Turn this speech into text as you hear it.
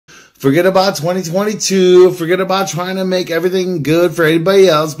Forget about 2022. Forget about trying to make everything good for anybody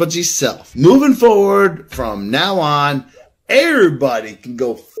else but yourself. Moving forward, from now on, everybody can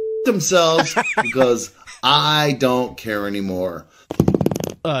go f themselves because I don't care anymore.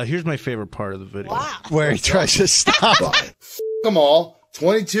 Here's my favorite part of the video. Wow. Where he tries to stop. F them all.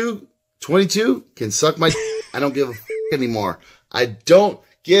 22 can suck my I don't give a f anymore. I don't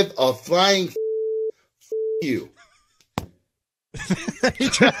give a flying f you. he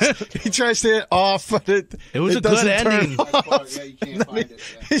tries to hit off, but it was a good ending. Yeah, you can't find it.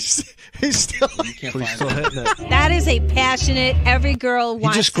 Yeah. He's still. You can't He's find still it. hitting it. That is a passionate, every girl He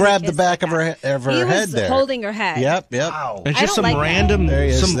wants just to grabbed the kiss back like of her that. head He was there. holding her head. Yep. Wow. It's I just don't some like random, There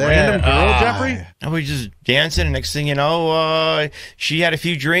he is some there. random girl, Jeffrey. And we just dancing, and next thing you know, she had a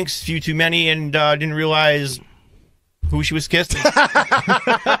few drinks, a few too many, and didn't realize who she was kissing.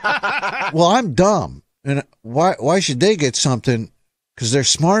 Well, I'm dumb, and why should they get something? Because they're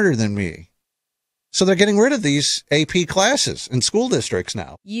smarter than me. So they're getting rid of these AP classes in school districts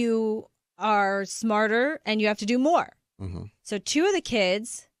now. You are smarter and you have to do more. Mm-hmm. So 2 of the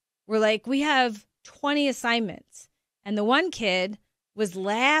kids were like, we have 20 assignments. And the one kid was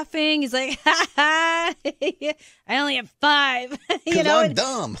laughing. He's like, ha ha, I only have 5. Because I'm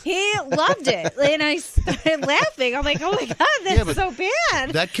dumb. He loved it. And I started laughing. I'm like, oh my God, that's so bad.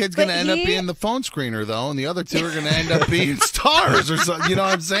 That kid's going to end up being the phone screener, though, and the other 2 are going to end up being stars or something. You know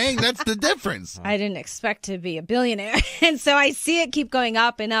what I'm saying? That's the difference. I didn't expect to be a billionaire. And so I see it keep going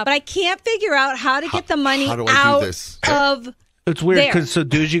up and up. But I can't figure out how to get the money how do I do out this? of It's weird there. because so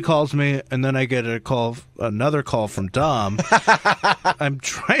Doogie calls me, and then I get another call from Dom. I'm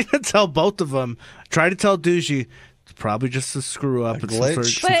trying to tell both of them. Try to tell Doogie it's probably just a screw up. It's some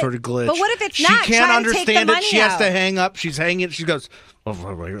sort of glitch. But what if it's she not? She Try can't to take the understand it. money She has out. to hang up. She's hanging. She goes,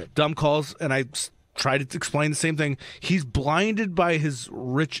 Dom calls, and I try to explain the same thing. He's blinded by his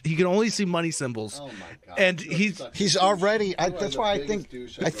rich. He can only see money symbols. Oh my God! And he's already. That's why I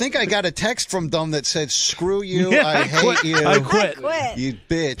think I got a text from Dom that said, "Screw you, Yeah, I hate you, I quit. you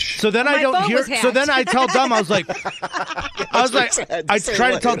bitch." So then I don't hear. So then I tell Dom, I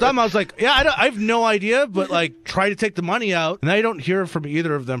try to tell Dom, I was like, yeah, I have no idea, but like, try to take the money out, and I don't hear from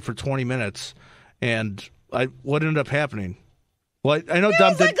either of them for 20 minutes. And what ended up happening? Well, I know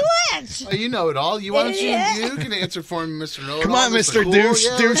Dom did. glitch. Oh, you know it all. You want you can answer for me, Mr. Know-it-all. Come on, Mr. Douche,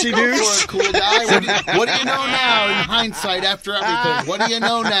 douchey douche. Cool guy. What do you know now? In hindsight, after everything, what do you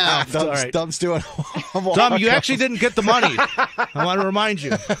know now? Dom's doing. Dom, you actually didn't get the money. I want to remind you.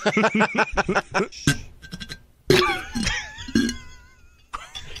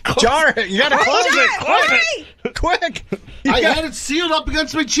 Jar it. You gotta close it. Quick. I had it sealed up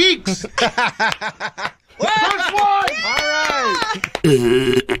against my cheeks. First one! All right.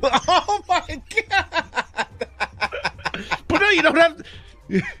 Oh my God! But no, you don't have.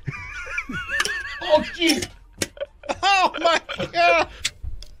 Oh, gee. Oh my God!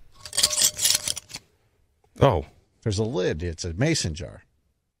 Oh. There's a lid. It's a mason jar.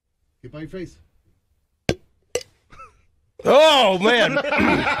 Get by your face. Oh, man.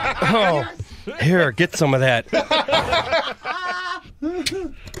 Oh. Here, get some of that.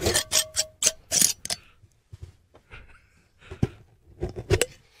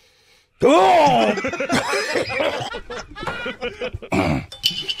 Oh!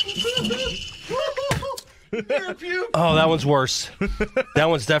 Oh, that one's worse. That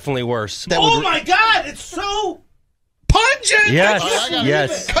one's definitely worse. Oh my God! It's so pungent. Yes,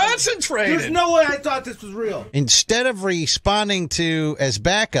 yes. Concentrated. There's no way I thought this was real. Instead of responding to as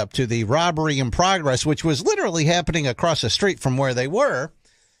backup to the robbery in progress, which was literally happening across the street from where they were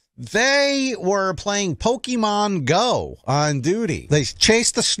playing Pokemon Go on duty. They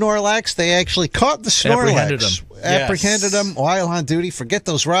chased the Snorlax. They actually caught the Snorlax. Apprehended him while on duty. Forget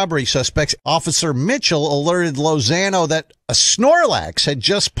those robbery suspects. Officer Mitchell alerted Lozano that a Snorlax had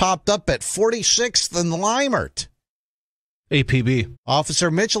just popped up at 46th and Limert. APB.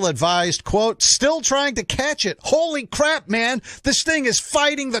 Officer Mitchell advised, quote, "Still trying to catch it. Holy crap, man. This thing is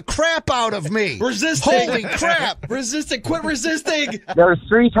fighting the crap out of me. Resisting. Holy crap. Resisting. Quit resisting." There's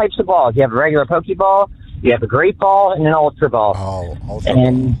 3 types of balls. You have a regular Pokeball, you have a Great Ball, and an Ultra Ball. Oh, Ultra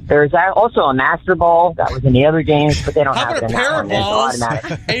And there's also a Master Ball that was in the other games, but they don't How have it about in a pair that of one. It's balls?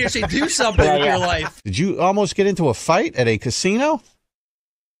 automatic. And you actually do something with your life. Did you almost get into a fight at a casino?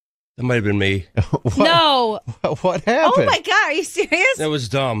 That might have been me. No. What happened? Oh my God, are you serious? That was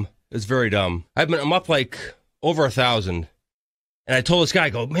dumb. It's very dumb. I'm up like over 1,000. And I told this guy, I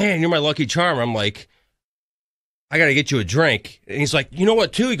go, man, you're my lucky charm. I'm like, I got to get you a drink. And he's like, you know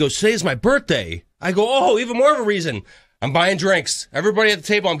what, too? He goes, today's my birthday. I go, oh, even more of a reason. I'm buying drinks. Everybody at the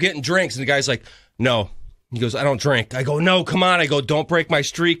table, I'm getting drinks. And the guy's like, no, He goes, I don't drink. I go, no, come on. I go, don't break my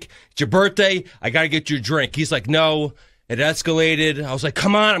streak. It's your birthday. I got to get you a drink. He's like, no. It escalated. I was like,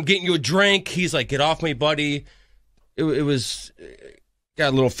 come on, I'm getting you a drink. He's like, get off me, buddy. It was, got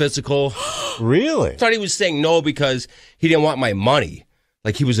a little physical. Really? I thought he was saying no because he didn't want my money.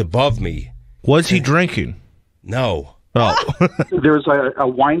 Like he was above me. Was he drinking? No. Oh. There was a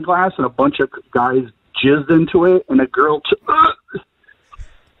wine glass and a bunch of guys jizzed into it, and a girl took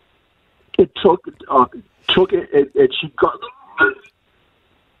it, and she got.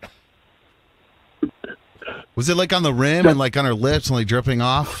 Was it like on the rim and like on her lips and like dripping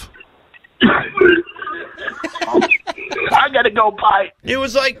off? I gotta go buy. It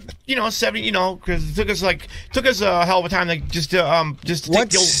was like 70, because it took us a hell of a time to just to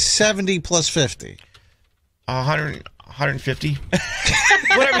What's 70 plus 50? 150.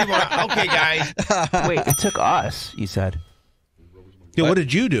 Whatever you want. Okay, guys. Wait, it took us. You said. Yeah, what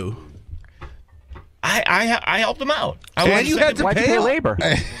did you do? I helped him out. And you had to pay labor.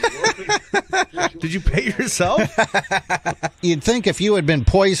 Did you pay yourself? You'd think if you had been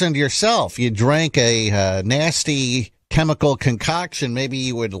poisoned yourself, you drank a nasty chemical concoction, maybe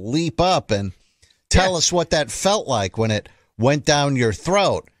you would leap up and tell us what that felt like when it went down your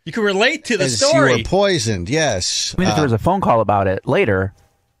throat. You can relate to the as story. You were poisoned, yes. I mean, if there was a phone call about it later,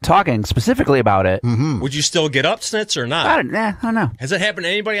 talking specifically about it. Mm-hmm. Would you still get up, Snitz, or not? I don't know. Has it happened to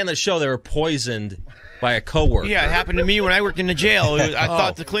anybody on the show that were poisoned by a coworker? Yeah, it happened to me when I worked in the jail. I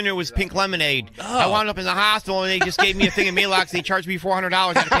thought the cleaner was pink lemonade. I wound up in the hospital, and they just gave me a thing of Maalox. They charged me $400.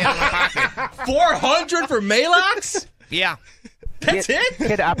 I had to pay out of my pocket. $400 for Maalox? Yeah. That's it? He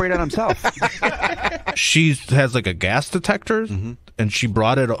had to operate on himself. She has like a gas detector, and she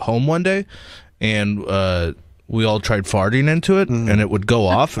brought it home one day, and we all tried farting into it, and it would go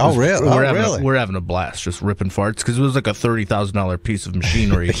off. Really? We're having a blast, just ripping farts, because it was like a $30,000 piece of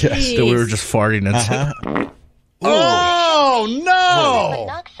machinery that we were just farting into. Oh, no!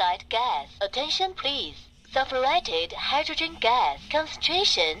 Monoxide gas. Attention, please. Sulfurated hydrogen gas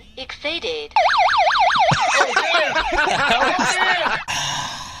concentration exceeded.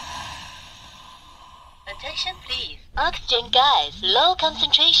 Attention, please. Oxygen gas, low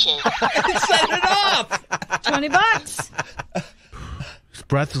concentration. Set it off! $20. His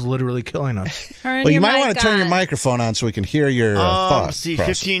breath is literally killing us. Well, you might want to turn your microphone on so we can hear your thoughts. Let's see,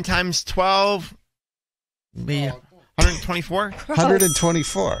 15 times 12, maybe 124?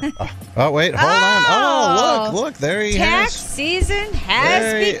 124. Oh, wait, hold on. Oh, look, there he Tax is. season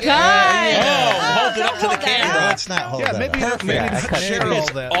has begun. Hold it up to the camera. Let's not hold that maybe up. share all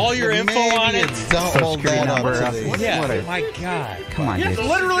that. All your info on it. Don't hold that up to the... Yeah, my God. Come on, dude.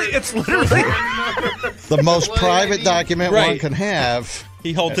 It's literally The most private document one can have.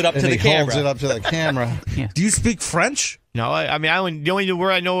 He holds it up to the He camera. holds it up to the camera. Do you speak French? No, the only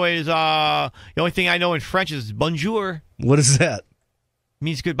word I know is the only thing I know in French is bonjour. What is that?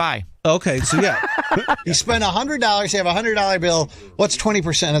 Means goodbye. Okay, so yeah. You spend $100, you have a $100 bill. What's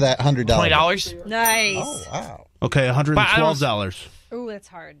 20% of that $100? $20. Nice. Oh, wow. Okay, $112. Ooh, that's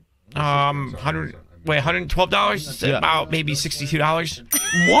hard. $112? Yeah. About maybe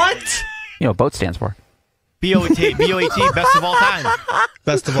 $62. What? You know what BOAT stands for? B.O.A.T, best of all time.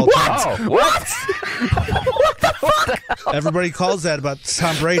 Best of all time. Oh, what? Everybody calls that about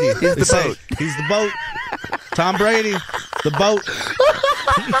Tom Brady. He's the boat. He's the boat. Tom Brady, the boat.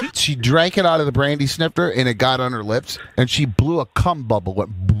 She drank it out of the brandy snifter, and it got on her lips, and she blew a cum bubble.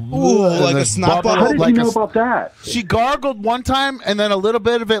 Went Ooh, like a snot bubble? How did you know about that? She gargled one time, and then a little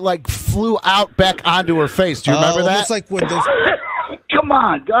bit of it like flew out back onto her face. Do you remember that? Almost like when there's... Come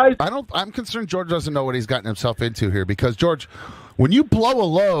on, guys. I'm concerned George doesn't know what he's gotten himself into here, because George, when you blow a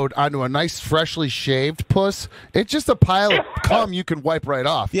load onto a nice freshly shaved puss, it's just a pile of cum you can wipe right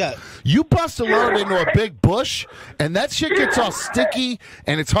off. Yeah. You bust a load into a big bush, and that shit gets all sticky,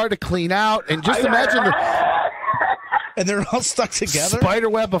 and it's hard to clean out. And just imagine the And they're all stuck together? spider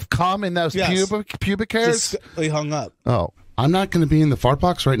web of cum in those pubic hairs. They hung up. Oh, I'm not going to be in the fart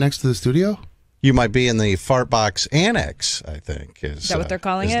box right next to the studio? You might be in the fart box annex, I think. Is that what they're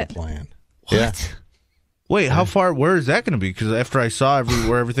calling it? The plan. What? Yeah. Wait, how far? Where is that going to be? Because after I saw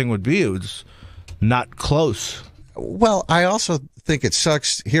where everything would be, it was not close. Well, I also think it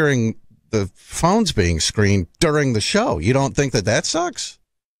sucks hearing the phones being screened during the show. You don't think that sucks?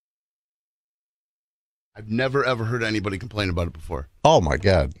 I've never, ever heard anybody complain about it before. Oh, my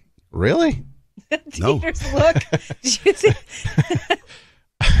God. Really? No. Peter's look. Did you see?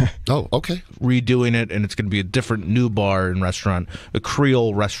 Oh, okay. Redoing it, and it's going to be a different new bar and restaurant, a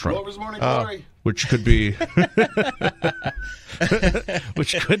Creole restaurant. Rover's Morning Glory. Which could be...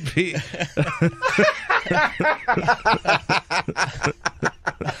 which could be...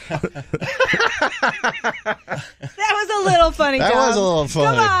 That was a little funny, That Tom. was a little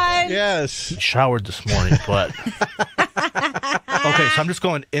funny. Come on. Yes. Showered this morning, but okay. So I'm just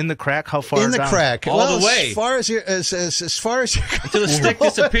going in the crack. How far? In the down? crack, All the way. As far as your, as far as your, Until the stick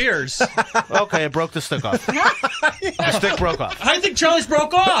disappears. Okay, I broke the stick off. The stick broke off. I think Charlie's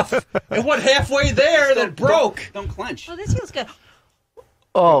broke off. It went halfway there, then broke. Don't clench. Oh, this feels good.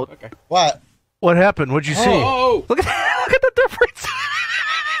 Oh, Okay. what? what happened? What'd you see? Oh, Look at the difference.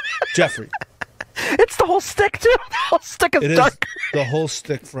 Jeffrey. It's the whole stick too. The whole stick is It is dark. the whole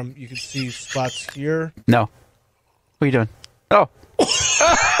stick from, you can see spots here. No. What are you doing? Oh.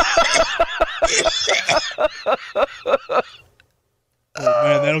 Oh,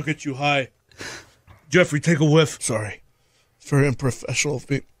 man, that'll get you high. Jeffrey, take a whiff. Sorry. It's very unprofessional of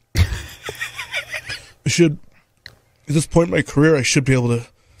me. I should, at this point in my career, I should be able to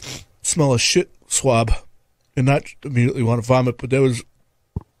smell a shit swab and not immediately want to vomit, but that was...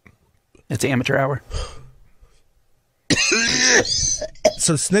 It's amateur hour.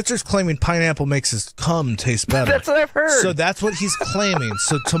 So Snitzer's claiming pineapple makes his cum taste better. That's what I've heard. So that's what he's claiming.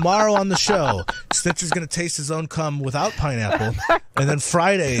 So tomorrow on the show, Snitzer's going to taste his own cum without pineapple. And then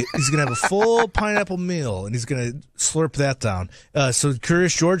Friday, he's going to have a full pineapple meal, and he's going to slurp that down. So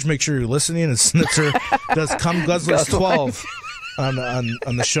Curious George, make sure you're listening, and Snitzer does Cum Guzzlers 12 on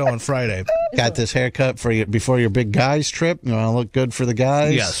the show on Friday. Got this haircut for you before your big guys trip? You want to look good for the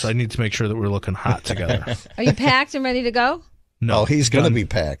guys? Yes, I need to make sure that we're looking hot together. Are you packed and ready to go? No, he's going to be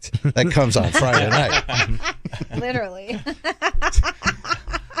packed. That comes on Friday night. Literally.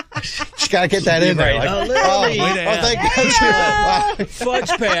 Just got to get that in there. Right. Like, Literally. thank God. Fudge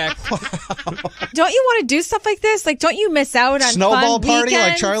pack. Don't you want to do stuff like this? Like, don't you miss out on Snowball fun party like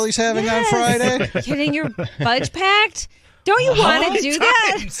weekends? Charlie's having on Friday? Getting your fudge packed? Don't you want to do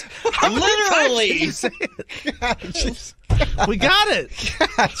that? Literally. We got it.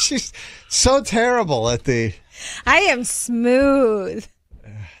 God, she's so terrible at the... I am smooth.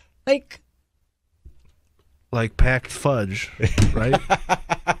 Like packed fudge, right?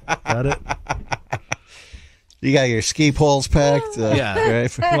 Got it? You got your ski poles packed? Yeah.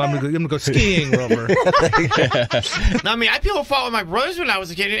 Right? Well, I'm gonna go skiing, Rover. I mean, I pillow fought with my brothers when I was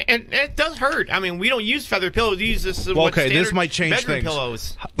a kid, and it does hurt. I mean, we don't use feather pillows. We use this. Well, okay, this might change bedroom things.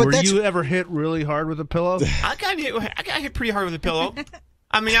 Pillows. Were you ever hit really hard with a pillow? I got hit pretty hard with a pillow.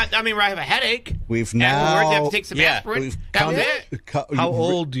 I mean, where I have a headache. We've Afterwards, now... I have to take some aspirin. That was it. How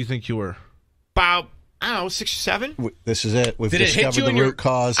old do you think you were? About, I don't know, 6 or 7. This is it. We've Did it hit discovered you the in your- root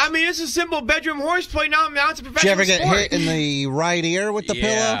cause. I mean, it's a simple bedroom horseplay. Now it's a Did you professional ever get sport. hit in the right ear with the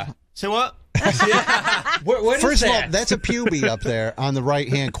pillow? Say what? What is First of all, that? that's a pubie up there on the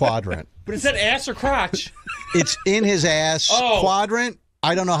right-hand quadrant. But is that ass or crotch? It's in his ass Oh. quadrant.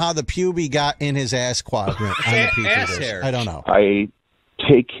 I don't know how the pubie got in his ass quadrant on the petri ass dish. hair. I don't know. I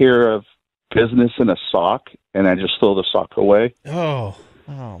take care of business in a sock, and I just throw the sock away. Oh.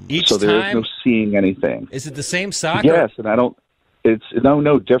 Each So there is time? no seeing anything. Is it the same sock? Yes, and I don't. It's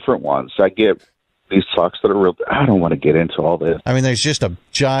no different ones. I get these socks that are real. I don't want to get into all this. I mean, there's just a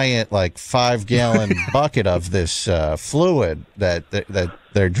giant, like 5-gallon bucket of this fluid that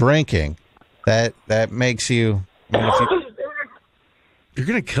they're drinking. That makes you. I mean, if you You're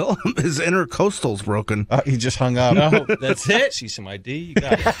gonna kill him. His intercostal's broken. he just hung up. No, that's it. See some ID. You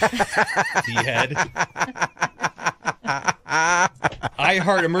got it. D-head.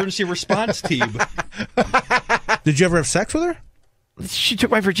 iHeart emergency response team. Did you ever have sex with her? She took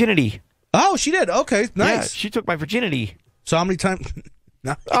my virginity. Oh, she did. Okay, nice. Yeah, she took my virginity. So how many times?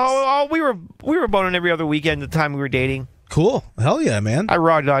 No. Oh, we were boning every other weekend the time we were dating. Cool. Hell yeah, man. I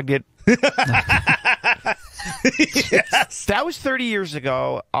raw dogged it. Yes. That was 30 years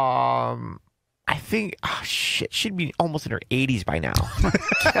ago. I think, shit, she'd be almost in her 80s by now.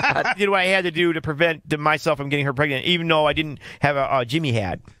 I did what I had to do to prevent myself from getting her pregnant, even though I didn't have a Jimmy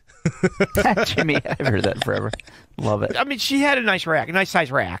had. Jimmy, I've heard that forever. Love it. I mean, she had a nice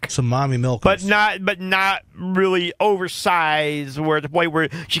size rack. Some mommy milk. But not really oversized where the point where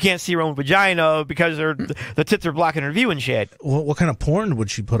she can't see her own vagina because the tits are blocking her view and shit. What kind of porn would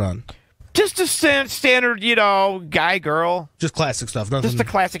she put on? Just a standard, guy, girl. Just classic stuff. Nothing... Just the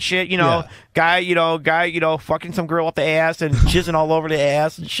classic shit, guy, fucking some girl up the ass and jizzing all over the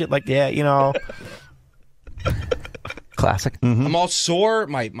ass and shit like that, Classic. Mm-hmm. I'm all sore.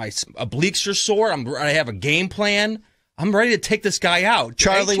 My obliques are sore. I have a game plan. I'm ready to take this guy out.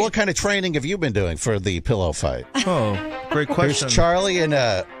 Charlie, what kind of training have you been doing for the pillow fight? Oh, great question. There's Charlie in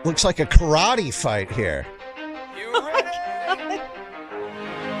looks like a karate fight here.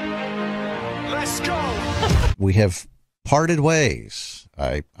 Let's go. We have parted ways.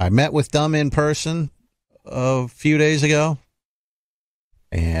 I met with Dumb in person a few days ago.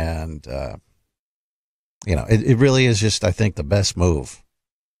 And, you know, it really is just, I think, the best move,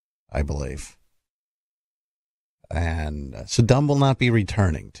 I believe. And so Dumb will not be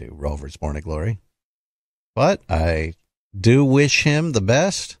returning to Rover's Morning Glory. But I do wish him the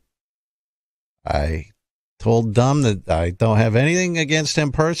best. I told Dumb that I don't have anything against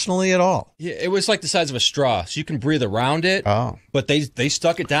him personally at all. Yeah, it was like the size of a straw, so you can breathe around it. Oh. But they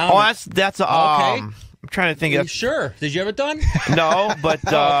stuck it down. Oh, that's okay. I'm trying to think of. Sure. Did you have it done? No, but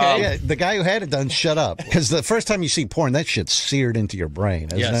okay. Yeah, the guy who had it done, shut up. Because the first time you see porn, that shit's seared into your brain,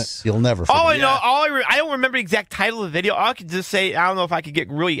 isn't it? You'll never forget. Oh, I know. I don't remember the exact title of the video. I could just say, I don't know if I could get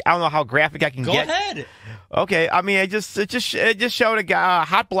really. I don't know how graphic I can get. Go ahead. Okay. I mean, it just showed a guy,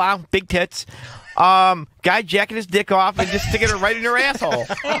 hot blonde, big tits. Guy jacking his dick off and just sticking it right in her asshole.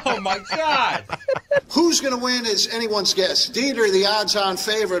 Oh my God! Who's going to win is anyone's guess. Dieter, the odds-on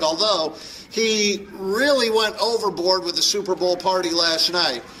favorite, although he really went overboard with the Super Bowl party last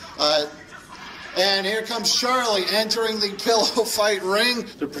night. And here comes Charlie entering the pillow fight ring.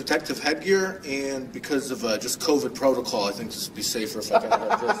 The protective headgear, and because of just COVID protocol, I think this would be safer if I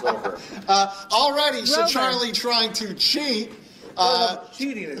got this over. Already, so Charlie trying to cheat.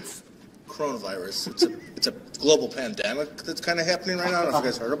 Cheating, it's coronavirus. It's a global pandemic that's kind of happening right now. I don't know if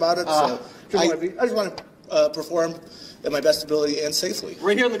you guys heard about it. So I just want to perform at my best ability and safely.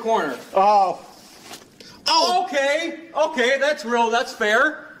 Right here in the corner. Oh. Okay, that's real. That's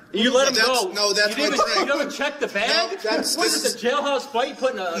fair. You let him go. No, that's my drink. You didn't check the bag? No, Was it the jailhouse fight?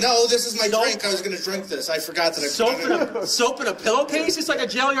 Putting a No, this is my drink. I was going to drink this. I forgot that I soap in a pillowcase? It's like a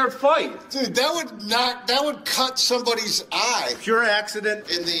JLR fight. Dude, that would cut somebody's eye. Pure accident.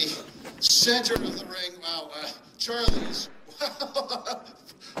 In the center of the ring. Wow, Charlie's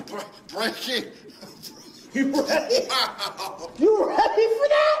breaking. You ready? Wow. You ready for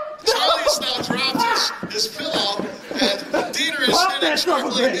that? Charlie's now dropped his pillow, and Dieter is hitting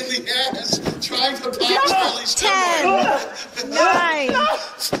Charlie in the ass, trying to pop Charlie's 10, 9.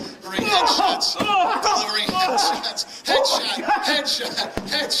 Delivering headshots. Delivering headshots.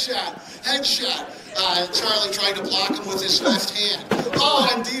 Headshot. Charlie trying to block him with his left hand. Oh,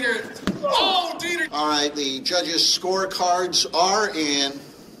 and Dieter. Oh, Dieter. All right, the judges' scorecards are in.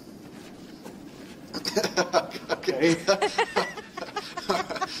 Okay.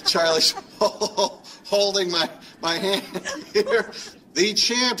 Charlie's holding my hand here. The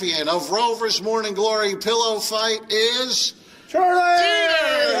champion of Rover's Morning Glory pillow fight is Charlie!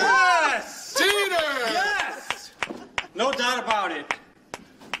 Dieter! Yes! Dieter! Yes! No doubt about it.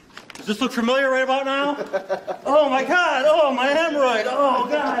 Does this look familiar right about now? Oh my God! Oh, my hemorrhoid! Oh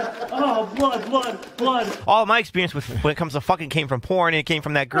God! Oh, blood! All my experience when it comes to fucking came from porn, and it came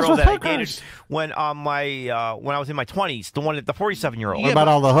from that girl that I dated when when I was in my 20s, the 47-year-old. What about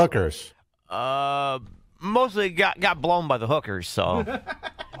all the hookers? Mostly got blown by the hookers. So.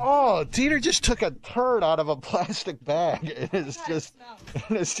 Oh, Dieter just took a turd out of a plastic bag. It's just.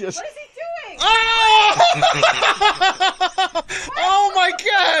 What is he doing? Oh my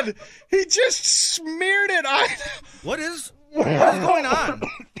God! He just smeared it on. What's going on?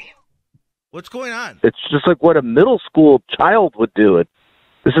 What's going on? It's just like what a middle school child would do.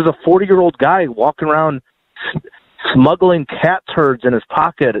 This is a 40-year-old guy walking around smuggling cat turds in his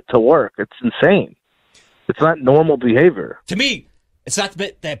pocket to work. It's insane. It's not normal behavior. To me, it's not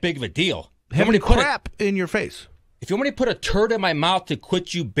that big of a deal. Having crap in your face. If you want me to put a turd in my mouth to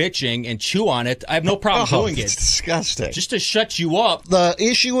quit you bitching and chew on it, I have no problem doing it. It's disgusting. Just to shut you up. The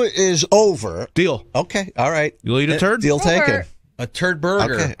issue is over. Deal. Okay. All right. You'll eat a turd? Deal taken. A turd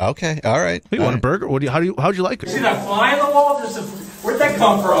burger. Okay. All right. You want a burger? How'd you like it? See that fly on the wall? Where'd that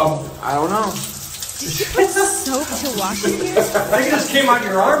come from? I don't know. Did you put soap to wash your hands? I think it just came out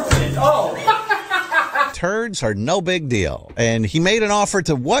your armpit. Oh. Turds are no big deal. And he made an offer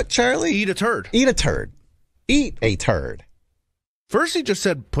to what, Charlie? Eat a turd. Eat a turd. Eat a turd. First he just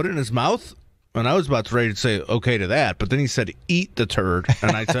said put it in his mouth, and I was about to ready to say okay to that, but then he said eat the turd,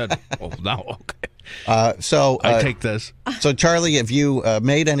 and I said, oh, no, okay. So I take this. So, Charlie, have you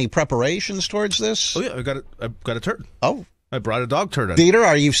made any preparations towards this? Oh, yeah, I got a turd. Oh. I brought a dog turd in. Dieter,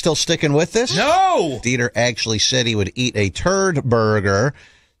 are you still sticking with this? No! Dieter actually said he would eat a turd burger.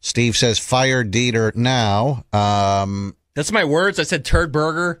 Steve says fire Dieter now. That's my words. I said turd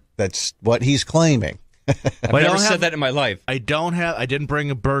burger. That's what he's claiming. I've never said that in my life. I didn't bring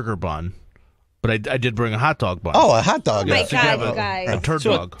a burger bun, but I did bring a hot dog bun. Oh, a hot dog. Oh, my God, you guys. A turd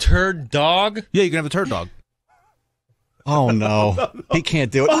dog. A turd dog? Yeah, you can have a turd dog. Oh, no. He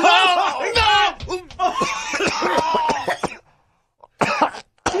can't do it.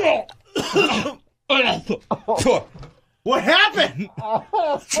 What happened?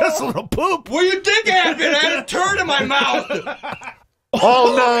 Just a little poop. Where you dig at, man? I had a turd in my mouth.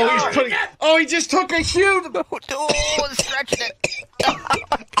 Oh no, he's putting. Oh, he just took a shoe. Oh, stretching it.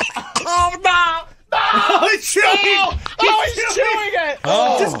 Oh no! Oh, he's chewing. He's chewing it.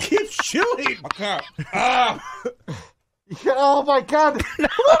 Oh, just keep chewing. Okay. Oh my God!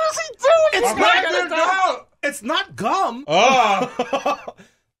 What is he doing? It's not gum. Oh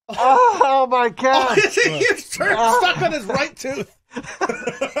my God! He's stuck on his right tooth.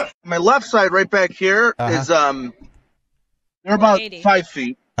 My left side, right back here, is they're about 5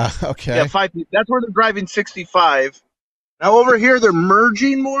 feet. Okay. Yeah, 5 feet. That's where they're driving 65. Now over here, they're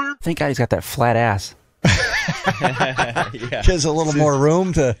merging more. Thank God he's got that flat ass. Yeah. Gives a little more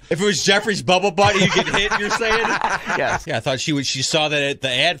room to. If it was Jeffrey's bubble butt, you get hit. You're saying? Yes. Yeah, I thought she saw that the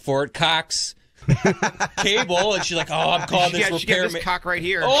ad for it, Cox cable, and she's like, "Oh, I'm calling this She got repairman." this cock right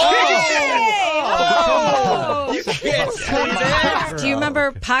here. Oh! You can't say that. Do you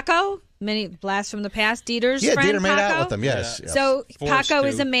remember Paco? Many blasts from the past. Dieter's Yeah, friend Dieter made Paco? out with them. Yes. Yeah. yes. So Forced Paco to.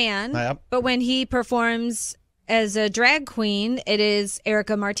 is a man, Yep. but when he performs as a drag queen, it is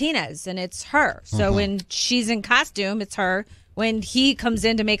Erica Martinez, and it's her. So when she's in costume, it's her. When he comes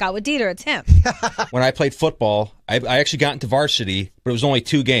in to make out with Dieter, it's him. When I played football, I actually got into varsity, but it was only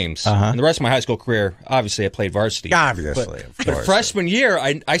 2 games. And the rest of my high school career, obviously, I played varsity. Obviously, But freshman year,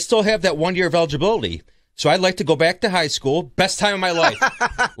 I still have that 1 year of eligibility. So I'd like to go back to high school. Best time of my life.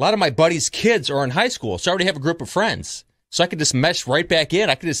 A lot of my buddies' kids are in high school, so I already have a group of friends. So I could just mesh right back in.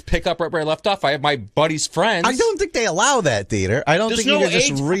 I could just pick up right where I left off. I have my buddies' friends. I don't think they allow that, Dieter. I don't There's think you no can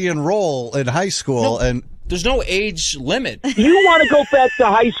just age- re-enroll in high school and. There's no age limit. You want to go back to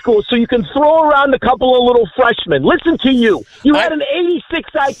high school so you can throw around a couple of little freshmen. Listen to you. You had an 86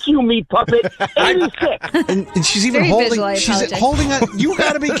 IQ, meat puppet. 86. And she's even Very holding. visual, I She's apologize. holding on. You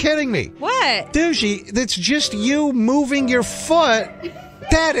got to be kidding me. What? Douchey, that's just you moving your foot.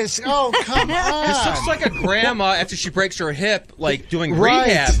 That is. Oh, come on. This looks like a grandma after she breaks her hip, like doing Right.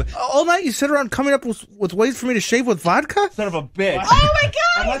 rehab. All night you sit around coming up with ways for me to shave with vodka? Son of a bitch. Oh my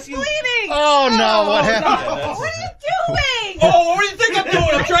God, he's bleeding! Oh no! What happened? What are you doing? Oh, what do you think I'm doing?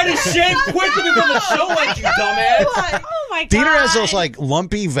 I'm trying to shave quickly before the show, like you dumbass. Oh my God! Dieter has those like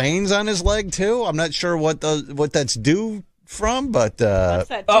lumpy veins on his leg too. I'm not sure what that's due from, but What's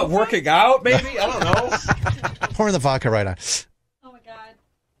that? Working out, maybe? I don't know. pouring the vodka right on. Oh my God!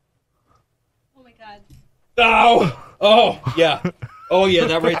 Oh my God! Oh, oh, yeah. Oh, yeah,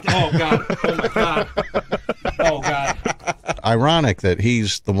 that right there. Oh, God. Oh, my God. Oh, God. Ironic that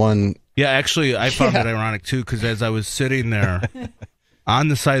he's the one. Yeah, actually, I found it ironic, too, because as I was sitting there on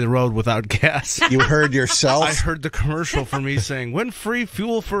the side of the road without gas, You heard yourself. I heard the commercial for me saying, win free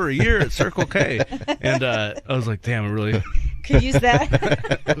fuel for a year at Circle K. And I was like, damn, I really Could use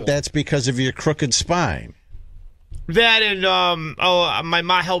that. That's because of your crooked spine. That and my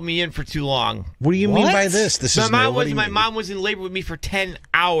mom held me in for too long. What do you mean by this? This is new. What do you my mean? mom was in labor with me for 10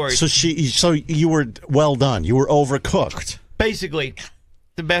 hours. So you were well done. You were overcooked. Basically,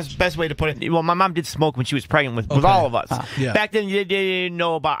 the best way to put it. Well, my mom did smoke when she was pregnant with all of us. Yeah. Back then, they didn't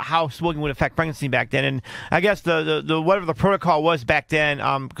know about how smoking would affect pregnancy back then, and I guess the whatever the protocol was back then.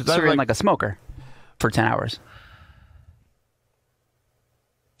 Because So you're in like a smoker for 10 hours.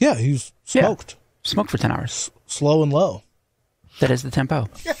 Yeah, he's smoked. Yeah. Smoked for 10 hours. Slow and low. That is the tempo.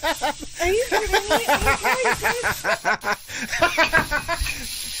 Are you kidding me?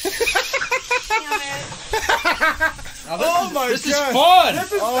 Oh my This is fun.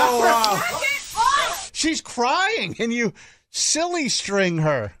 Oh wow. She's crying, and you silly string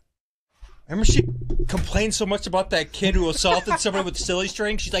her. Remember she complained so much about that kid who assaulted somebody with silly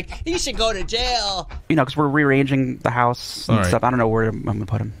string? She's like, he should go to jail. You know, because we're rearranging the house and stuff. I don't know where I'm going to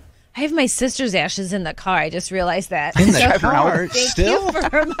put him. I have my sister's ashes in the car. I just realized that. In the car? Thank Still? you for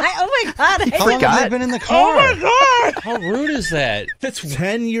oh my God! How long have they been in the car? Oh my God! How rude is that? That's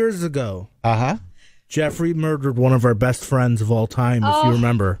 10 years ago. Uh-huh. Jeffrey murdered one of our best friends of all time, if you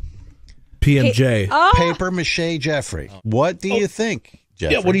remember. PMJ. Paper mache Jeffrey. What do you think,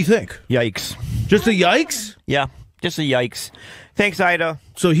 Jeffrey? Yeah, what do you think? Yikes. Just a yikes? Yeah, just a yikes. Thanks, Ida.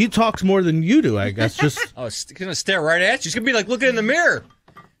 So he talks more than you do, I guess. Just Oh, it's gonna stare right at you. She's gonna be like looking in the mirror.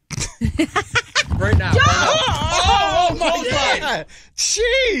 Right now. Oh my God.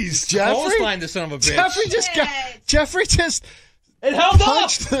 Jeez, Jeffrey. Clothesline, the son of a bitch. Jeffrey just It held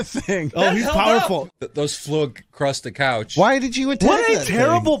punched the thing. Oh, he's powerful. Those flew across the couch. Why did you attack What a that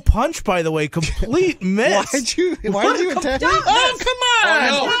terrible punch, by the way. Complete miss. Why did you attack it? Oh, come on. Oh,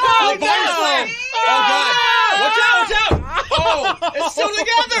 no. Oh, body slam. Oh, God. Watch out. Oh, it's still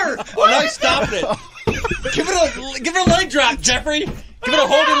together. Oh, now he's stopping it. Give it a leg drop, Jeffrey. Give it a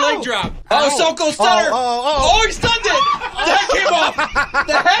holding leg drop. Oh, Soko Stunner. Oh, he stunned it.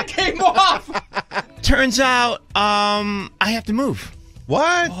 The head came off. Turns out, I have to move.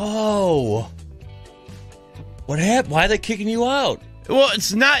 What? Oh. What happened? Why are they kicking you out? Well,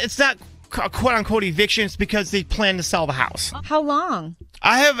 it's not a quote-unquote eviction. It's because they plan to sell the house. How long?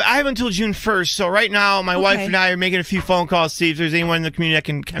 I have until June 1st. So right now, my wife and I are making a few phone calls to see if there's anyone in the community that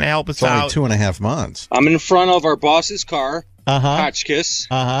can kind of help us out. It's only 2.5 months. I'm in front of our boss's car, Hotchkiss,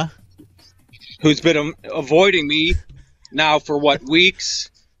 who's been avoiding me now for, weeks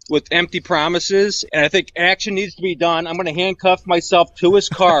with empty promises. And I think action needs to be done. I'm going to handcuff myself to his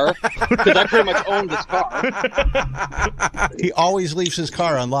car because I pretty much own this car. He always leaves his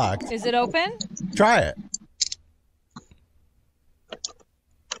car unlocked. Is it open? Try it.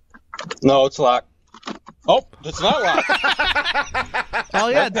 No, it's locked. Oh, it's not locked. Oh,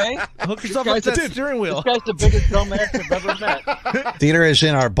 yeah. Okay. Hook yourself up to that steering wheel. This guy's the biggest dumbass I've ever met. Dieter is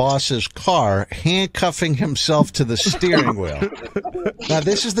in our boss's car, handcuffing himself to the steering wheel. Now,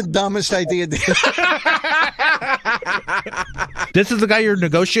 this is the dumbest idea. This is the guy you're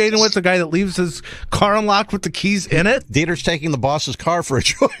negotiating with, the guy that leaves his car unlocked with the keys in it? Dieter's taking the boss's car for a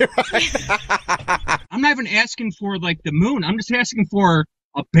joyride. I'm not even asking for, the moon. I'm just asking for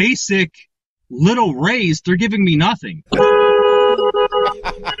a basic little raise. They're giving me nothing.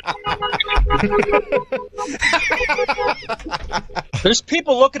 There's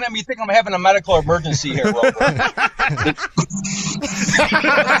people looking at me thinking I'm having a medical emergency here, Rover. Get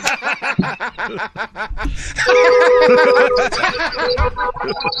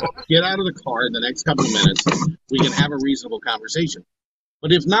out of the car in the next couple of minutes. We can have a reasonable conversation.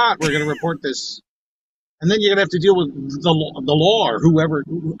 But if not, we're going to report this. And then you're going to have to deal with the law or whoever.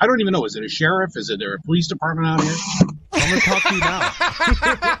 I don't even know. Is it a sheriff? Is it a police department out here? I'm going to talk to you now.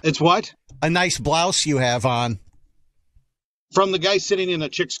 It's what? A nice blouse you have on. From the guy sitting in a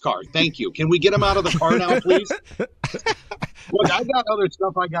chick's car. Thank you. Can we get him out of the car now, please? Look, I got other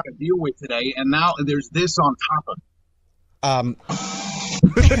stuff I got to deal with today, and now there's this on top of it.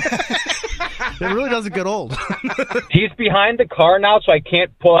 It really doesn't get old. He's behind the car now, so I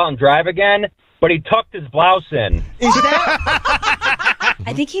can't pull out and drive again. But he tucked his blouse in.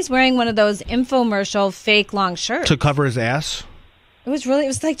 I think he's wearing one of those infomercial fake long shirts. To cover his ass? It was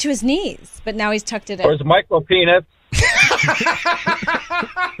like to his knees, but now he's tucked it in. Or his micro penis.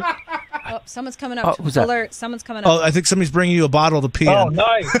 Oh, someone's coming up. Who's that? Alert, someone's coming up. Oh, I think somebody's bringing you a bottle to pee in. Oh,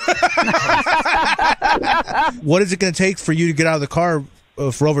 nice. What is it going to take for you to get out of the car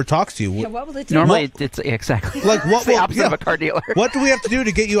if Rover talks to you? Yeah, what will it do? Normally, it's exactly like what? It's the opposite of a car dealer. What do we have to do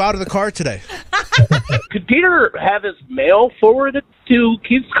to get you out of the car today? Could Peter have his mail forwarded to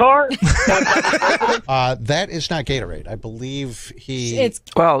Keith's car? That is not Gatorade. I believe he... It's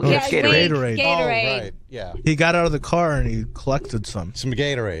Gatorade. Oh, right. Yeah. He got out of the car and he collected some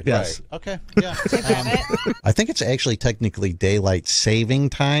Gatorade. Yes. Right. Okay. Yeah. I think it's actually technically daylight saving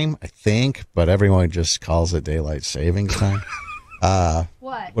time, I think, but everyone just calls it daylight savings time.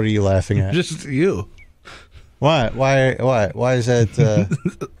 What are you laughing at? Just you. What? Why is that...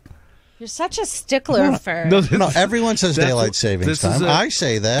 You're such a stickler for... No, everyone says daylight savings time. I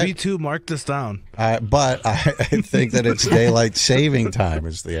say that. B2, mark this down. But I think that it's daylight saving time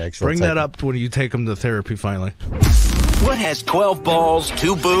is the actual... Bring that up when you take him to therapy finally. What has 12 balls,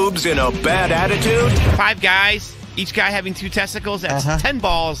 2 boobs, and a bad attitude? 5 guys, each guy having 2 testicles. That's 10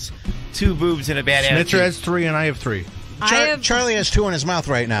 balls, 2 boobs, and a bad attitude. Snitcher has 3 and I have 3. Charlie has 2 in his mouth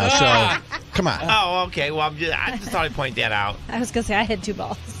right now, so come on. Oh, okay. Well, I just thought I'd point that out. I was going to say I had 2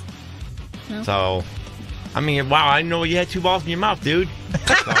 balls. No. So, I mean, wow, I didn't know you had 2 balls in your mouth, dude. So,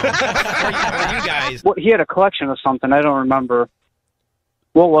 where are you guys? Well, he had a collection of something. I don't remember.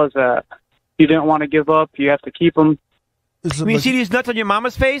 What was that? You didn't want to give up. You have to keep them. You mean see these nuts on your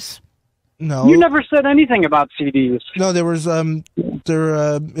mama's face? No. You never said anything about CDs. No, there was, it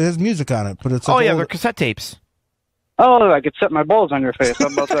has music on it, but it's like they're cassette tapes. Oh, I could set my balls on your face. How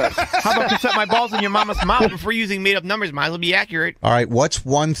about that? How about to set my balls in your mama's mouth before using made-up numbers? Might as well be accurate. All right, what's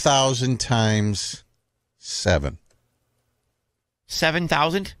 1,000 times 7?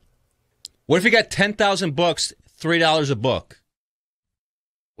 7,000? What if you got 10,000 books, $3 a book?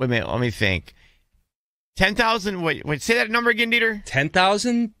 Wait a minute, let me think. 10,000, wait, say that number again, Dieter?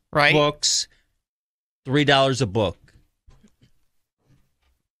 10,000 books, $3 a book.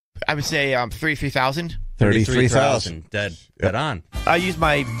 I would say 3,000. 33,000. Dead on. I used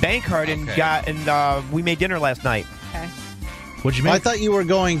my bank card and we made dinner last night. Okay. What'd you make? I thought you were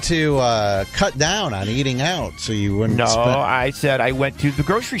going to cut down on eating out, so you wouldn't. No, I said I went to the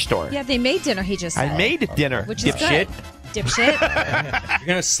grocery store. Yeah, they made dinner. He just said. I made dinner. Which is dipshit. Good. Dipshit. You're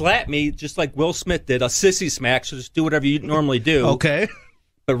gonna slap me just like Will Smith did, a sissy smack. So just do whatever you normally do. Okay.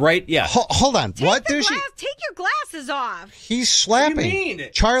 But hold on. What? Take your glasses off. He's slapping. What do you mean?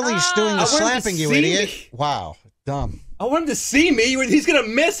 Charlie's doing the I wanted to slapping, you see idiot. me. Wow. Dumb. I want him to see me when he's gonna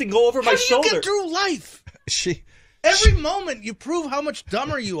miss and go over my shoulder. You get through life. Every moment you prove how much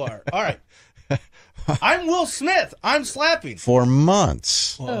dumber you are. All right. I'm Will Smith. I'm slapping. For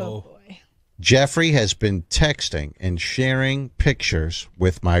months. Oh, boy. Jeffrey has been texting and sharing pictures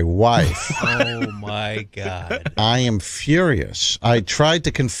with my wife. Oh, my God. I am furious. I tried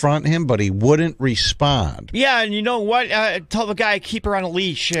to confront him, but he wouldn't respond. Yeah, and you know what? Tell the guy keep her on a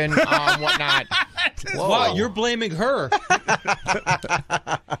leash and whatnot. Wow, you're blaming her.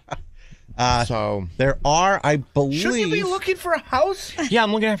 So there are, I believe. Shouldn't you be looking for a house? Yeah,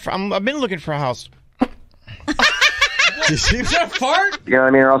 I've been looking for a house. Is that a fart? You know what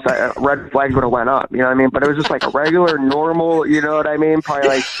I mean? Or else red flags would have went up. You know what I mean? But it was just like a regular, normal, you know what I mean? Probably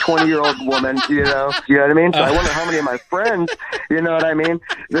like 20-year-old woman, you know? You know what I mean? So I wonder how many of my friends, you know what I mean,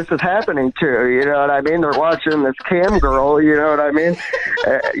 this is happening to. You know what I mean? They're watching this cam girl, you know what I mean?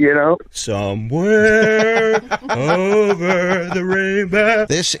 You know? Somewhere over the rainbow.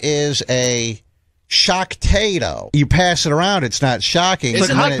 This is a shocktato. You pass it around, it's not shocking. It's like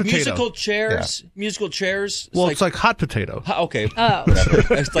like hot potato. musical chairs. Yeah. Musical chairs. Well, it's like hot potato. Okay. Oh.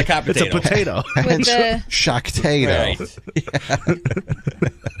 Whatever. It's like hot potato. It's a potato. It's shocktato. Right.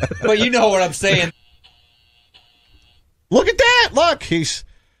 But you know what I'm saying. Look at that. Look, he's.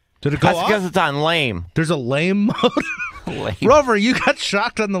 Did it go off? Because it's on lame. There's a lame mode? Lame. Rover, you got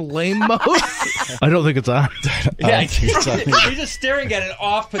shocked on the lame mode? I don't think it's on. Yeah, he's just staring at an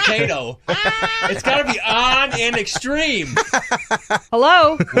off potato. It's got to be on and extreme.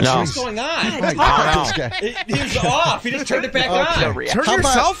 Hello? What's going on? He was off. He just turned it back on. Turn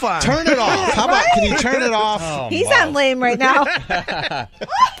yourself on. Turn it off. How about, can you turn it off? Oh, he's on lame right now.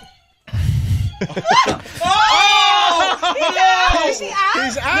 Oh! No! Is he out?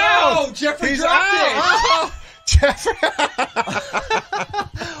 He's out. No! Jeffrey He's dropped out. it! Jeffrey.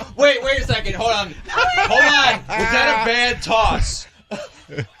 Wait a second. Hold on. Was that a bad toss?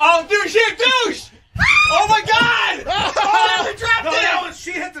 Oh, douche! Oh my God! Oh, he dropped it! That one,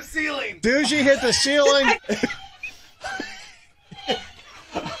 she hit the ceiling. Douchey hit the ceiling.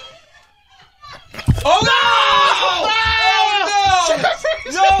 Oh no!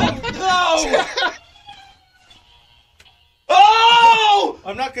 No! Oh!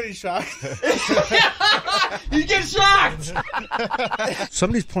 I'm not getting shocked. You get shocked.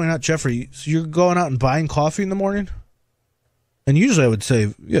 Somebody's pointing out, Jeffrey, so you're going out and buying coffee in the morning? And usually I would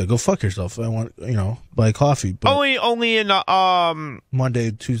say, yeah, go fuck yourself. I want, buy coffee. But Only in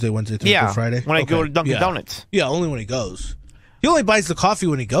Monday, Tuesday, Wednesday, Thursday, Friday. When I go to Dunkin' Donuts. Yeah, only when he goes. He only buys the coffee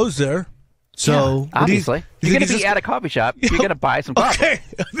when he goes there. So obviously, if you're going to be at a coffee shop, you're going to buy some coffee. Okay,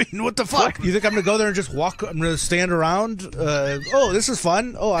 I mean, what the fuck? You think I'm going to go there and just walk? I'm going to stand around. Oh, this is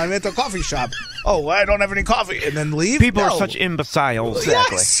fun. Oh, I'm at the coffee shop. Oh, I don't have any coffee, and then leave. People are such imbeciles.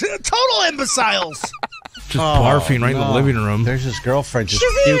 Yes, total imbeciles. Just barfing right in the living room. There's his girlfriend just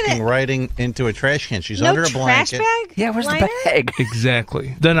puking right into a trash can. She's under a blanket. Bag? Yeah, where's the bag?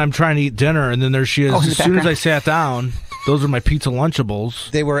 Exactly. Then I'm trying to eat dinner, and then there she is. As soon as I sat down, those are my pizza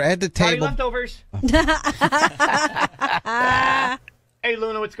Lunchables. They were at the table. Leftovers. Hey,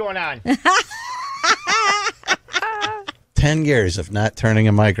 Luna, what's going on? 10 years of not turning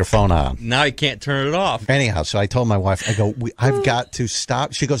a microphone on. Now you can't turn it off. Anyhow, so I told my wife, I go, I've got to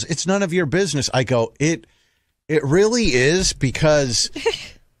stop. She goes, it's none of your business. I go, it really is, because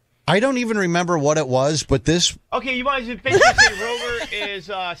I don't even remember what it was, but this. Okay, you want to basically say Rover is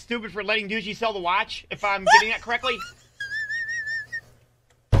stupid for letting Douchey sell the watch, if I'm getting that correctly?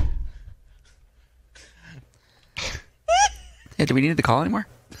 Yeah, do we need to call anymore?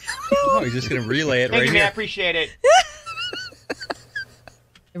 No, he's just going to relay it Thank right you, here. man. I appreciate it.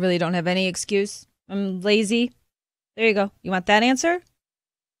 I really don't have any excuse. I'm lazy. There you go. You want that answer?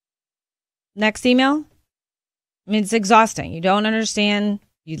 Next email? I mean, it's exhausting. You don't understand,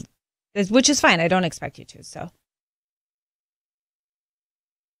 which is fine. I don't expect you to, so.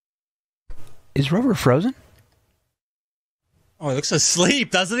 Is Rover frozen? Oh, he looks asleep,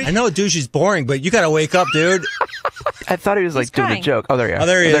 doesn't he? I know douchey's boring, but you got to wake up, dude. I thought he was like doing a joke. Oh, there you are. Oh,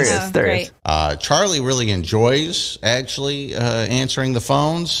 there he is. There he is. Charlie really enjoys actually answering the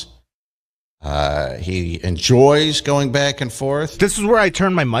phones. He enjoys going back and forth. This is where I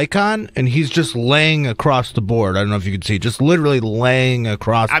turn my mic on, and he's just laying across the board. I don't know if you can see, just literally laying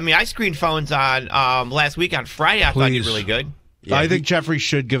across. I mean, I screened phones on last week on Friday. I thought he did really good. Yeah, I think Jeffrey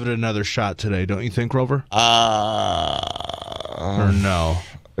should give it another shot today. Don't you think, Rover? Or no?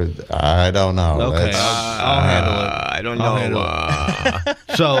 I don't know. Okay, I'll handle it. I don't know.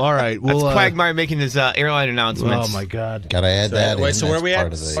 So, all right. That's Quagmire making his airline announcements. Oh, my God. Got to add that in. Wait, so where are we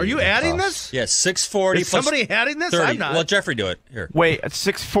at? Are you adding this? Yeah, 640 Is plus somebody adding this? 30. I'm not. Let Jeffrey do it. Here. Wait,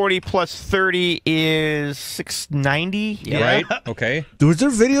 640 plus 30 is 690? Yeah. Right? Okay. Was there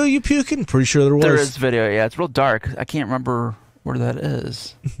video of you puking? Pretty sure there was. There is video, yeah. It's real dark. I can't remember where that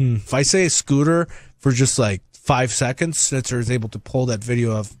is. If I say a scooter for just like 5 seconds, Snitzer is able to pull that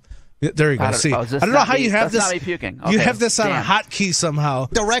video of. There you go. See, I don't know how you have this. That's not me puking. You Okay. have this on a Damn. hotkey somehow.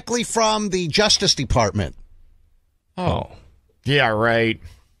 Directly from the Justice Department. Oh. Yeah, right.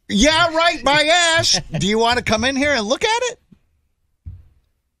 Yeah, right, my ass. Do you want to come in here and look at it?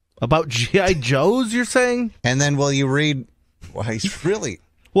 About G.I. Joes, you're saying? And then will you read? Well, he's really.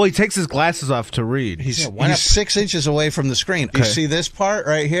 Well, he takes his glasses off to read. He's 6 inches away from the screen. You see this part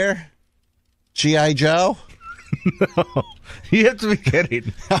right here? G.I. Joe? No, you have to be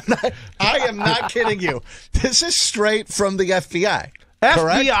kidding. I am not kidding you. This is straight from the FBI.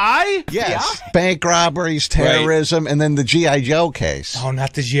 FBI? Yes. Yeah. Bank robberies, terrorism, and then the G.I. Joe case. Oh,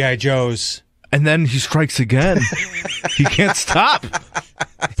 not the G.I. Joes. And then he strikes again. He can't stop.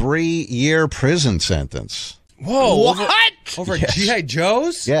 3-year prison sentence. Whoa. What? Over G.I.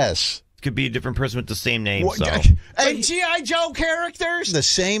 Joes? Yes. Could be a different person with the same name. So. And G.I. Joe characters? The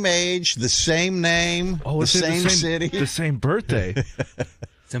same age, the same name, the same city. The same birthday.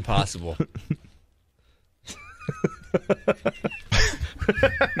 It's impossible.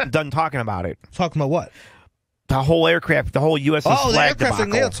 Done talking about it. Talking about what? The whole aircraft, the whole USS Oh, the flag aircraft thing.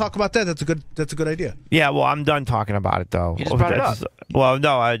 debacle. Yeah, let's talk about that. That's a good idea. Yeah, well, I'm done talking about it though. You just brought it up. Well,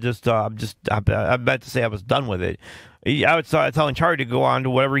 no, I meant to say I was done with it. I was telling Charlie to go on to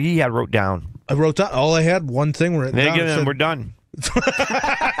whatever he had wrote down. I wrote down all I had. One thing written down. Then we're done.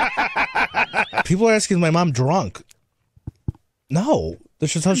 People are asking, is my mom drunk? No,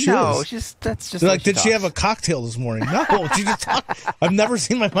 that's just how she is. That's just They're like, did she have a cocktail this morning? No, she just. I've never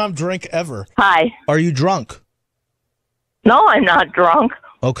seen my mom drink ever. Hi. Are you drunk? No, I'm not drunk.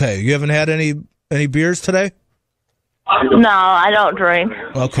 Okay, you haven't had any beers today? No, I don't drink.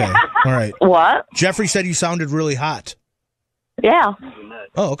 Okay, all right. What? Jeffrey said you sounded really hot. Yeah.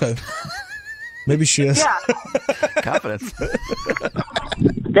 Oh, okay. Maybe she is. Yeah. Confidence.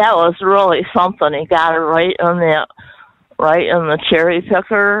 That was really something. He got her right in the cherry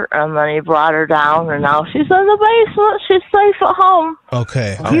picker, and then he brought her down, and now she's in the basement. She's safe at home.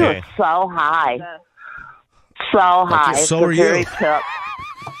 Okay. He was so high. So high. So are you. Tip.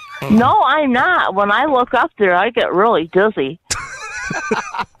 No, I'm not. When I look up there, I get really dizzy.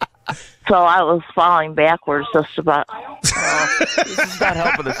 So I was falling backwards just about. This is not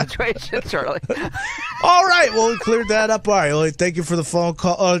helping the situation, Charlie. All right. Well, we cleared that up. All right. Well, thank you for the phone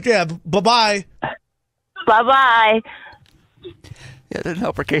call. Yeah. Bye-bye. Bye-bye. Yeah, it didn't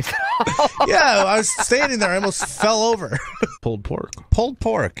help her case. Yeah, I was standing there. I almost fell over. Pulled pork. Pulled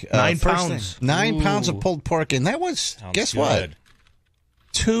pork. 9 pounds. 9 pounds of pulled pork. And that was, guess what?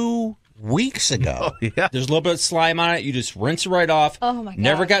 2 weeks ago. Yeah. There's a little bit of slime on it. You just rinse it right off. Oh, my God.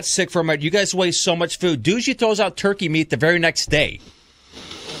 Never got sick from it. You guys waste so much food. Dougie throws out turkey meat the very next day.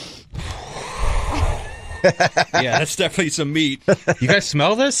 Yeah, that's definitely some meat. You guys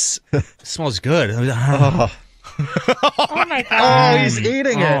smell this? It smells good. Oh my god! Oh, he's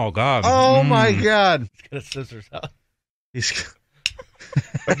eating it. Oh god! Oh my god! Get his scissors out.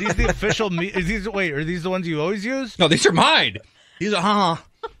 Are these the official meat? Are these the ones you always use? No, these are mine. These are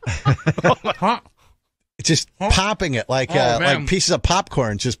Just popping it like pieces of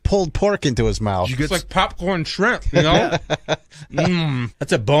popcorn. Just pulled pork into his mouth. It's like popcorn shrimp, you know?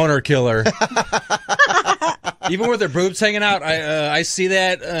 That's a boner killer. Even with their boobs hanging out, I see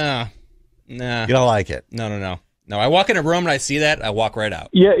that. Nah. You don't like it? No. I walk in a room and I see that, I walk right out.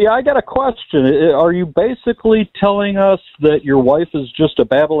 Yeah, I got a question. Are you basically telling us that your wife is just a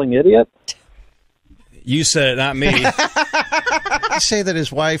babbling idiot? You said it, not me. I say that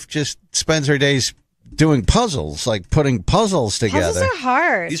his wife just spends her days doing puzzles, like putting puzzles together. Puzzles are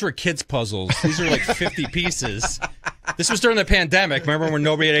hard. These were kids' puzzles. These are like 50 pieces. This was during the pandemic. Remember when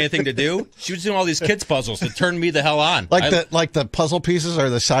nobody had anything to do? She was doing all these kids' puzzles that turned me the hell on. Like the puzzle pieces are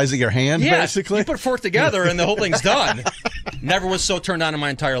the size of your hand, basically? You put 4 together and the whole thing's done. Never was so turned on in my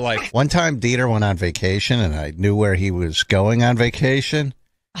entire life. One time, Dieter went on vacation, and I knew where he was going on vacation.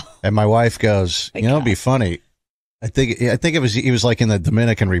 And my wife goes, it'd be funny. I think it was he was like in the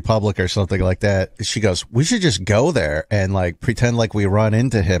Dominican Republic or something like that. She goes, we should just go there and like pretend like we run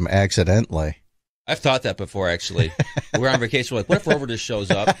into him accidentally. I've thought that before, actually. We're on vacation. We're like, what if Rover just shows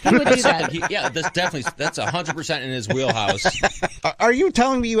up? He would do that. That's 100% in his wheelhouse. Are you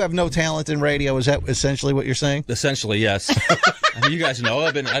telling me you have no talent in radio? Is that essentially what you're saying? Essentially, yes. You guys know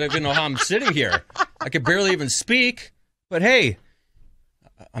I don't even know how I'm sitting here. I could barely even speak. But hey,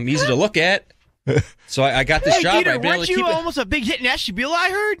 I'm easy to look at. So I got this job. Dieter, weren't you almost a big hit in Ashtabula, I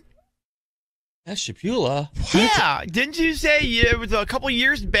heard? Ashtabula? Yeah. Didn't you say it was a couple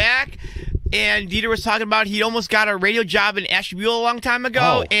years back? And Dieter was talking about he almost got a radio job in Ashtabula a long time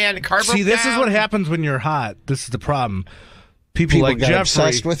ago, and the car broke See, this down. is what happens when you're hot. This is the problem. People like get Jeffrey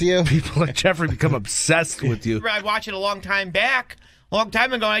obsessed with you. People like Jeffrey become obsessed with you. I watched it a long time ago,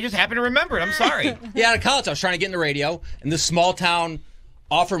 and I just happened to remember it. I'm sorry. Yeah, out of college, I was trying to get in the radio, and this small town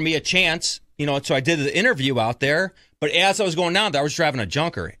offered me a chance, so I did the interview out there. But as I was going down there, I was driving a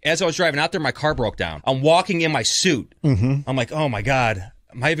junker. As I was driving out there, my car broke down. I'm walking in my suit. Mm-hmm. I'm like, oh, my God.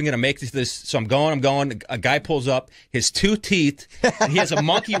 Am I even going to make this? So I'm going. A guy pulls up, his 2 teeth, and he has a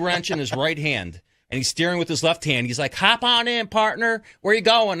monkey wrench in his right hand, and he's steering with his left hand. He's like, hop on in, partner. Where you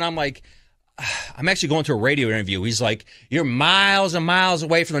going? And I'm like, I'm actually going to a radio interview. He's like, you're miles and miles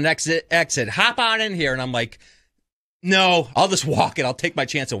away from the next exit. Hop on in here. And I'm like, no, I'll just walk it. I'll take my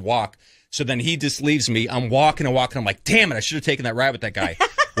chance and walk. So then he just leaves me. I'm walking. I'm like, damn it, I should have taken that ride with that guy.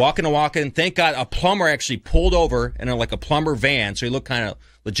 Walking. Thank God a plumber actually pulled over in a plumber van, so he looked kind of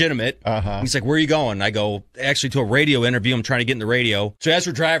legitimate. He's like, where are you going? I go, actually, to a radio interview. I'm trying to get in the radio. So as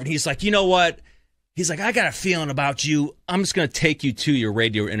we're driving, he's like, you know what? He's like, I got a feeling about you. I'm just going to take you to your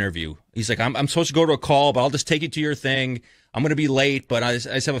radio interview. He's like, I'm supposed to go to a call, but I'll just take you to your thing. I'm going to be late, but I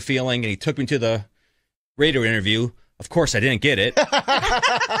just have a feeling. And he took me to the radio interview. Of course, I didn't get it.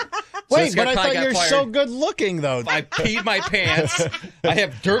 Wait, but I thought you're so good looking, though. I peed my pants. I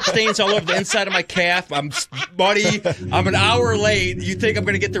have dirt stains all over the inside of my calf. I'm muddy. I'm an hour late. You think I'm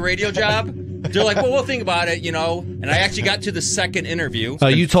going to get the radio job? They're like, well, we'll think about it, And I actually got to the second interview.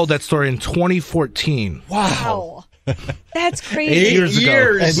 You told that story in 2014. Wow. That's crazy. 8 years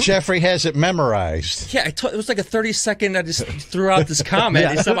ago. And Jeffrey has it memorized. Yeah, it was like a 30-second. I just threw out this comment.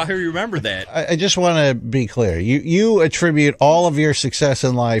 Yeah. Somehow you remember that. I just want to be clear. You attribute all of your success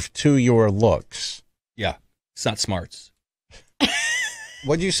in life to your looks. Yeah, it's not smarts.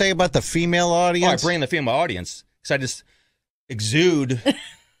 What did you say about the female audience? I bring in the female audience because I just exude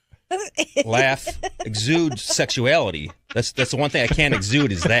laugh, exude sexuality. That's the one thing I can't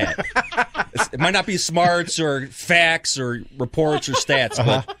exude is that. It might not be smarts or facts or reports or stats,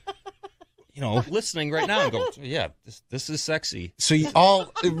 but listening right now and go, yeah, this is sexy. So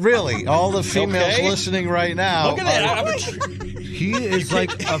all the females listening right now. Look at that. He is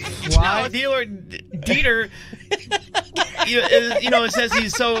like a fly. Dieter, it says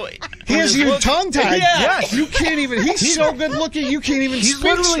he's so. He has you tongue-tied. Yeah. Yes. You can't even. He's so good looking. You can't even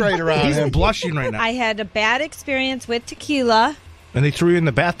speak straight around him. He's blushing right now. I had a bad experience with tequila. And they threw you in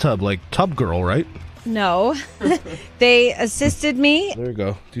the bathtub like Tub Girl, right? No. They assisted me. There you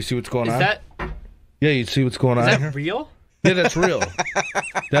go. Do you see what's going on? That? Yeah, you see what's going on Is that here? real? Yeah, that's real.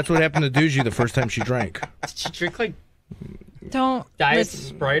 That's what happened to Doogie the first time she drank. Did she drink like Diet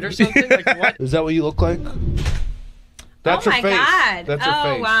Sprite or something? Like what? Is that what you look like? That's her my face. God. That's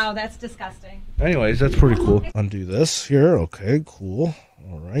her face. Wow, that's disgusting. Anyways, that's pretty cool. Undo this here. Okay, cool.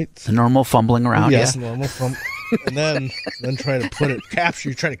 All right. The normal fumbling around. Yes, yeah. normal and then try to put it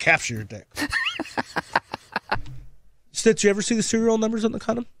you try to capture your dick. Snitz, you ever see the serial numbers on the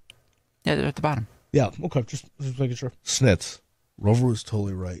condom? Yeah, they're at the bottom. Yeah, okay, just making sure. Snitz, Rover was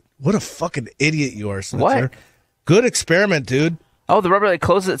totally right. What a fucking idiot you are, Snitzer. What? Good experiment, dude. Oh, the rubber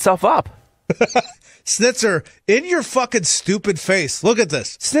closes itself up. Snitzer, in your fucking stupid face. Look at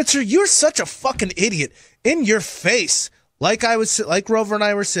this. Snitzer, you're such a fucking idiot. In your face. Like Rover and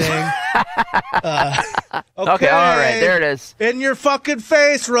I were saying. Okay, all right, there it is. In your fucking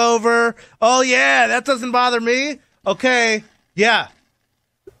face, Rover. Oh, yeah, that doesn't bother me. Okay, yeah.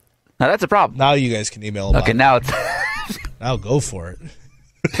 Now that's a problem. Now you guys can email about Okay, it. now it's... Now go for it.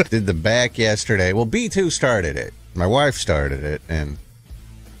 Did the back yesterday. Well, B2 started it. My wife started it, and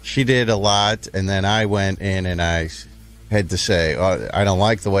she did a lot, and then I went in and I had to say, I don't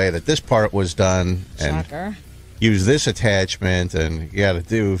like the way that this part was done. Shocker. And use this attachment, and you got to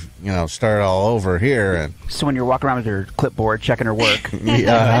do, start all over here. And so when you're walking around with your clipboard checking her work.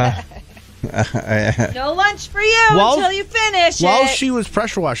 No lunch for you until you finish While it. she was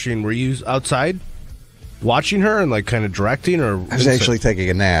pressure washing, were you outside? watching her and like kind of directing, or I was actually taking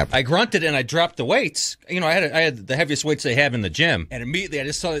a nap. I grunted and I dropped the weights. You know, I had the heaviest weights they have in the gym, and immediately I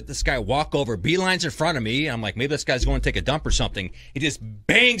just saw this guy walk over, beelines in front of me. And I'm like, maybe this guy's going to take a dump or something. He just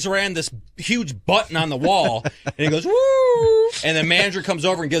bangs around this huge button on the wall, and he goes, woo! And the manager comes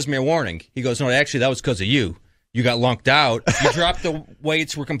over and gives me a warning. He goes, no, actually, that was because of you. You got lunked out. You dropped the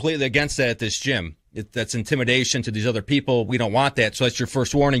weights. We're completely against that at this gym. That's intimidation to these other people. We don't want that. So that's your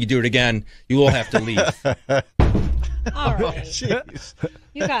first warning. You do it again, you will have to leave. All right. Jeez.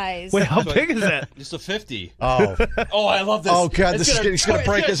 You guys. Wait, how big is that? Just a 50. Oh. Oh, I love this. Oh, God, he's going to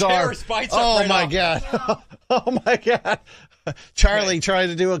break his arm. Oh, my God. Oh, my God. Charlie trying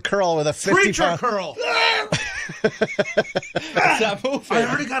to do a curl with a 50-pound curl. Stop moving. I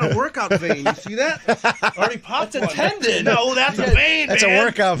already got a workout vein. You see that? I already popped That's a tendon. No, that's a vein, That's a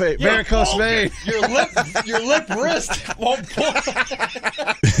workout vein. Varicose vein. Your lip wrist won't pull.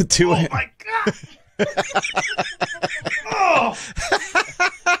 Oh, my God. Oh.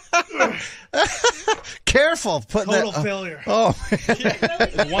 Careful putting Total that. failure. Oh,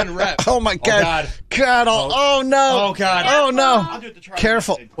 Yeah. 1 rep. oh my God. God. Oh, no. Oh, God. Oh, no. I'll do it to try.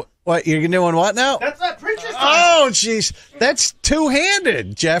 Careful. What, you're doing what now? That's that preacher's Oh, jeez. That's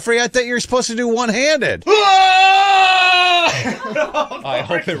two-handed, Jeffrey. I thought you were supposed to do one-handed. I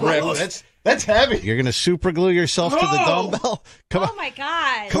hope it rips. That's heavy. You're going to super glue yourself to the dumbbell? Come on. Oh my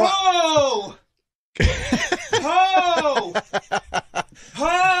God. Come on. Ho! Ho!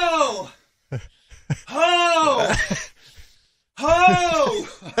 Ho! Ho! Ho! Oh,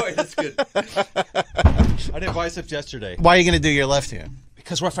 wait, that's good. I did biceps yesterday. Why are you going to do your left hand?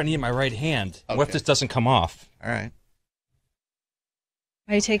 Because what if I need my right hand? Okay. What if this doesn't come off? All right.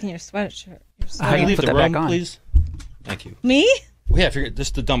 Why are you taking your sweatshirt? How do you leave put the that room, back on? please? Thank you. Me? Well, yeah, I figured this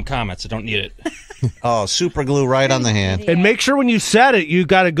is the dumb comments. I don't need it. Oh, super glue right on the hand. And make sure when you set it, you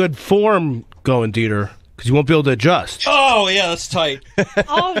got a good form going, Dieter, because you won't be able to adjust. Oh, yeah, that's tight.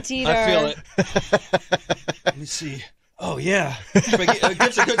 Oh, Dieter. I feel it. Let me see. Oh, yeah. It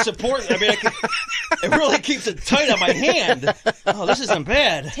gives a good support. I mean, it really keeps it tight on my hand. Oh, this isn't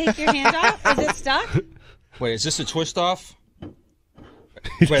bad. Take your hand off. Is it stuck? Wait, is this a twist off?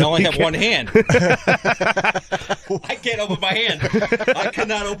 Wait, I only have one hand. I can't open my hand. I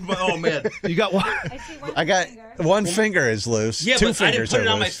cannot open my. Oh man, you got one. I got one finger is loose. Yeah, Two but I didn't fingers put it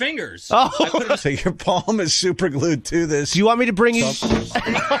are on my loose. fingers. Oh, so your palm is super glued to this. Do you want me to bring you?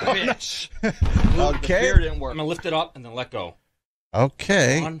 Bitch. Okay. The fear didn't work. I'm gonna lift it up and then let go.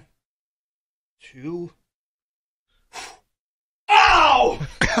 Okay. 1, 2. Ow!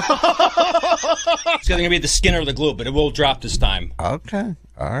 It's gonna be the skin or the glue, but it will drop this time. Okay.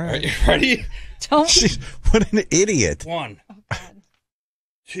 All right. You ready? Don't. Jeez, what an idiot. 1,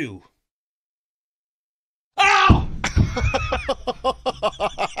 2. Ow!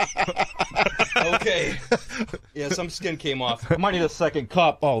 Okay. Yeah, some skin came off. I might need a second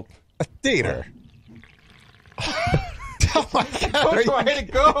cup. Oh, Dieter. oh my God! Which way to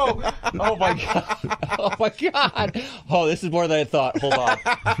go? Oh my God! Oh my God! Oh, this is more than I thought. Hold on.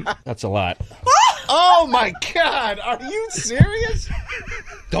 That's a lot. Oh my God! Are you serious?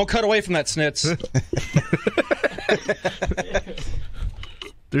 Don't cut away from that, Snitz.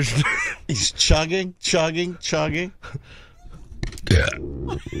 He's chugging. Yeah.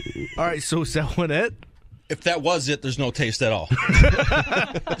 All right, so is that one it? If that was it, there's no taste at all.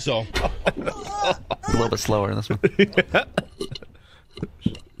 So a little bit slower in this one.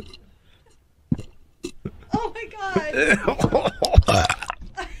 Oh my God.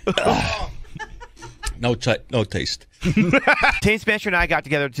 no taste. Tane Spencer and I got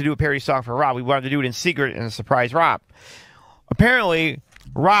together to do a parody song for Rob. We wanted to do it in secret and surprise Rob. Apparently,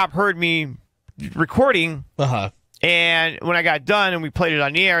 Rob heard me recording. And when I got done and we played it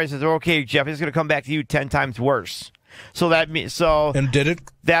on the air, he says, "Okay, Jeff, it's going to come back to you 10 times worse." So that means and did it?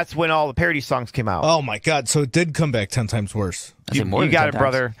 That's when all the parody songs came out. Oh my God! So it did come back 10 times worse. You got it,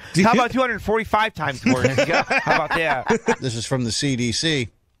 brother. How about 245 times worse? How about that? This is from the CDC.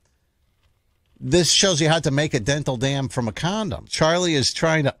 This shows you how to make a dental dam from a condom. Charlie is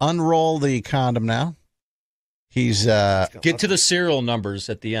trying to unroll the condom now. He's get to the serial numbers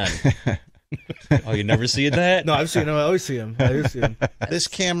at the end. Oh, you never see that? No, I've seen him. I always see him. This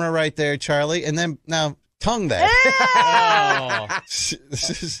camera right there, Charlie, and then now tongue that. Oh.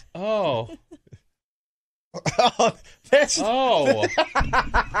 This is. Oh. Oh, that's. Oh.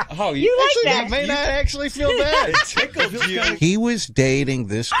 Oh, you like actually, that? may not actually feel bad. It tickled you. He was dating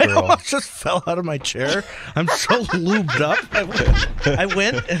this girl. I almost just fell out of my chair. I'm so lubed up. I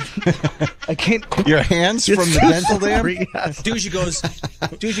went and I can't. Your hands from the dental dam?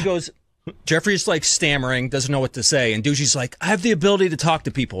 Douchey goes, Jeffrey's like stammering, doesn't know what to say, and Douchey's like, I have the ability to talk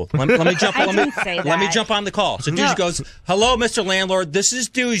to people. Let me jump. Let me jump on the call. So Douchey goes, hello, Mr. Landlord. This is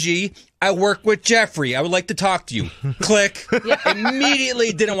Douchey. I work with Jeffrey. I would like to talk to you. Click.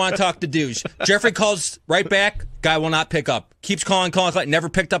 Immediately didn't want to talk to Douche. Jeffrey calls right back. Guy will not pick up. Keeps calling. Never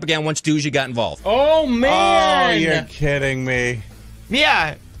picked up again once Douchey got involved. Oh, man. Oh, you're kidding me.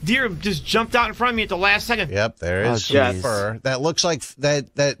 Yeah. Deer just jumped out in front of me at the last second. Yep, there is some fur. That looks like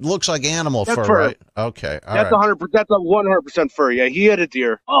animal fur, fur, right? Okay, that's 100%. That's a 100% fur. Yeah, he had a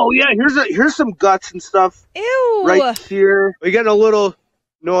deer. Oh yeah, here's some guts and stuff. Ew. Right here, we get a little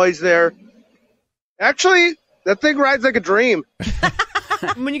noise there. Actually, that thing rides like a dream.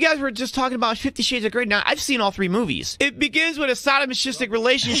 When you guys were just talking about 50 Shades of Grey, now I've seen all 3 movies. It begins with a sadomasochistic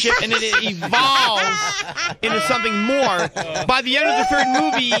relationship, and then it evolves into something more. By the end of the 3rd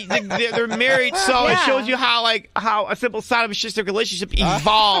movie, they're married, so it shows you how a simple sadomasochistic relationship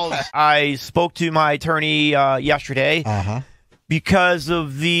evolves. I spoke to my attorney yesterday because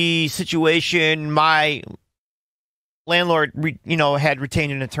of the situation. My landlord, had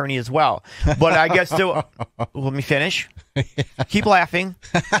retained an attorney as well. But I guess still, let me finish. Keep laughing.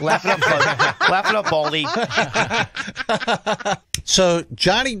 Laugh it up, Baldy. So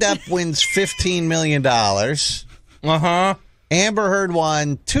Johnny Depp wins $15 million. Amber Heard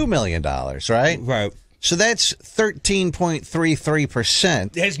won $2 million, right? Right. So that's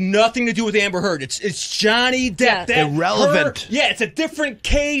 13.33%. It has nothing to do with Amber Heard. It's Johnny Depp. Yeah. Irrelevant. It's a different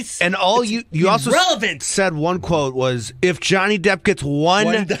case. And all you also said one quote was, if Johnny Depp gets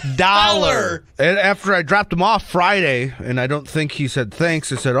 $1, and after I dropped him off Friday, and I don't think he said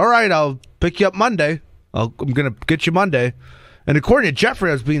thanks, I said, all right, I'll pick you up Monday. I'm going to get you Monday. And according to Jeffrey,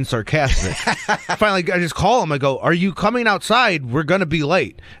 I was being sarcastic. Finally, I just call him. I go, "Are you coming outside? We're gonna be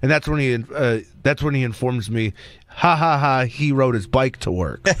late." And that's when he informs me, "Ha ha ha! He rode his bike to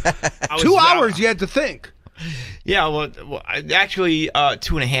work." 2 hours you had to think. Yeah, well, actually,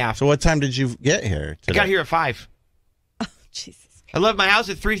 2.5. So, what time did you get here today? I got here at 5. Oh, Jesus! I left my house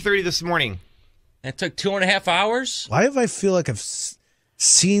at 3:30 this morning. That took 2.5 hours. Why do I feel like I've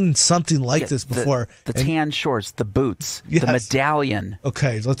seen something like this before? The tan shorts, the boots, the medallion.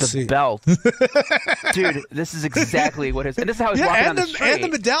 Okay, let's see. The belt. Dude, this is exactly what it is. And this is how he's walking on the street. And the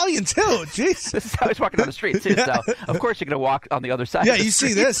medallion, too. Jeez. This is how he's walking on the street, too. So, of course, you're going to walk on the other side Yeah, of the you street.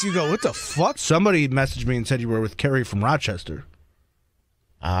 see this, you go, what the fuck? Somebody messaged me and said you were with Carrie from Rochester.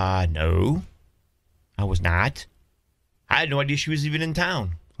 No. I was not. I had no idea she was even in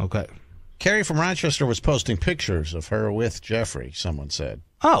town. Okay. Carrie from Rochester was posting pictures of her with Jeffrey, someone said.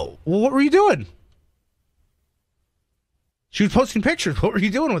 Oh, well, what were you doing? She was posting pictures. What were you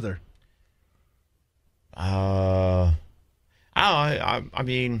doing with her? I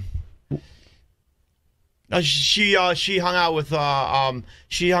mean, she hung out with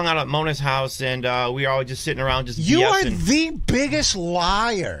she hung out at Mona's house, and we were all just sitting around just You are BSing. the biggest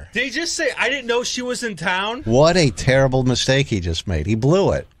liar. Did he just say, I didn't know she was in town? What a terrible mistake he just made. He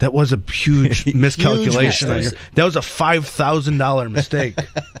blew it. That was a huge miscalculation. That was a $5,000 mistake.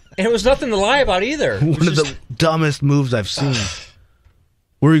 And it was nothing to lie about either. One of the dumbest moves I've seen.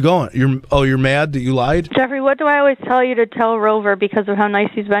 Where are you going? You're mad that you lied? Jeffrey, what do I always tell you to tell Rover because of how nice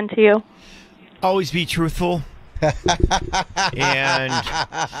he's been to you? Always be truthful. And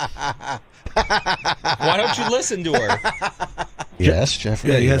why don't you listen to her? Yes,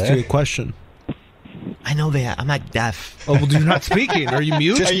 Jeffrey. Yeah, he has a question. I know that. I'm not deaf. Oh, well, you're not speaking. Are you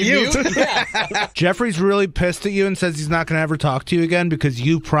mute? Just mute? Yeah. Jeffrey's really pissed at you and says he's not going to ever talk to you again because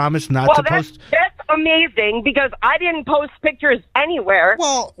you promised not to post. That's amazing because I didn't post pictures anywhere.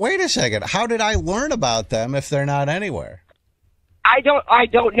 Well, wait a second. How did I learn about them if they're not anywhere? I don't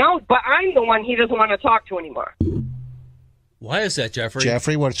know, but I'm the one he doesn't want to talk to anymore. Why is that, Jeffrey?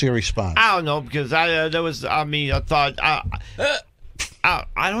 Jeffrey, what's your response? I don't know because I thought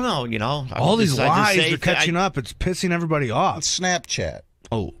I don't know. You know, all these lies are catching up. It's pissing everybody off. It's Snapchat.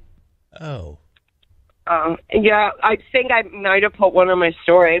 Oh. Yeah, I think I might have put one on my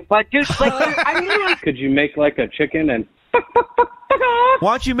story, but dude, like, I really. Could you make like a chicken and?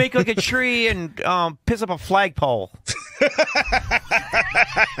 Why don't you make like a tree and piss up a flagpole?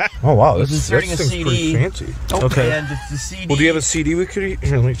 Oh wow, this inserting a CD. Pretty fancy. Oh, okay. And the CD. Well, do you have a CD we could eat?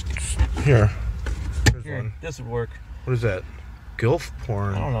 Here. Here, this would work. What is that? Gilf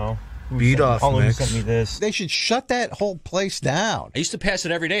porn. I don't know. Beat off mix. Sent me this. They should shut that whole place down. I used to pass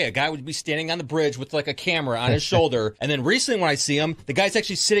it every day. A guy would be standing on the bridge with like a camera on his shoulder, and then recently when I see him, the guy's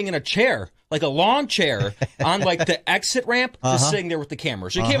actually sitting in a chair, like a lawn chair, on like the exit ramp, just sitting there with the camera.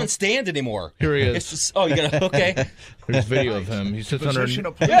 So you can't even stand anymore. Here he is. It's just, you gotta okay. There's video of him. He sits under.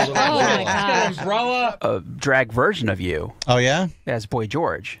 Oh my god! Umbrella. A drag version of you. Oh yeah. As Boy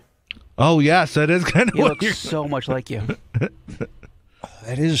George. Oh yes, that is kind of. He looks so much like you.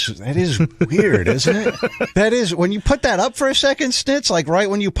 That is weird, isn't it? That is, when you put that up for a second, Snitz, like right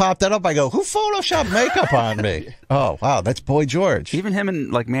when you pop that up, I go, who photoshopped makeup on me? Oh, wow, that's Boy George. Even him in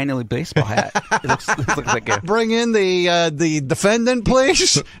like manually baseball hat. It looks like a... Bring in the defendant,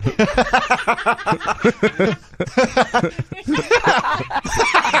 please.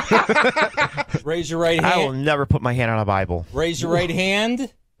 Raise your right hand. I will never put my hand on a Bible. Raise your right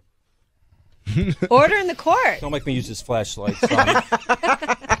hand. Order in the court. Don't make me use this flashlight.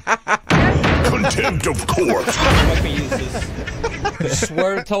 Contempt of court. Don't make me use this.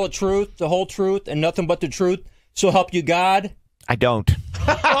 Swear to tell the truth, the whole truth, and nothing but the truth. So help you God. I don't.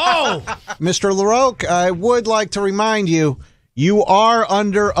 Oh, Mr. LaRoque, I would like to remind you, you are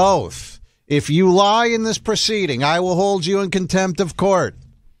under oath. If you lie in this proceeding, I will hold you in contempt of court.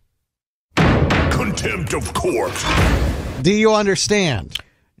 Contempt of court. Do you understand?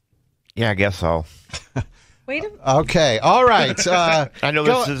 Yeah, I guess so. Wait. Okay. All right. I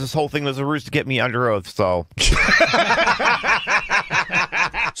know this whole thing was a ruse to get me under oath. So.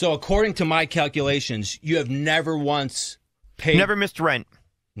 So according to my calculations, you have never once paid. Never missed rent.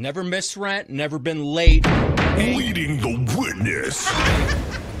 Never missed rent. Never been late. Leading the witness.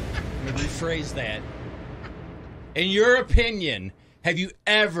 Let me rephrase that. In your opinion, have you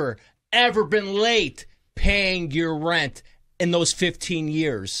ever been late paying your rent in those 15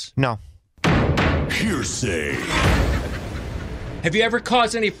 years? No. Hearsay. Have you ever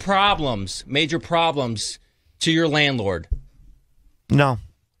caused any problems, major problems, to your landlord? No.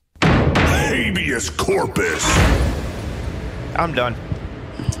 Habeas corpus. I'm done.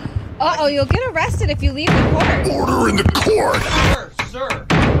 Uh-oh, you'll get arrested if you leave the court. Order in the court. Sir.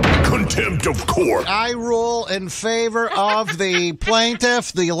 Contempt of court. I rule in favor of the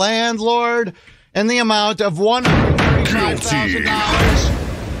plaintiff, the landlord, and the amount of $135,000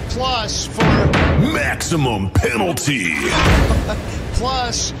 plus for maximum penalty.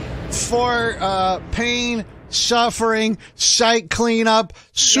 Plus for pain, suffering, site cleanup,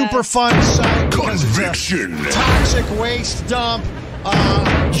 super fun site conviction, toxic waste dump.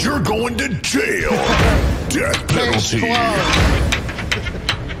 You're going to jail. Death penalty.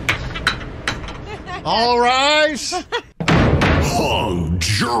 All rise. Hung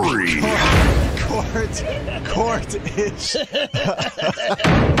jury. Court is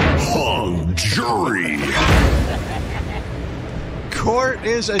hung jury. Court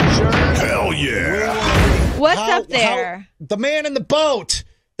is adjourned. Hell yeah. What's up there? The man in the boat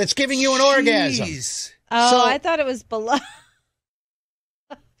that's giving you an orgasm. Oh, I thought it was below.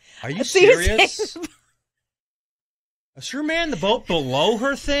 Are you serious? Is her man in the boat below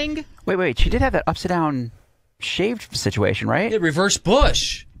her thing? Wait. She did have that upside down shaved situation, right? Yeah, reverse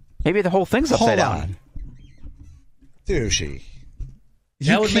bush. Maybe the whole thing's upside down. Douchey.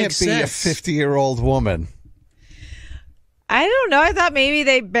 That You would make can't be a sense. 50-year-old woman. I don't know. I thought maybe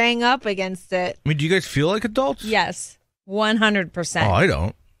they bang up against it. I mean, do you guys feel like adults? Yes, 100%. Oh, I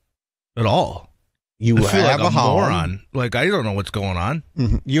don't at all. You I feel have like a home. moron. Like I don't know what's going on.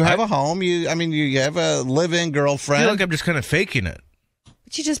 Mm-hmm. You have a home. You have a live-in I girlfriend. feel like I'm just kind of faking it.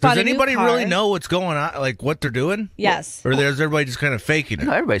 But you just bought Does a new anybody car. really know what's going on? Like what they're doing? Yes. Or there's everybody just kind of faking it?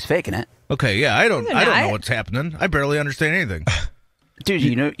 No, everybody's faking it. Okay, yeah, I don't They're not. know what's happening. I barely understand anything. Dude,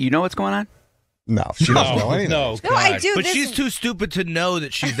 you know what's going on? No, she doesn't know anything. No, No, I God. do. But This she's too stupid to know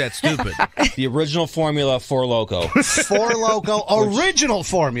that she's that stupid. The original formula for Loco. Four Loco original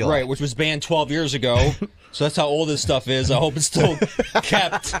formula. Right, which was banned 12 years ago. So that's how old this stuff is. I hope it's still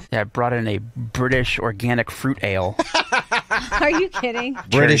kept. Yeah, I brought in a British organic fruit ale. Are you kidding?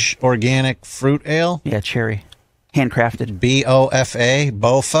 British organic fruit ale. Yeah, cherry. Handcrafted. BOFA.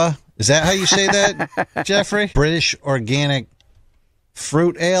 BOFA. Is that how you say that, Jeffrey? British organic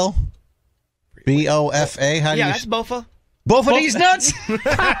fruit ale. BOFA. How do you? that's Bofa. Both of these nuts? Oh,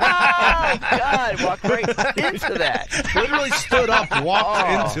 God, walked right into that. Literally stood up,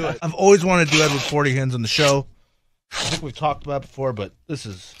 walked into it. I've always wanted to do Edward 40 Hands on the show. I think we've talked about it before, but this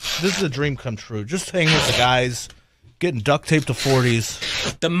is a dream come true. Just hanging with the guys, getting duct taped to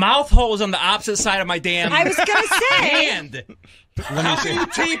 40s. The mouth hole is on the opposite side of my damn I was gonna say. hand. How do you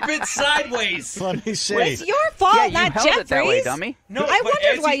tape it sideways? Let me see. It's your fault, Yeah, you not held Jeffrey's. it that way, dummy. No, I but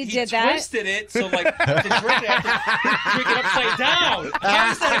wondered as why he you did that. twisted it, so like to drink it, I have to drink it upside down. How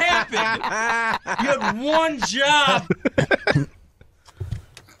does that happen? You had one job.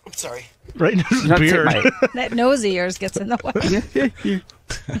 I'm sorry. Right in his Not beard. That nose of yours gets in the way.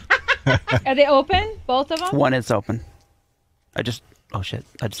 Are they open? Both of them? One is open. Oh shit!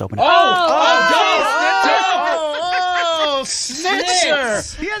 I just opened it. Oh, Oh,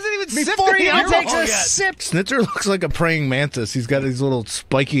 Snitzer! He hasn't even Before sipped he the takes alcohol a yet. sip. Snitzer looks like a praying mantis. He's got these little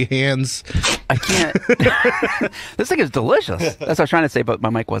spiky hands. I can't. This thing is delicious. That's what I was trying to say, but my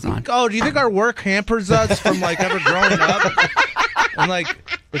mic wasn't on. Oh, do you think our work hampers us from like ever growing up? And like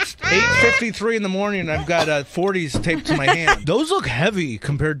it's 8:53 in the morning, and I've got 40s taped to my hand. Those look heavy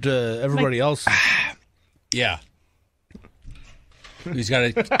compared to everybody else. Yeah. He's got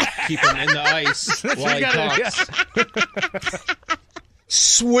to keep him in the ice while he talks.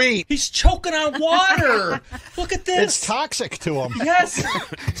 Sweet. He's choking on water. Look at this. It's toxic to him. Yes.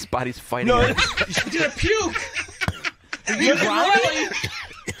 His body's fighting No, it. he's gonna puke. You really?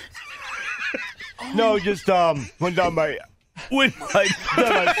 No, just went down my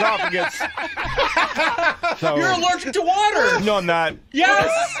esophagus. So, You're allergic to water. No, I'm not.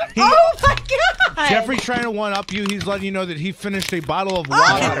 Yes. Oh my God! Jeffrey's trying to one up you. He's letting you know that he finished a bottle of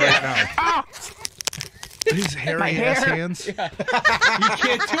water right now. His hairy ass hands. Yeah. You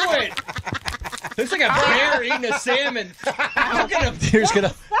can't do it. Looks like a bear eating a salmon. Look at him. Here's gonna.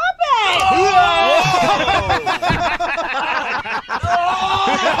 Stop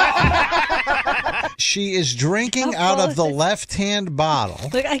it! She is drinking out of the left-hand bottle.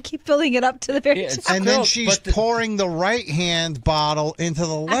 Look, I keep filling it up to the very top. And then she's pouring the right-hand bottle into the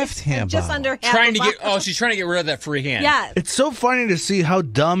left-hand just bottle. under half Trying a to get. bottle. Oh, she's trying to get rid of that free hand. Yeah. It's so funny to see how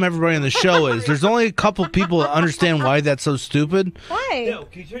dumb everybody on the show is. There's only a couple people that understand why that's so stupid. Why? No,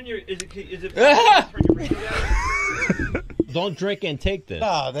 can you turn your? Is it? Don't drink and take this.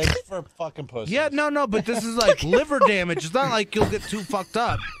 No, that's for fucking pussy. Yeah, no, but this is like liver damage. It's not like you'll get too fucked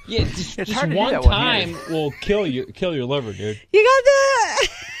up. Yeah, just hard to do one that time will kill your liver, dude. You got that?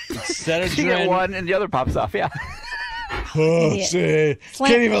 Instead of You get drinking. one and the other pops off. Yeah. Oh, shit.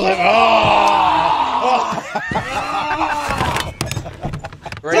 Can't even live.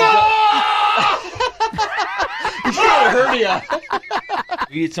 You should have heard ya.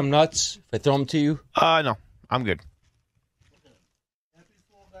 You eat some nuts if I throw them to you? No, I'm good.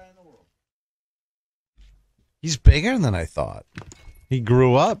 He's bigger than I thought. He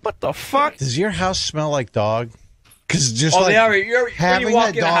grew up. What the fuck? Does your house smell like dog? Because just Oh, like you're having walk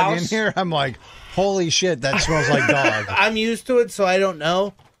that in a dog in house? here, I'm like, holy shit, that smells like dog. I'm used to it, so I don't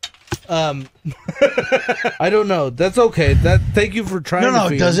know. I don't know. That's okay. Thank you for trying. No, to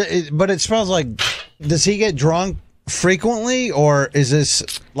feed does him. it? But it smells like. Does he get drunk frequently, or is this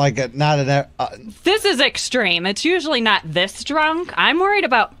like not an? This is extreme. It's usually not this drunk. I'm worried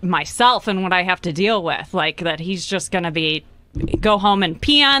about myself and what I have to deal with, like that he's just gonna go home and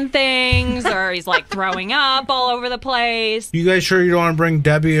pee on things, or he's like throwing up all over the place. You guys sure you don't want to bring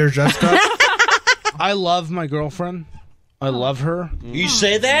Debbie or Jessica? I love my girlfriend. I love her. You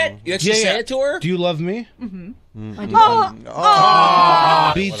say that? You actually say it to her? Do you love me? Mm-hmm. I do.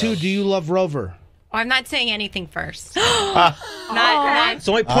 B2, do you love Rover? Oh, I'm not saying anything first. Not. It's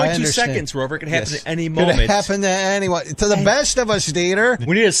only I 0.2 understand. seconds, Rover. It could happen Yes. at any Could moment. happen to anyone. To the best of us, Dieter.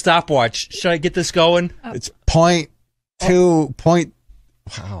 We need a stopwatch. Should I get this going? It's 0.2.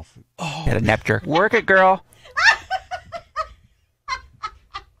 Wow. Get a nap jerk. Work it, girl.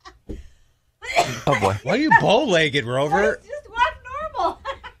 Oh boy. Why are you bow-legged, Rover? Just walk normal.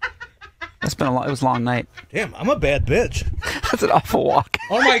 It was a long night. Damn, I'm a bad bitch. That's an awful walk.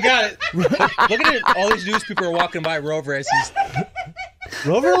 Oh my god! Look at it! All these news people are walking by Rover as he's.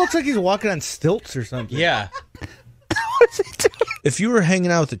 Rover looks like he's walking on stilts or something. Yeah. If you were hanging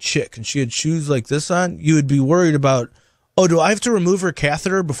out with a chick and she had shoes like this on, you would be worried about, oh, do I have to remove her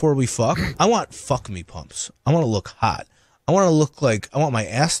catheter before we fuck? I want fuck me pumps. I want to look hot. I want to look like I want my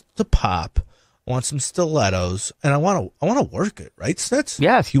ass to pop. I want some stilettos, and I want to work it, right, Snitz?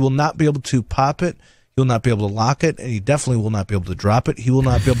 Yes. He will not be able to pop it. He'll not be able to lock it, and he definitely will not be able to drop it. He will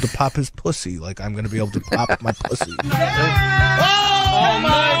not be able to pop his pussy like I'm going to be able to pop my pussy. Oh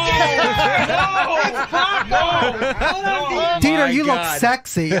my god! Dieter, you look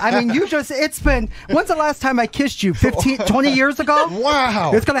sexy. I mean, it's been, when's the last time I kissed you? 15, 20 years ago?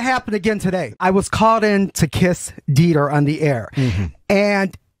 Wow. It's going to happen again today. I was called in to kiss Dieter on the air. Mm-hmm.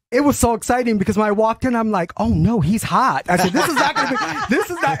 And it was so exciting because when I walked in, I'm like, oh no, he's hot. I said, he's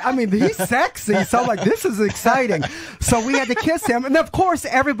sexy. So I'm like, this is exciting. So we had to kiss him. And of course,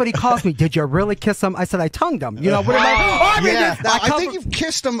 everybody calls me, did you really kiss him? I said, I tongued him. You know, what am I? I think you've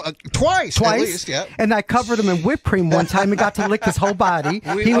kissed him twice, at least. Yeah. And I covered him in whipped cream one time and got to lick his whole body.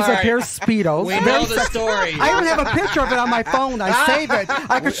 He was a pair of Speedos. We know the story. I even have a picture of it on my phone. I save it.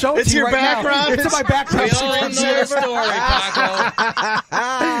 I could show it to you right now. It's in my background. We all know the story,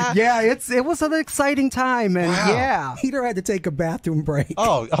 Paco. Yeah, it was an exciting time, and yeah, Dieter had to take a bathroom break.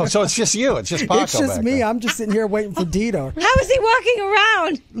 Oh, so it's just you. It's just Paco. It's just back me. there. I'm just sitting here waiting for Dieter. How is he walking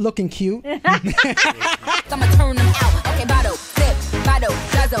around? Looking cute. I'ma turn them out. Okay, bottle, sip, bottle,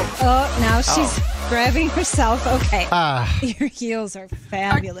 guzzle. Oh, now she's grabbing herself. Okay. Your heels are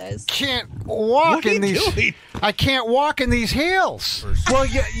fabulous. Can't walk in these. I can't walk in these heels. Well,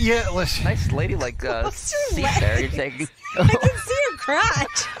 yeah. Listen. Nice ladylike seat there you're taking. I can see your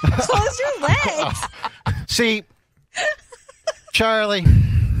crotch. Close your legs. See, Charlie.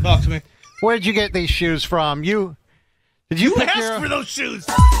 Talk to me. Where did you get these shoes from? Did you pick asked for those shoes.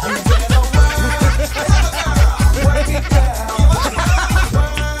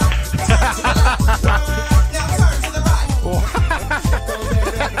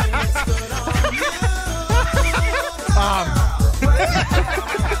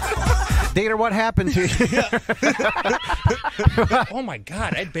 Dieter, what happened to you? Oh my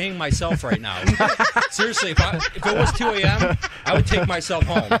God, I'd bang myself right now. Seriously, if it was 2 a.m., I would take myself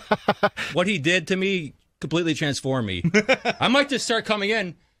home. What he did to me completely transformed me. I might just start coming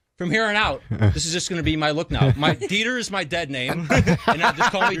in from here on out. This is just going to be my look now. My Dieter is my dead name, and I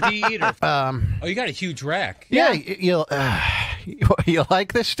just call me Dieter. Oh, you got a huge rack. Yeah, you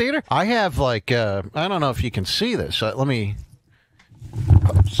like this, Dieter? I have like I don't know if you can see this. Let me.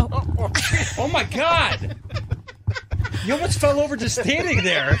 Oh my God! You almost fell over just standing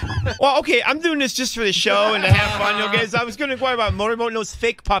there. Well, okay, I'm doing this just for the show and to have fun, you guys. I was going to inquire about motorboating those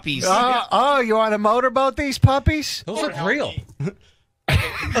fake puppies. You want to motorboat these puppies? Those look real.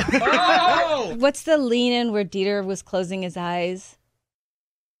 What's the lean in where Dieter was closing his eyes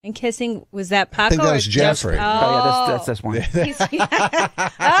and kissing? Was that Paco? I think that was Jeffrey. Oh, yeah, that's this one.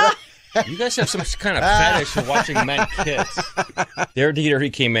 You guys have some kind of fetish for watching men kiss. There, Dieter, he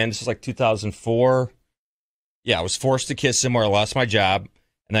came in. This was like 2004. Yeah, I was forced to kiss him or I lost my job.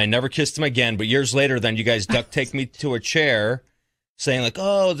 And then I never kissed him again. But years later, then you guys duct taped me to a chair saying like,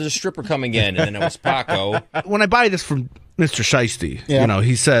 oh, there's a stripper coming in. And then it was Paco. When I buy this from Mr. Shiesty,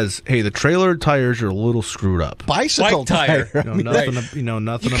 he says, hey, the trailer tires are a little screwed up. Bicycle tire. Nothing You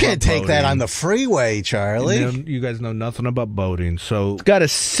about can't take that boating. on the freeway, Charlie. You guys know nothing about boating. So it's got a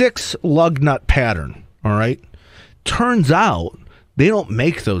 6 lug nut pattern, all right? Turns out they don't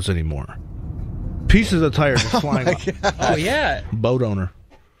make those anymore. Pieces of tire just flying off. Oh, yeah. Boat owner.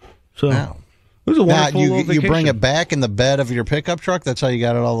 So it Wow. was a Now, wonderful little you bring vacation. it back in the bed of your pickup truck? That's how you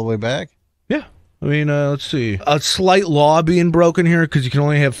got it all the way back? Yeah. I mean, let's see. A slight law being broken here because you can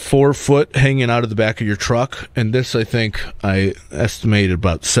only have 4 foot hanging out of the back of your truck. And this, I think, I estimated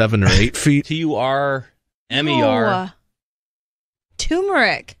about 7 or 8 feet. Turmer.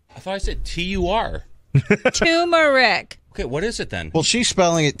 Turmeric. I thought I said Tur. Turmeric. Okay, what is it then? Well, she's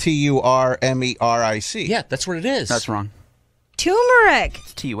spelling it Turmeric. Yeah, that's what it is. That's wrong. Turmeric.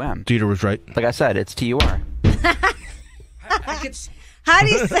 It's Tum. Dieter was right. Like I said, it's Tur. I get How do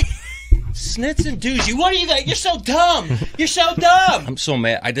you say? snits and douchey. What are you guys? You're so dumb. You're so dumb. I'm so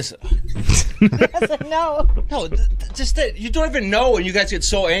mad. I just. No. No, just that you don't even know, and you guys get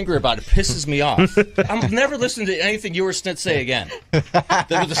so angry about it. Pisses me off. I'm never listening to anything you or Snit say again.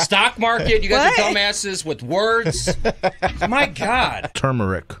 The stock market, you guys are dumbasses with words. My God.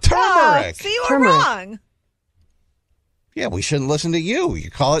 Turmeric. Turmeric. So you were wrong. Yeah, we shouldn't listen to you. You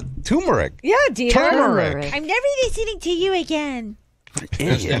call it turmeric. Yeah, Dieter. Turmeric. I'm never listening to you again.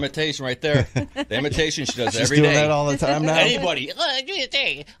 There's the imitation right there. The imitation she does She's every doing day. that all the time now? Anybody. Oh, you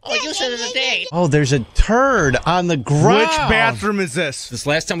said the day. Oh, there's a turd on the ground. Which bathroom is this? This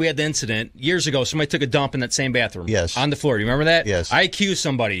last time we had the incident, years ago, somebody took a dump in that same bathroom. Yes. On the floor. Do you remember that? Yes. I accused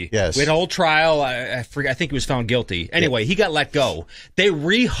somebody. Yes. We had a whole trial. I think he was found guilty. Anyway, he got let go. They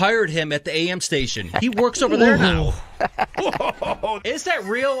rehired him at the AM station. He works over there now. Is that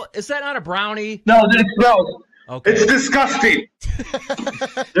real? Is that not a brownie? No, no. Okay. It's disgusting.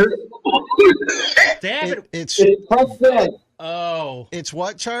 It's puffed in. Oh. It's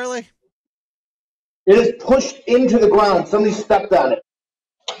what, Charlie? It is pushed into the ground. Somebody stepped on it.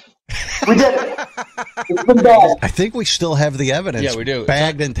 We did it. It's been bad. I think we still have the evidence. Yeah, we do.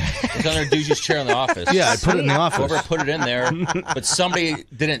 Bagged and It's under Douche's chair in the office. Yeah, I put it in the office. Whoever put it in there, but somebody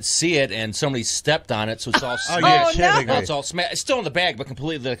didn't see it, and somebody stepped on it, so it's all you're kidding me. It's all it's still in the bag, but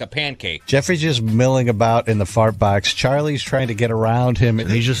completely like a pancake. Jeffrey's just milling about in the fart box. Charlie's trying to get around him. And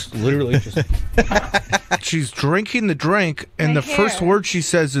he's just literally just... She's drinking the drink, and the first word she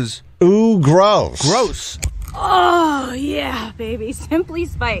says is, ooh, gross. Gross. Oh, yeah, baby. Simply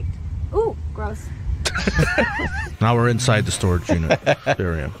spiked. Ooh, gross. Now we're inside the storage unit.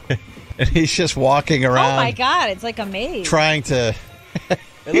 There I am. And he's just walking around. Oh my God, it's like a maze. Trying to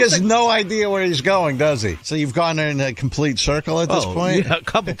He has no idea where he's going, does he? So you've gone in a complete circle at this point? Yeah, a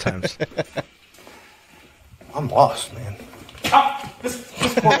couple times. I'm lost, man.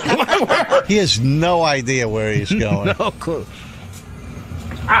 He has no idea where he's going. No clue.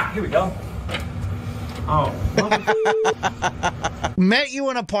 Here we go. Oh. Met you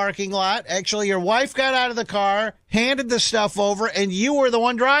in a parking lot. Actually, your wife got out of the car, handed the stuff over, and you were the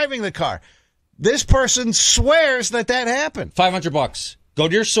one driving the car. This person swears that happened. $500. Go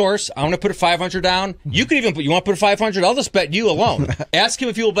to your source. I'm going to put a 500 down. You can even put. You want to put a 500? I'll just bet you alone. Ask him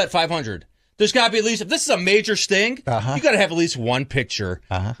if he will bet 500. There's got to be at least. If this is a major sting, you got to have at least one picture,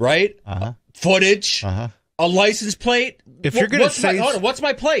 right? Footage, a license plate. If you're going to say, what's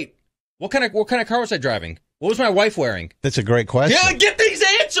my plate? What kind of car was I driving? What was my wife wearing? That's a great question. Yeah, get these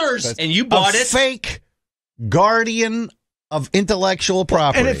answers. And you bought it. Fake guardian of intellectual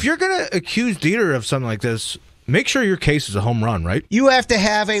property. And if you're going to accuse Dieter of something like this, make sure your case is a home run, right? You have to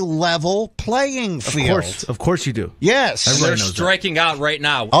have a level playing field. Of course you do. Yes. They're striking out right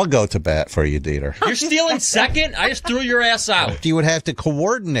now. I'll go to bat for you, Dieter. You're stealing second? I just threw your ass out. You would have to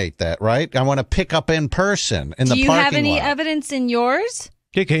coordinate that, right? I want to pick up in person in the parking lot. Do you have any evidence in yours?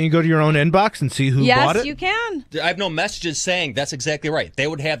 Okay, can you go to your own inbox and see who bought it? Yes, you can. I have no messages saying that's exactly right. They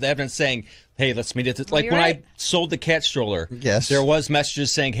would have the evidence saying, hey, let's meet at this. Like when I sold the cat stroller, yes, there was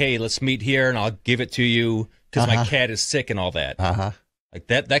messages saying, hey, let's meet here and I'll give it to you because my cat is sick and all that. Like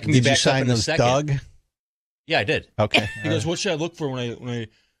that can be backed up in a second. Doug? Yeah, I did. Okay. He goes, what should I look for when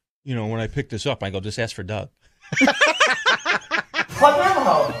I pick this up? I go, just ask for Doug.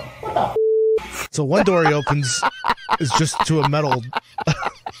 So one door he opens is just to a metal,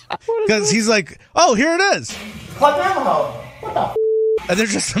 because he's like, oh, here it is. And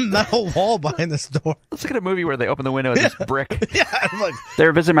there's just a metal wall behind this door. Let's look at a movie where they open the window and there's brick. Yeah, I'm like, they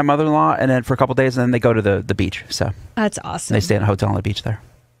were visiting my mother-in-law, and then for a couple days, and then they go to the beach. So that's awesome. They stay in a hotel on the beach there.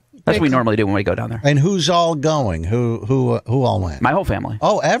 That's what we normally do when we go down there. And who's all going? Who all went? My whole family.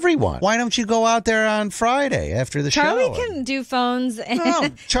 Oh, everyone. Why don't you go out there on Friday after the Charlie show? can do phones and,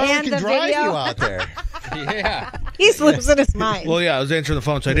 Charlie and can the drive video. you out there. Yeah. He's losing his mind. Well, yeah, I was answering the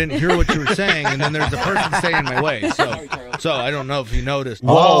phone, so I didn't hear what you were saying, and then there's a person standing in my way. So I don't know if you noticed.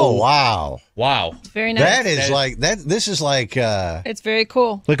 Oh, wow. Wow. It's very nice. That is like that. This is like it's very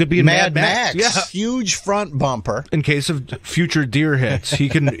cool. It could be Mad Max. Yeah. Huge front bumper. In case of future deer hits,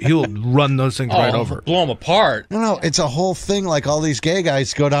 he'll run those things right over. Blow them apart. No, it's a whole thing. Like all these gay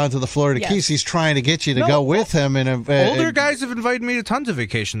guys go down to the Florida Keys. He's trying to get you to go with him. Older guys have invited me to tons of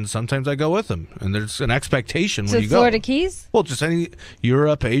vacations. Sometimes I go with them, and there's an expectation when you go. Florida Keys? Well, just any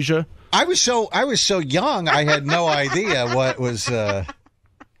Europe, Asia. I was so young. I had no idea what was going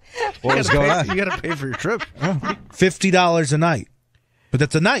on. You got to pay for your trip. $50 a night, but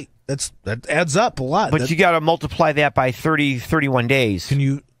that's a night. That adds up a lot. But you got to multiply that by 31 days. Can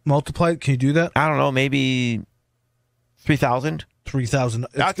you multiply it? Can you do that? I don't know. Maybe 3,000. 3,000.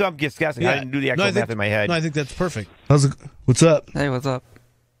 That's what I'm just guessing. I didn't do the actual math in my head. No, I think that's perfect. What's up? Hey, what's up?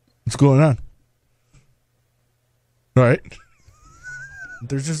 What's going on? All right.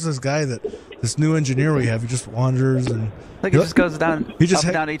 There's just this guy this new engineer we have. He just wanders and he just goes down.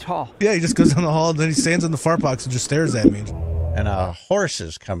 Down each hall. Yeah, he just goes down the hall and then he stands in the fart box and just stares at me. And a horse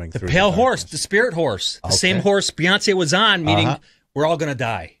is coming through. The pale horse, the spirit horse, the same horse Beyonce was on, meaning we're all gonna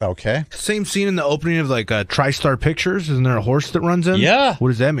die. Okay. Same scene in the opening of like TriStar Pictures. Isn't there a horse that runs in? Yeah. What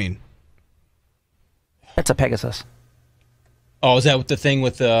does that mean? It's a Pegasus. Oh, is that the thing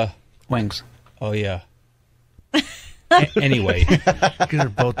with the wings? Oh yeah. Anyway, they're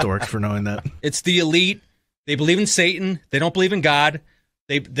both dorks for knowing that. It's the elite. They believe in Satan. They don't believe in God.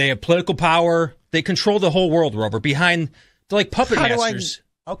 They have political power. They control the whole world, Rover. They're like puppet masters.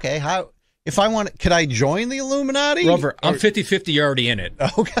 How? If I want, could I join the Illuminati? Rover, I'm 50-50. You're already in it.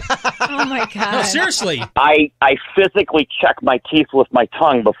 Okay. Oh my God. No, seriously. I physically check my teeth with my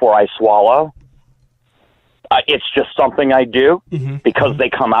tongue before I swallow. It's just something I do because they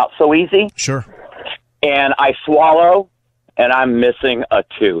come out so easy. Sure. And I swallow, and I'm missing a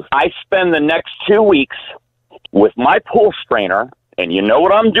tooth. I spend the next 2 weeks with my pool strainer, and you know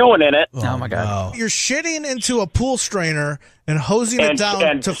what I'm doing in it. Oh, my God. Wow. You're shitting into a pool strainer and hosing it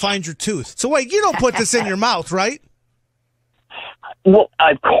down to find your tooth. So wait, you don't put this in your mouth, right? Well,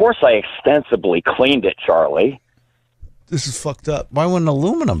 of course I extensively cleaned it, Charlie. This is fucked up. Why wouldn't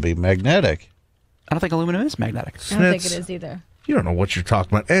aluminum be magnetic? I don't think aluminum is magnetic. I don't think it is either. You don't know what you're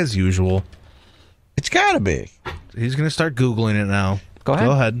talking about, as usual. It's got to be. He's going to start Googling it now. Go ahead.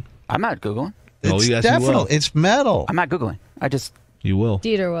 Go ahead. I'm not Googling. It's definitely. It's metal. I'm not Googling. You will.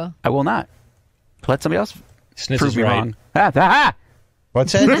 Dieter will. I will not. Let somebody else Snitch prove is me right. wrong.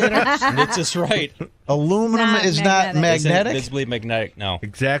 What's that? That's just right. Aluminum is not magnetic? Visibly magnetic, no.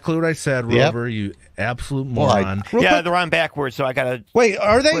 Exactly what I said, Rover, you absolute moron. Yeah, they're on backwards, so I gotta... Wait,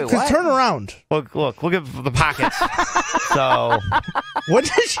 are they? Because turn around. Look at the pockets. So...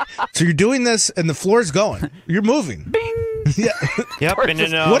 So you're doing this, and the floor's going. You're moving. Bing! Yeah. Yep, and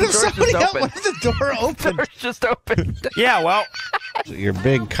then... what if somebody else... What if the door opened? The door's just open. Yeah, well... So your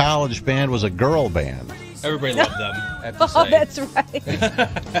big college band was a girl band. Everybody loved them. I have to Oh, say. that's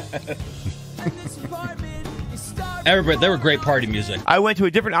right. Everybody, they were great party music. I went to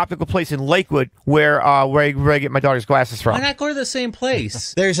a different optical place in Lakewood where I get my daughter's glasses from. Why not go to the same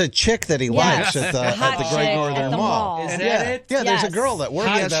place? There's a chick that he likes at the Great Northern Mall. Is that it? Yeah, there's a girl that works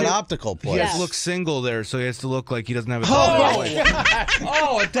at that optical place. He has to look single there, so he has to look like he doesn't have a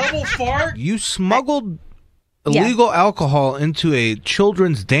Oh, a double fart? You smuggled illegal alcohol into a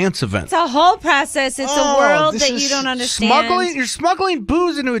children's dance event. It's a whole process. It's a world that you don't understand. You're smuggling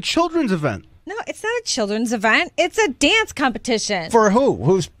booze into a children's event. No, it's not a children's event. It's a dance competition. For who?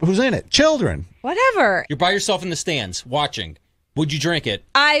 Who's in it? Children. Whatever. You're by yourself in the stands watching. Would you drink it?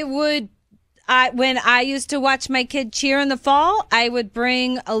 I would. When I used to watch my kid cheer in the fall, I would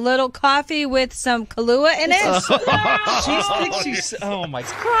bring a little coffee with some Kahlua in it. She's oh my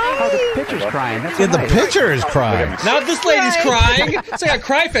God. Oh, the pitcher's crying. That's the pitcher is crying. Now this lady's crying. It's like a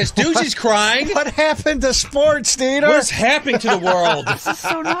cry fest. Doozy's crying. What happened to sports, Dieter? What's happening to the world? This is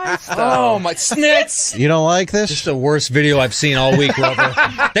so nice, though. Oh, my snits. You don't like this? This is the worst video I've seen all week, Rover.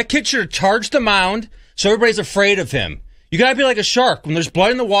 That kid should have charged the mound so everybody's afraid of him. You gotta be like a shark. When there's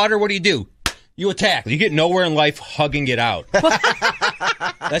blood in the water, what do? You attack. You get nowhere in life hugging it out.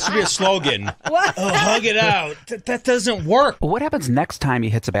 That should be a slogan. What? Oh, hug it out. That doesn't work. Well, what happens next time he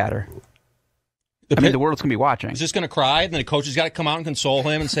hits a batter? The world's going to be watching. He's just going to cry, and then the coach has got to come out and console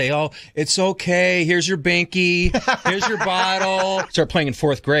him and say, oh, it's okay. Here's your binky. Here's your bottle. Start playing in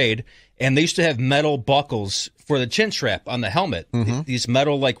 4th grade, and they used to have metal buckles for the chin strap on the helmet. These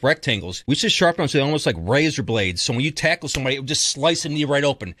metal, like, rectangles. We used to sharpen them so they're almost like razor blades. So when you tackle somebody, it would just slice a knee right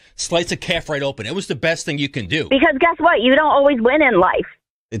open, slice a calf right open. It was the best thing you can do. Because guess what? You don't always win in life.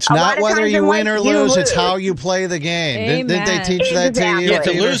 It's not whether you win or lose, it's how you play the game. Didn't they teach that to you? Yeah,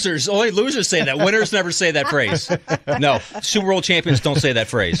 to losers. Only losers say that. Winners never say that phrase. No, Super Bowl champions don't say that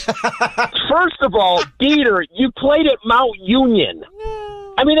phrase. First of all, Dieter, you played at Mount Union.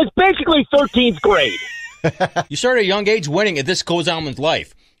 I mean, it's basically 13th grade. You start at a young age winning, and this goes on with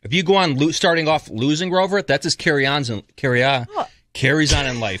life. If you go on starting off losing, Rover, that just carries on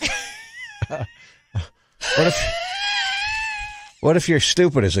in life. What if you're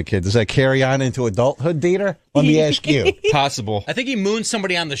stupid as a kid? Does that carry on into adulthood, Dieter? Let me ask you. Possible. I think he mooned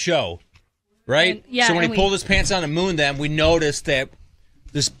somebody on the show, right? Yeah, so when he pulled his pants down and mooned them, we noticed that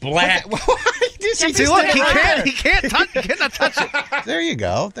this black... See, look, he cannot touch it. There you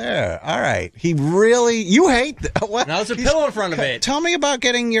go. There. All right. He really... You hate... What? Now there's a pillow in front of it. Tell me about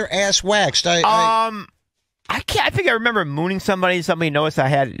getting your ass waxed. I can't. I think I remember mooning somebody. Somebody noticed I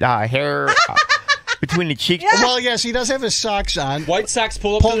had hair between the cheeks. Yeah. Well, yes, he does have his socks on. White socks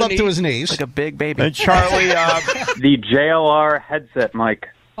pulled up to his knees. Like a big baby. And Charlie... the JLR headset mic.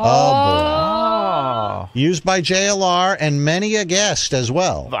 Oh, boy. Used by JLR and many a guest as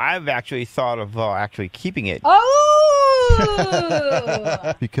well. I've actually thought of actually keeping it. Oh!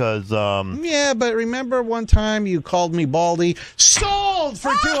 Because, Yeah, but remember one time you called me Baldy? Sold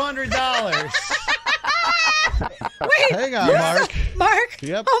for $200. Wait, hang on, Mark. Mark?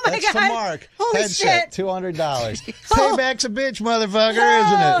 Yep, oh my that's God. for Mark. Holy Headset, shit. $200. Payback's a bitch, motherfucker,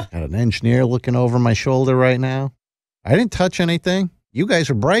 isn't it? Got an engineer looking over my shoulder right now. I didn't touch anything. You guys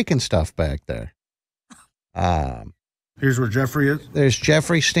are breaking stuff back there. Here's where Jeffrey is. There's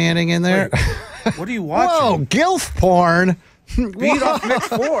Jeffrey standing in there. Wait, what are you watching? Whoa, gilf porn. Beat off mix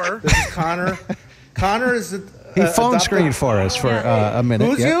 4. This is Connor. Connor is... He phone screened for us for a minute.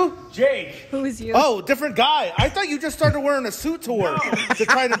 Who's you? Jake. Who is you? Oh, different guy. I thought you just started wearing a suit to work to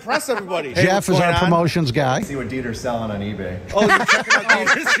try to impress everybody. Jeff is our promotions guy. See what Dieter's selling on eBay. Oh, you're checking out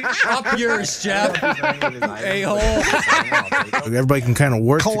Dieter's. Up yours, Jeff. A-hole. Everybody can kind of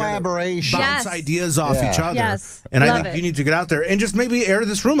work collaboration, bounce ideas off each other. Yes. And I think you need to get out there and just maybe air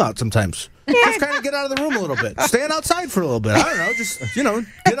this room out sometimes. Just kind of get out of the room a little bit. Stand outside for a little bit. I don't know. Just,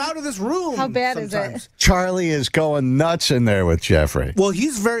 get out of this room. How bad is it? Charlie is going nuts in there with Jeffrey. Well,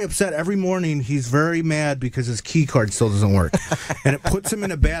 he's very upset. Every morning, he's very mad because his key card still doesn't work. And it puts him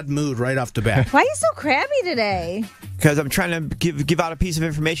in a bad mood right off the bat. Why are you so crabby today? Because I'm trying to give out a piece of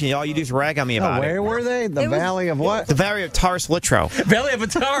information. All you do is rag on me about it. Where were they? The Valley of what? The Valley of Tars Litro. Valley of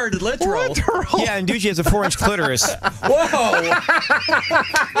Tars Litro. Yeah, and Ducey has a 4-inch clitoris. Whoa.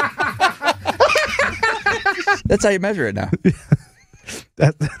 That's how you measure it now.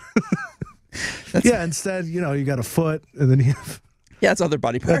 Yeah, instead, you got a foot, and then you have... Yeah, it's other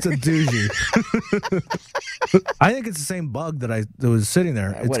body parts. That's a doozy. I think it's the same bug that was sitting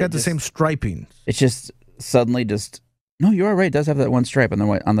there. It's got the same striping. It's just suddenly just... No, you are right. It does have that one stripe on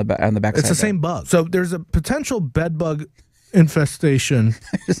the back. It's the same bug. So there's a potential bed bug infestation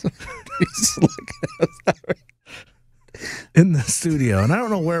in the studio, and I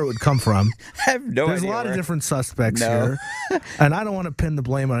don't know where it would come from. I have no idea. There's a lot of different suspects here, and I don't want to pin the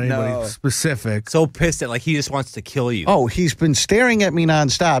blame on anybody specific. So pissed at he just wants to kill you. Oh, he's been staring at me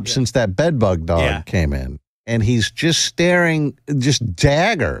nonstop since that bed bug dog came in. And he's just staring, just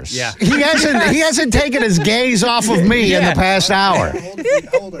daggers. Yeah. He hasn't taken his gaze off of me in the past hour.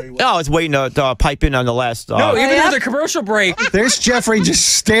 How old are you? Oh, I was waiting to pipe in on the last. No, even during the commercial break. There's Jeffrey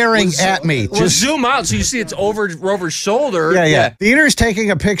just staring at me. Just zoom out so you see it's over Rover's shoulder. Yeah. Theater's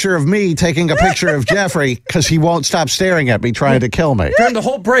taking a picture of me, taking a picture of Jeffrey, because he won't stop staring at me, trying to kill me. During the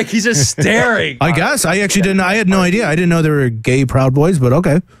whole break, he's just staring. I guess. I actually didn't. I had no idea. I didn't know there were gay Proud Boys, but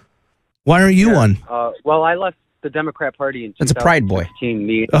okay. Why aren't you one? Well, I left the Democrat Party in 2016. That's a Pride Boy.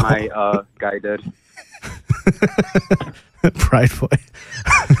 Me and my guy did. Pride Boy.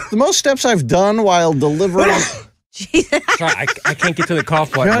 The most steps I've done while delivering... Sorry, I can't get to the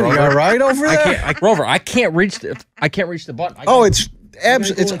cough button. John, Rover. you all right over there? Rover, I can't reach the button. It's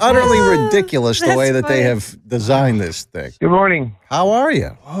utterly ridiculous the way that they have designed this thing. Good morning. How are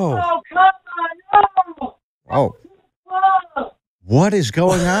you? Oh, come on, Oh. What is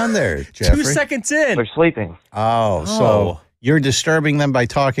going on there, Jeffrey? 2 seconds in. They're sleeping. Oh, so you're disturbing them by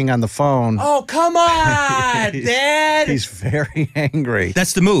talking on the phone. Oh, come on, Dad. He's very angry.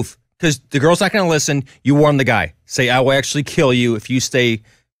 That's the move. Because the girl's not going to listen. You warn the guy. Say, I will actually kill you if you stay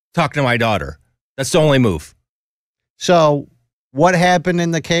talking to my daughter. That's the only move. So what happened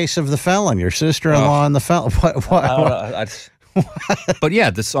in the case of the felon, your sister-in-law and the felon? But yeah,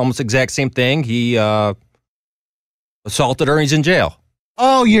 this is almost exact same thing. He assaulted her and he's in jail.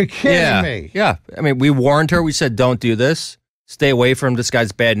 Oh, you're kidding me. Yeah. I mean, we warned her. We said, don't do this. Stay away from this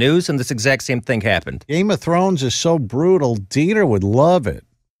guy's bad news. And this exact same thing happened. Game of Thrones is so brutal. Dieter would love it.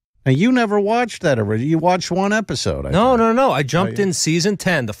 Now, you never watched that already. You watched one episode. No. I jumped in season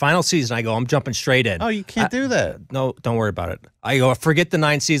 10, the final season. I go, I'm jumping straight in. Oh, you can't do that. No, don't worry about it. I go, forget the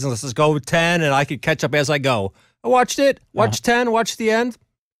 9 seasons. Let's just go with 10, and I could catch up as I go. I watched it. Watched 10. Watched the end.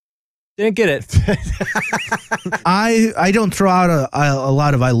 Didn't get it. I don't throw out a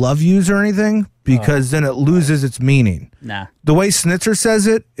lot of I love yous or anything because then it loses its meaning. Nah. The way Snitzer says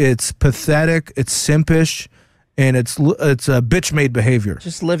it, it's pathetic, it's simpish, and it's a bitch-made behavior.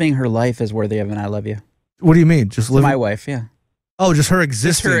 Just living her life is worthy of an I love you. What do you mean? Just living? My wife, yeah. Oh, just her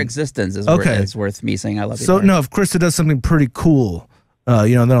existence. Just her existence is worth me saying I love you. So no, if Krista does something pretty cool,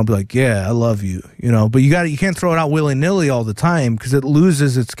 then I'll be like, yeah, I love you, but you can't throw it out willy-nilly all the time because it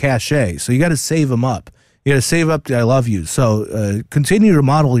loses its cachet. So you got to save them up. You got to save up the I love you. So continue to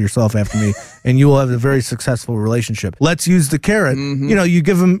model yourself after me and you will have a very successful relationship. Let's use the carrot. You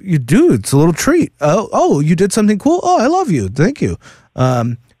give them, it's a little treat. Oh, you did something cool. Oh, I love you. Thank you.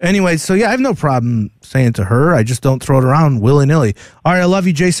 Anyway, so yeah, I have no problem saying it to her. I just don't throw it around willy-nilly. All right, I love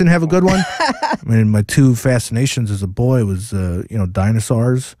you, Jason. Have a good one. I mean, my 2 fascinations as a boy was,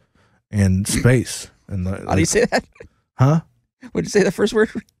 dinosaurs and space. And how do you say that? Huh? What did you say the first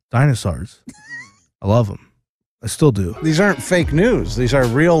word? Dinosaurs. I love them. I still do. These aren't fake news. These are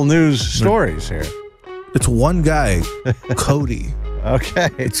real news stories here. It's one guy, Cody. Okay.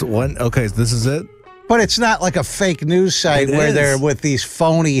 It's one. Okay, this is it. But it's not like a fake news site where they're with these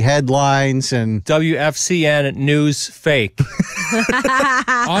phony headlines and WFCN news fake.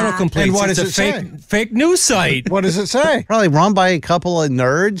 Autocomplete. And what does it say? Fake news site. What does it say? Probably run by a couple of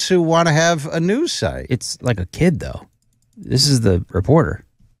nerds who want to have a news site. It's like a kid, though. This is the reporter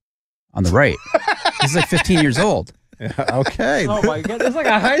on the right. He's like 15 years old. Yeah, okay. Oh, my God. It's like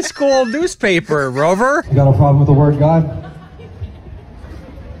a high school newspaper, Rover. You got a problem with the word God?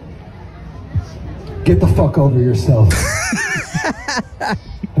 Get the fuck over yourself.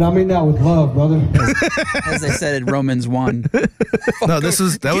 And I mean that with love, brother. As they said in Romans 1. No,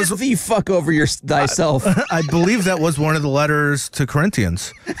 that was the fuck over thyself. I believe that was one of the letters to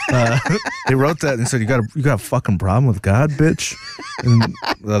Corinthians. They wrote that and said, "You got a fucking problem with God, bitch." And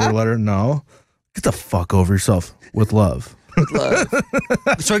the other letter, no, get the fuck over yourself with love. With love.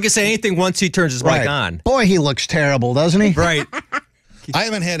 So I can say anything once he turns his mic on. Boy, he looks terrible, doesn't he? Right. I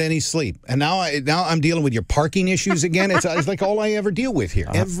haven't had any sleep, and now I'm dealing with your parking issues again. It's like all I ever deal with here.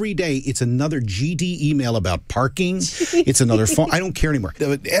 Every day, it's another GD email about parking. It's another phone. I don't care anymore.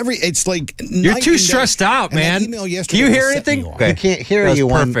 It's like you're too stressed out, man. Email yesterday. Can you hear anything? Okay. You can't hear you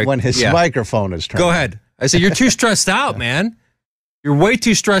when his microphone is turned. Go ahead. I said you're too stressed out, man. You're way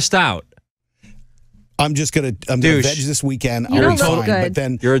too stressed out. I'm gonna veg this weekend. You don't look fine, good. But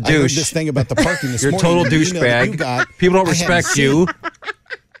then You're a I heard douche. this thing about the parking this You're a morning. total The email that you douchebag. got, People don't I hadn't respect seen. you.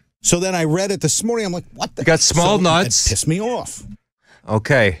 So then I read it this morning. I'm like, what the? You got small so nuts. It pissed me off.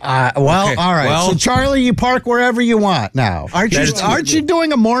 Okay. Well, Okay. all right. Well- so, Charlie, you park wherever you want now. Aren't you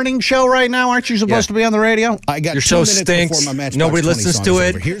doing a morning show right now? Aren't you supposed to be on the radio? I got Your 2 show minutes stinks. before my Matchbox Nobody 20 listens song to is it.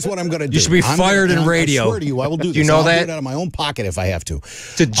 over. Here's what I'm going to do. You should be fired in radio. I swear to you, I will do this. You know I'll that? do it out of my own pocket if I have to.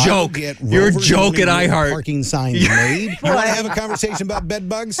 It's a joke. You're a joke at iHeart. Parking signs made. You want to have a conversation about bed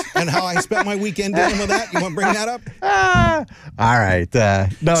bugs and how I spent my weekend dealing with that? You want to bring that up? All right.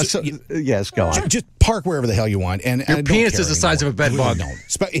 Yes, go on. Just park wherever the hell you want. And Your penis is the size of a bed bug.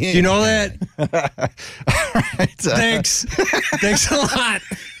 Do you know that? Thanks. Thanks a lot.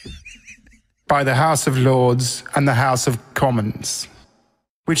 By the House of Lords and the House of Commons,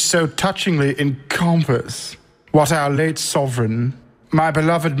 which so touchingly encompass what our late sovereign, my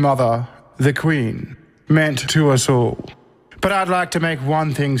beloved mother, the Queen, meant to us all. But I'd like to make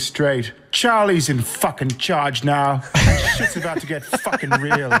one thing straight. Charlie's in fucking charge now. And shit's about to get fucking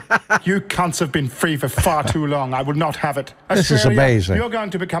real. You cunts have been free for far too long. I will not have it. This is Australia, amazing. You're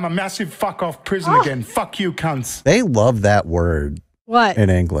going to become a massive fuck-off prison again. Fuck you, cunts. They love that word What? in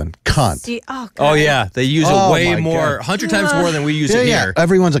England. Cunt. Oh, God. Oh, yeah. They use it Oh, way my more, God. 100 times more than we use it Yeah, here.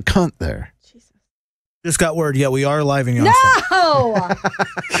 everyone's a cunt there. Just got word. Yeah, we are live in No!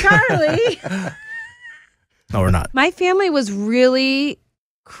 Charlie! No, we're not. My family was really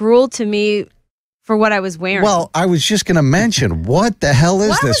cruel to me for what I was wearing. Well, I was just going to mention, what the hell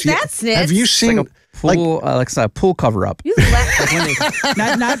is What this? was that, Snitz? Have you seen Pool, like a pool cover up. You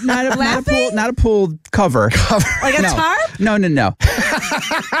not a pool cover. Like a no. tarp? No.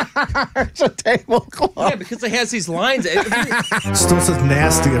 It's a tablecloth. Yeah, because it has these lines. It still says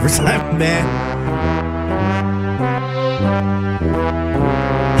nasty every time, man.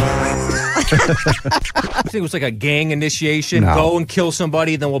 I think it was like a gang initiation. No. Go and kill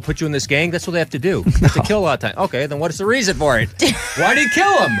somebody, then we'll put you in this gang. That's what they have to do. They have to kill a lot of time. Okay, then what is the reason for it? Why did he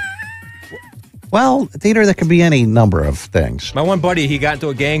kill him? Well, theater, there could be any number of things. My one buddy, he got into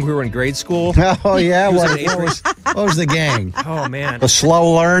a gang. We were in grade school. Oh, yeah? He was What, in eighth grade. what was the gang? Oh, man. The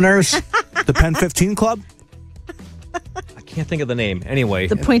slow learners? The Pen 15 Club? I can't think of the name. Anyway.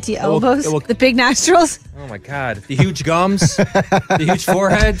 The pointy it will- elbows, it will- the big nostrils. Oh, my God. The huge gums, the huge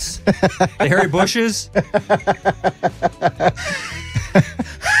foreheads, the hairy bushes.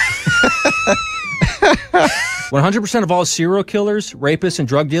 100% of all serial killers, rapists, and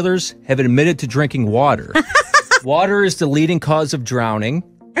drug dealers have admitted to drinking water. Water is the leading cause of drowning.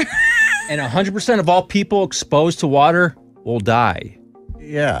 And 100% of all people exposed to water will die.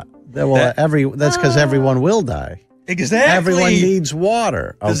 Yeah. That's because everyone will die. Exactly. Everyone needs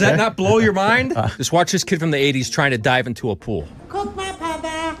water. Does that okay? not blow your mind? Just watch this kid from the 80s trying to dive into a pool.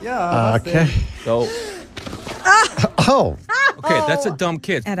 Okay. So, Oh. okay, that's a dumb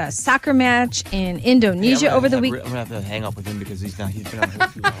kid. At a soccer match in Indonesia over the week. I'm gonna have to hang up with him because he's been on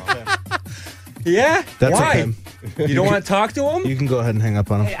hold too long. Yeah? That's Why? okay. You don't want to talk to him? You can go ahead and hang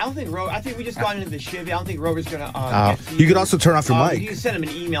up on Hey, him. I don't think I think we just got into the shivvy. I don't think Rover's gonna. Get to You could also turn off your mic. You can send him an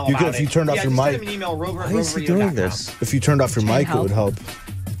email You about could if you it. turned off Yeah, your just mic. Send him an email, Rover. Why is he RoverRadio.com. doing this? If you turned off your mic, it would help.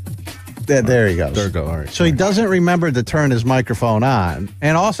 There he goes. There we go. All right. So he doesn't remember to turn his microphone on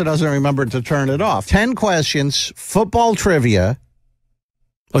and also doesn't remember to turn it off. 10 questions, football trivia,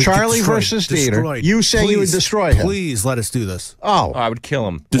 Charlie versus Dieter. You say you would destroy him. Please let us do this. Oh. I would kill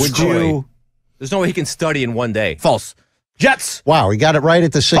him. Would you? There's no way he can study in one day. False. Jets. Wow, he got it right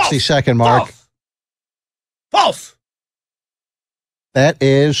at the 60-second mark. False. That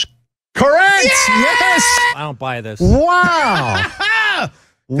is correct. Yes. I don't buy this. Wow.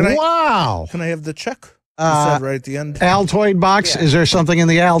 Wow. Can I have the check? You said right at the end. Altoid box. Yeah. Is there something in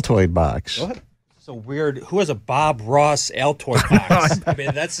the Altoid box? Go ahead. So weird. Who has a Bob Ross Altoid box? I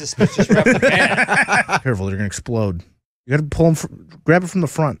mean, that's suspicious right off the bat. Careful, they're gonna explode. You gotta pull them. Grab it from the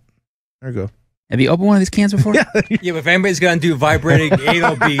front. There you go. Have you opened one of these cans before? Yeah, but if anybody's gonna do vibrating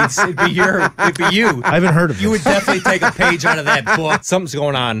anal beads, it'd be you. I haven't heard of it. You would definitely take a page out of that book. Something's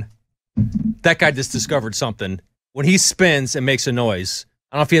going on. That guy just discovered something. When he spins, it makes a noise.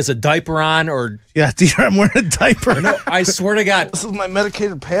 I don't know if he has a diaper on or... Yeah, Dieter, I'm wearing a diaper. No, I swear to God. This is my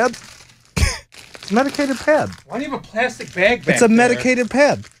medicated pad. It's a medicated pad. Why do you have a plastic bag back It's a there? medicated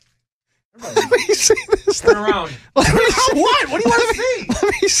pad. Let me see this Turn thing. around. What? What do you want to see? Let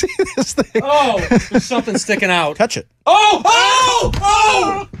me see this thing. Oh, there's something sticking out. Touch it. Oh! Oh!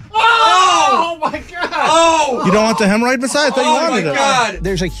 Oh! Oh! Oh my God! Oh! You don't want the hemorrhoid beside? I thought you Oh wanted my it. God!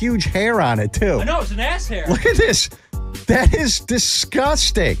 There's a huge hair on it, too. I know, it's an ass hair. Look at this. That is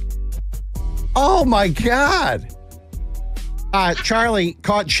disgusting. Oh, my God. Charlie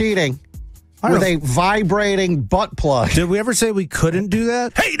caught cheating with a vibrating butt plug. Did we ever say we couldn't do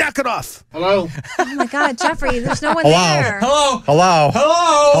that? Hey, knock it off. Hello? Oh my God, Jeffrey, there's no one Hello? there. Hello? Hello?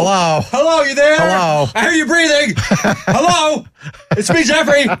 Hello? Hello? Hello, you there? Hello? I hear you breathing. Hello? It's me,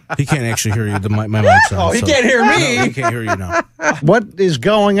 Jeffrey. He can't actually hear you. My mic's on. Oh, he can't hear me. No, he can't hear you now. What is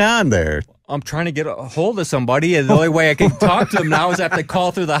going on there? I'm trying to get a hold of somebody, and the only way I can talk to them now is I have to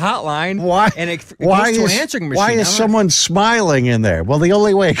call through the hotline. Why? And it Why goes to is, an answering machine. why is someone smiling in there? Well, the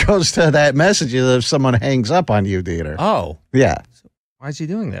only way it goes to that message is if someone hangs up on you, Dieter. Oh. Yeah. Why is he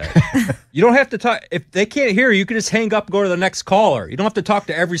doing that? You don't have to talk. If they can't hear you, can just hang up and go to the next caller. You don't have to talk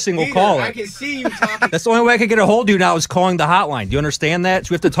to every single caller. I can see you talking. That's the only way I can get a hold of you now is calling the hotline. Do you understand that?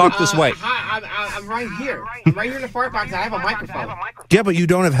 So we have to talk this way. Hi, I'm right here. I'm right here in the fart box. I have a microphone. Yeah, but you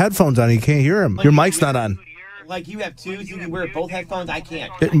don't have headphones on. You can't hear him. Your mic's not on. Like you have two, so you can wear both headphones. I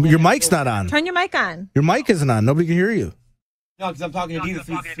can't. Your mic's not on. Turn your mic on. Your mic isn't on. Nobody can hear you. No, because I'm talking to you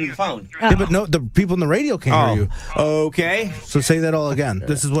through the phone. Yeah, but no, the people in the radio can't hear you. Okay. So say that all again.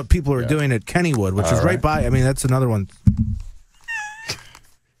 This is what people are doing at Kennywood, which is right by. I mean, that's another one.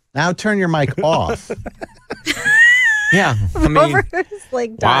 Now turn your mic off. Yeah. I mean, Rover is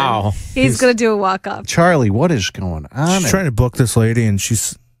like done. wow. He's going to do a walk up. Charlie, what is going on? She's trying to book this lady, and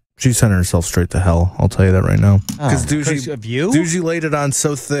she's sending herself straight to hell. I'll tell you that right now. Because Doogie laid it on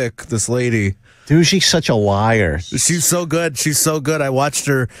so thick, this lady. Doogie's such a liar. She's so good. She's so good. I watched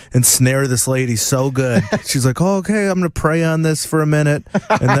her ensnare this lady so good. She's like, oh, okay, I'm going to pray on this for a minute.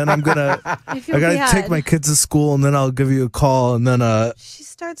 And then I got to take my kids to school, and then I'll give you a call. And then she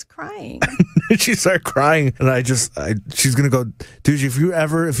starts crying. she started crying. And she's going to go, Doogie,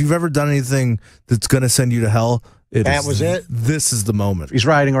 if you've ever done anything that's going to send you to hell, that was it? This is the moment. He's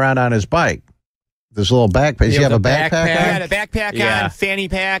riding around on his bike. This little backpack. Does he have a backpack on? He had a backpack on, fanny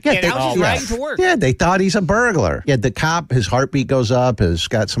pack, and I was just riding to work. Yeah, they thought he's a burglar. Yeah, the cop, his heartbeat goes up, has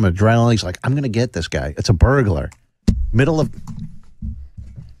got some adrenaline. He's like, I'm going to get this guy. It's a burglar. All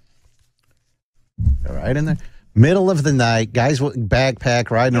right in there. Middle of the night, guys with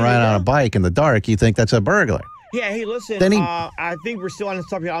backpack riding around on a bike in the dark. You think that's a burglar. Yeah, hey, listen, Then I think we're still on the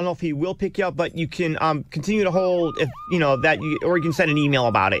subject. I don't know if he will pick you up, but you can continue to hold, if you know, or you can send an email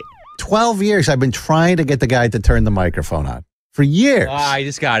about it. 12 years I've been trying to get the guy to turn the microphone on. For years. I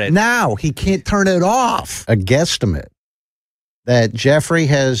just got it. Now he can't turn it off. A guesstimate that Jeffrey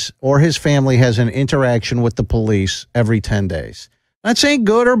has, or his family has, an interaction with the police every 10 days. Not saying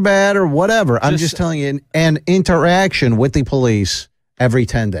good or bad or whatever. I'm just telling you an interaction with the police every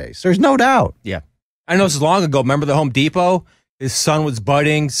 10 days. There's no doubt. Yeah. I know this is long ago. Remember the Home Depot? His son was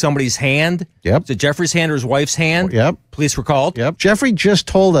biting somebody's hand. Yep. Is it Jeffrey's hand or his wife's hand? Yep. Police were called. Yep. Jeffrey just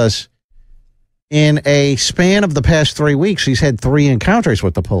told us in a span of the past 3 weeks, he's had 3 encounters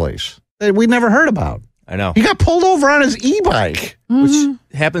with the police that we never heard about. I know. He got pulled over on his e-bike. Which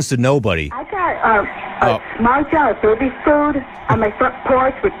happens to nobody. I got a small jar of baby food on my front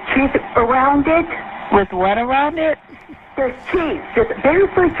porch with cheese around it. With what around it? There's cheese. There's a baby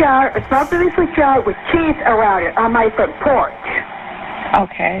food jar, a small baby food jar with cheese around it on my front porch.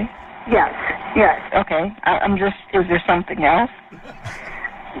 Okay. Yes, yes. Okay. I'm just, is there something else?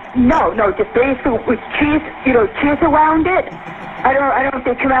 No, just baby food with cheese, cheese around it. I don't know if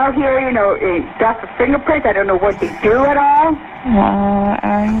they come out here, dust for fingerprints. I don't know what they do at all.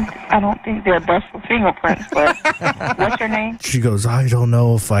 I don't think they're best for fingerprints, but what's your name? She goes, I don't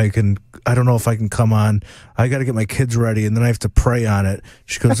know if I can come on. I got to get my kids ready, and then I have to pray on it.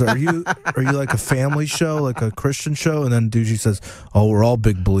 She goes, are you like a family show, like a Christian show? And then Doogie says, oh, we're all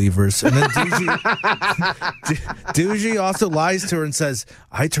big believers. And then Doogie also lies to her and says,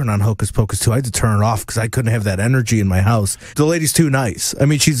 I turn on Hocus Pocus too. I had to turn it off because I couldn't have that energy in my house. The lady's too nice. I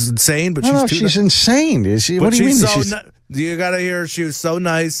mean, she's insane, but she's insane. Is she? What do you mean? You got to hear she was so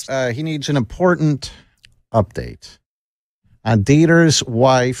nice. He needs an important update on Dieter's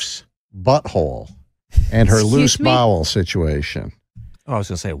wife's butthole and her loose bowel situation. Oh, I was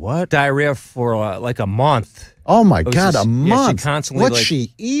going to say, what? Diarrhea for like a month. Oh, my God, a month? Yeah, she constantly, what's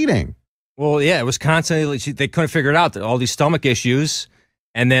she eating? Well, yeah, it was constantly, they couldn't figure it out, all these stomach issues,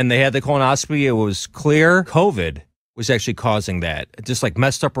 and then they had the colonoscopy, it was clear. COVID was actually causing that. It just like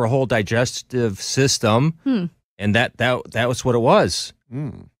messed up her whole digestive system, and that was what it was.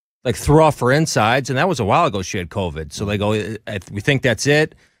 Like threw off her insides, and that was a while ago she had COVID. So they go, we think that's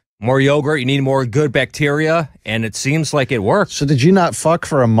it. More yogurt, you need more good bacteria, and it seems like it worked. So did you not fuck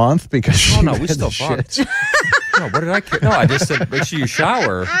for a month because no, we still fucked. No, what did I care? No, I just said make sure you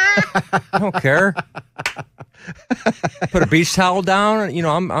shower. I don't care. Put a beach towel down. You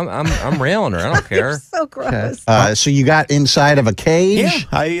know, I'm railing her. I don't care. So gross. So you got inside of a cage? Yeah,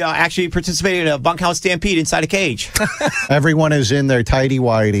 I actually participated in a bunkhouse stampede inside a cage. Everyone is in their tidy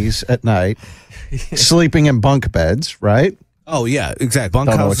whities at night, sleeping in bunk beds, right? Oh, yeah, exactly.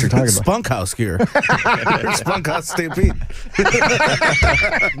 Don't know what you're talking about. Bunkhouse gear. Bunkhouse stampede.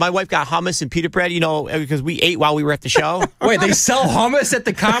 My wife got hummus and pita bread, you know, because we ate while we were at the show. Wait, they sell hummus at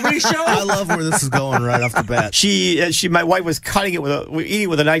the comedy show? I love where this is going right off the bat. My wife was cutting it eating it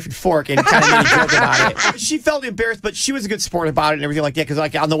with a knife and fork and kind of made a joke about it. She felt embarrassed, but she was a good sport about it and everything like that. Because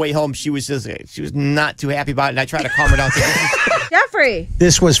like on the way home, she was not too happy about it, and I tried to calm her down. Jeffrey.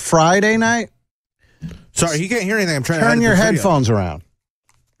 This was Friday night. Sorry, he can't hear anything. I'm trying to turn edit your this video. headphones around.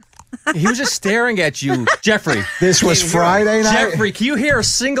 He was just staring at you, Jeffrey. This was Friday night. Jeffrey, can you hear a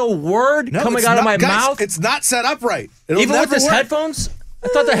single word coming out of my mouth? It's not set up right. Even with his headphones? I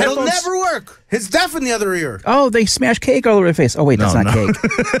thought the headphones... It'll never work. It's deaf in the other ear. Oh, they smash cake all over the face. Oh, wait, that's not cake.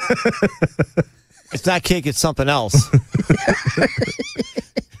 It's not cake, it's something else.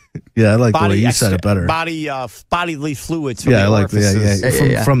 Yeah, I like the way you said it better. Bodily fluids. Yeah, I like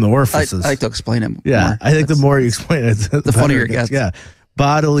from the orifices. I like to explain it. Yeah, more. I think the more you explain it, the funnier it gets. Yeah,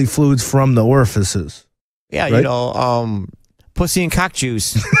 bodily fluids from the orifices. Yeah, right? you know, pussy and cock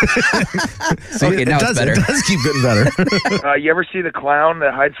juice. See, okay, now it's better. It does keep getting better. You ever see the clown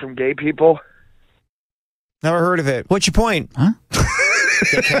that hides from gay people? Never heard of it. What's your point? Huh?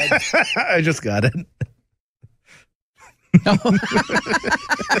 I just got it.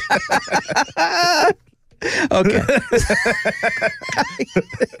 Okay.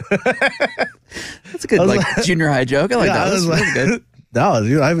 That's a good junior high joke. I like that. That's really good. No,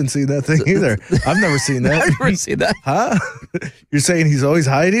 dude, I haven't seen that thing either. I've never seen that. I've never seen that. Huh? You're saying he's always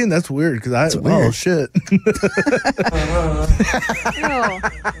hiding? That's weird. Because oh shit.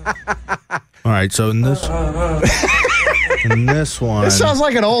 All right, so in this one, this sounds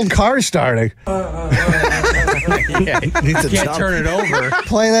like an old car starting. Yeah, you can't turn it over.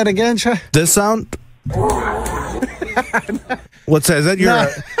 Play that again, Chuck. This sound. What's that? Is that your?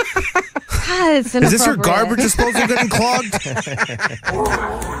 Is this your garbage disposal getting clogged?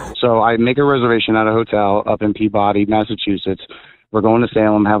 So I make a reservation at a hotel up in Peabody, Massachusetts. We're going to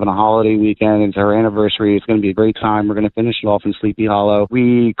Salem, having a holiday weekend. It's our anniversary. It's going to be a great time. We're going to finish it off in Sleepy Hollow.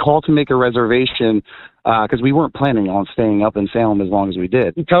 We called to make a reservation because we weren't planning on staying up in Salem as long as we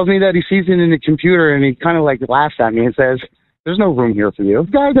did. He tells me that he sees it in the computer, and he kind of like laughs at me and says, "There's no room here for you."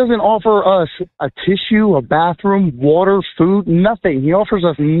 This guy doesn't offer us a tissue, a bathroom, water, food, nothing. He offers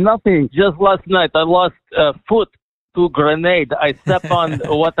us nothing. Just last night, I lost a foot to grenade. I step on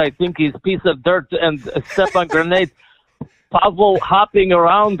what I think is piece of dirt and step on grenade. Pablo hopping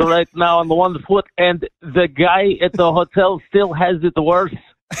around right now on the 1 foot, and the guy at the hotel still has it worse.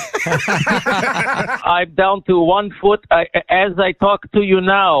 I'm down to 1 foot. As I talk to you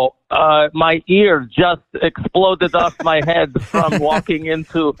now, my ear just exploded off my head from walking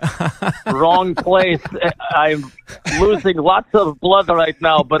into wrong place. I'm losing lots of blood right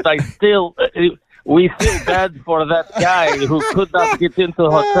now, but we feel bad for that guy who could not get into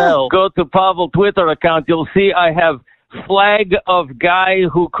the hotel. Go to Pavel's Twitter account. You'll see I have flag of guy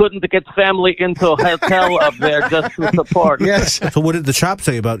who couldn't get family into a hotel up there just to support. Yes. So what did the shop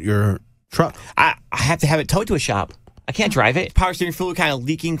say about your truck? I have to have it towed to a shop. I can't drive it. Power steering fluid kind of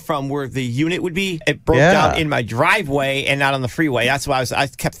leaking from where the unit would be. It broke down in my driveway and not on the freeway. That's why I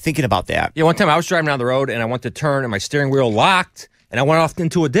kept thinking about that. Yeah, one time I was driving down the road and I went to turn and my steering wheel locked and I went off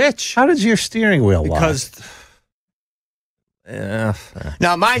into a ditch. How did your steering wheel lock? Because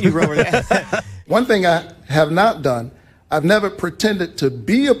now, mind you, Rover, one thing I have not done, I've never pretended to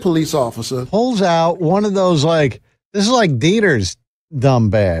be a police officer. Pulls out one of those, like, this is like Dieter's dumb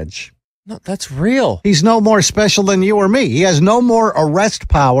badge. No, that's real. He's no more special than you or me. He has no more arrest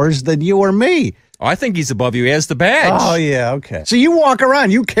powers than you or me. Oh, I think he's above you. He has the badge. Oh, yeah, okay. So you walk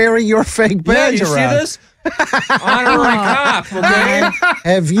around, you carry your fake badge around. Yeah, you see this? Honorary cop, okay?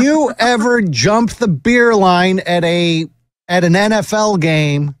 Have you ever jumped the beer line at an NFL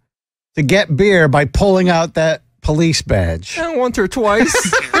game to get beer by pulling out that police badge? Once or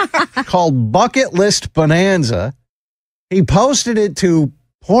twice. Called Bucket List Bonanza. He posted it to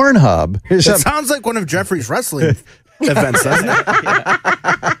Pornhub. It sounds like one of Jeffrey's wrestling events, doesn't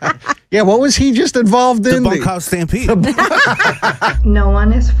it? Yeah, what was he just involved in? The bunkhouse stampede. No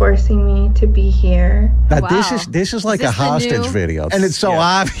one is forcing me to be here. Now, this is like a hostage video, and it's so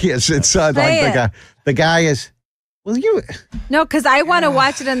obvious. It's like the guy is. Well, No, because I want to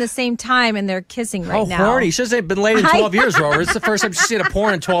watch it on the same time, and they're kissing right now. Oh, horny. She says they've been late in 12 years, Rover. It's the first time she's seen a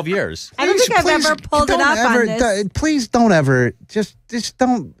porn in 12 years. I don't think I've ever pulled it up on this. Please don't ever. Just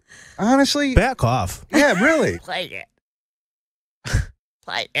don't. Honestly, back off. Yeah, really. Play it.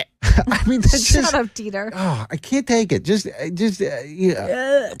 Play it. I mean, that's Shut just. up, Dieter. Oh, I can't take it.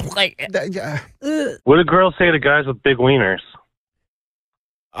 Yeah. Play it. What do girls say to guys with big wieners?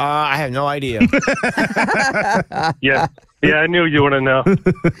 I have no idea. Yeah, I knew you want to know.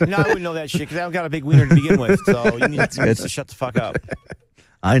 No, I wouldn't know that shit because I don't got a big wiener to begin with. So you need to shut the fuck up.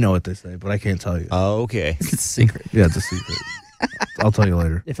 I know what they say, but I can't tell you. Oh, okay. It's a secret. Yeah, it's a secret. I'll tell you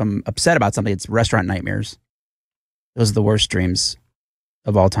later. If I'm upset about something, it's restaurant nightmares. Those are the worst dreams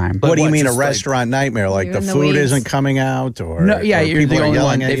of all time. What do you mean a restaurant nightmare? Like You're the in the food weeds. isn't coming out, or No, yeah, or you're people the are only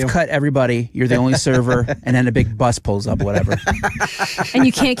yelling one. at They've you? cut everybody. You're the only server, and then a big bus pulls up, whatever. And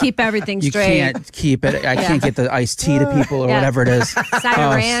you can't keep everything You straight. can't keep it. I can't get the iced tea to people or Yeah. whatever it is. Side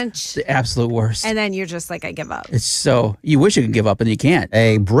of ranch. The absolute worst. And then you're just like, I give up. It's so you wish you could give up, and you can't.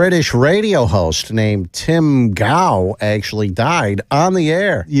 A British radio host named Tim Gow actually died on the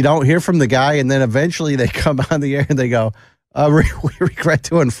air. You don't hear from the guy, and then eventually they come on the air and they go, we regret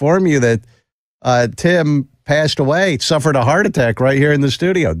to inform you that Tim passed away, suffered a heart attack right here in the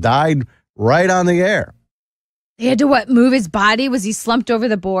studio, died right on the air. He had to move his body? Was he slumped over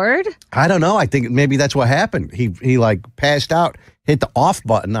the board? I don't know. I think maybe that's what happened. He like passed out, hit the off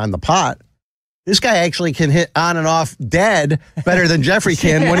button on the pot. This guy actually can hit on and off dead better than Jeffrey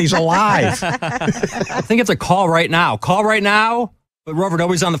can when he's alive. I think it's a call right now. Call right now. But Rover,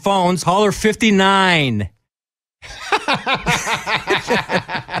 nobody's on the phones. Caller 59.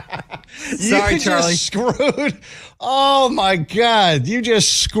 Sorry, You Charlie. just screwed. Oh my God! You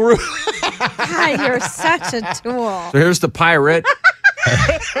just screwed. God, you're such a tool. So here's the pirate.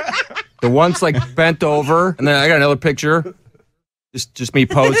 The one's like bent over, and then I got another picture. Just me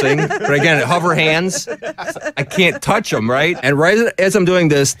posing. But again, hover hands. I can't touch them, right? And right as I'm doing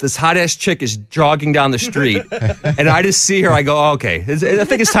this hot-ass chick is jogging down the street. And I just see her. I go, oh, okay. I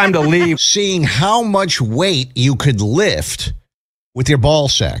think it's time to leave. Seeing how much weight you could lift with your ball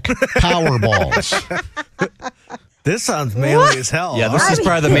sack. Power balls. This sounds manly as hell. Yeah, this is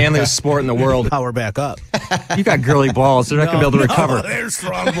probably the manliest sport in the world. Power back up. You got girly balls. They're not going to be able to recover. They're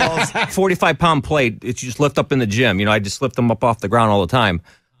strong balls. 45-pound plate. It's you just lift up in the gym. You know, I just lift them up off the ground all the time.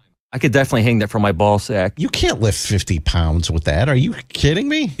 I could definitely hang that from my ball sack. You can't lift 50 pounds with that. Are you kidding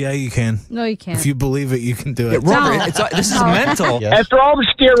me? Yeah, you can. No, you can't. If you believe it, you can do it. Yeah, Robert, this is mental. Yes. After all the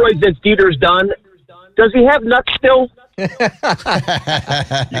steroids that Dieter's done, does he have nuts still? You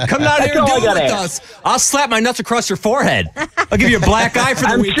come down here and do it with us. I'll slap my nuts across your forehead. I'll give you a black eye for the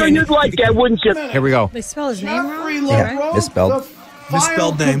I'm weekend. sure you'd like that, wouldn't you? Here we go. They spell his name wrong? Yeah, misspelled.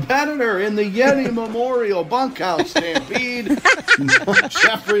 Misspelled name. Competitor in the Yeti Memorial Bunkhouse Stampede,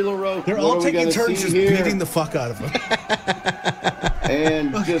 Jeffrey LaRoche. They're all taking turns just beating the fuck out of him.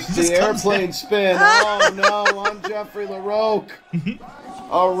 And just the airplane spin. Oh no, I'm Jeffrey LaRoche.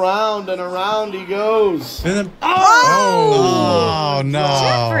 Around and around he goes. And then, Oh, no.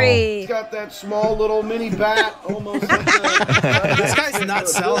 Jeffrey. He's got that small little mini bat almost like that. this guy's not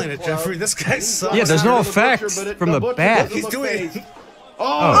selling it, Jeffrey. This guy sucks. Yeah, there's no effect from the bat. He's doing it.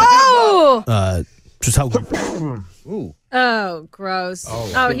 Oh! Just how. Ooh. Oh, gross.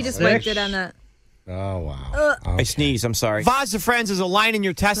 Oh, he just wiped it on that. Oh, wow. I sneeze. I'm sorry. Vase de France is a line in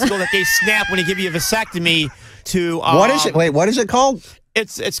your testicle that they snap when they give you a vasectomy to. What is it? Wait, what is it called?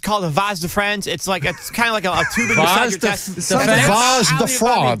 It's called a vase de France. It's kind of like a tube inside your testicle. Vase de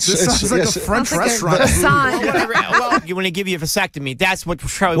France. This sounds like a French restaurant. Well, when they give you a vasectomy, that's what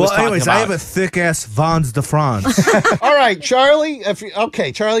Charlie was talking anyways, about. I have a thick ass Vans de France. All right, Charlie.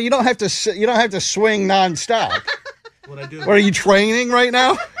 Charlie, you don't have to swing nonstop. What I do? What, are you training right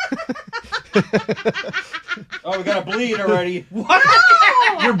now? Oh, we got to bleed already. What?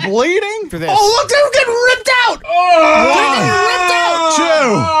 You're bleeding? For this. Oh, look, they're getting ripped out. Ripped out.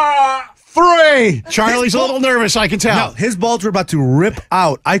 2, 3. Charlie's a little nervous, I can tell. No, his balls were about to rip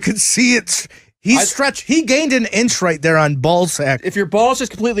out. I could see it. He stretched. He gained an inch right there on ball sack. If your balls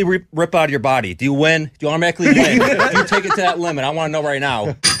just completely rip out of your body, do you win? Do you automatically win? Do you take it to that limit? I want to know right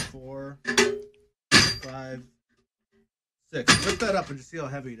now. 4, 5, 6. Lift that up and just see how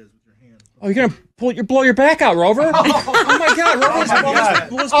heavy it is with your hand. Oh, you're gonna blow your back out, Rover? Oh my God, Rover!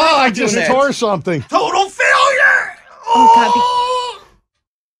 Oh, I just tore something. Total failure. Oh, God.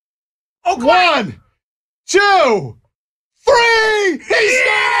 1, 2, 3. He's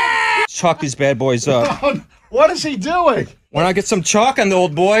dead. Chalk these bad boys up. What is he doing? Why not get some chalk on the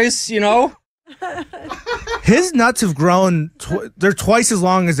old boys, you know? His nuts have grown. They're twice as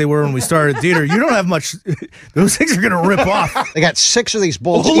long as they were when we started theater. You don't have much. Those things are going to rip off. They got 6 of these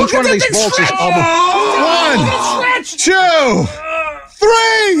bolts. Oh, Each one of these bolts is almost 1, 2, 3.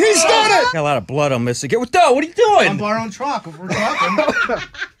 He's done it. Got a lot of blood on this. Get with Doe. What are you doing? I'm borrowing chalk if we're talking.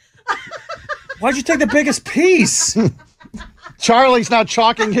 Why'd you take the biggest piece? Charlie's not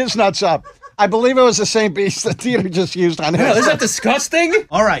chalking his nuts up. I believe it was the same piece that Dieter just used on his. Isn't that disgusting?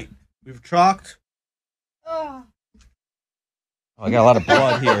 All right. We've chalked. Oh, I got a lot of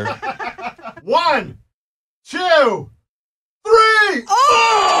blood here. 1, 2, 3.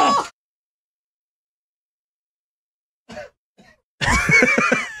 Oh!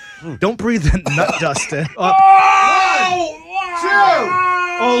 Don't breathe that nut dust in. Oh! 1, 2.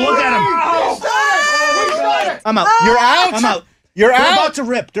 Oh, look at him. I'm out. You're out? I'm out. You're They're out? about to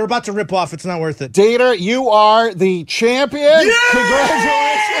rip. They're about to rip off. It's not worth it. Dieter, you are the champion. Yeah!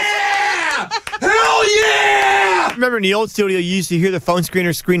 Congratulations. Hell yeah! Remember in the old studio, you used to hear the phone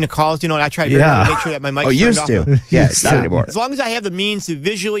screener screen the calls, and I try to make sure that my mic's turned off. Yeah, it's not anymore. As long as I have the means to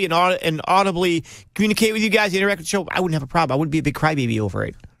visually and audibly communicate with you guys, interact with the show, I wouldn't have a problem. I wouldn't be a big crybaby over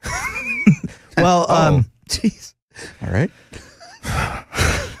it. Well, jeez. All right.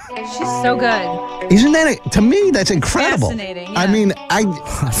 She's so good. Isn't that, to me, that's incredible. Fascinating, I yeah. mean, I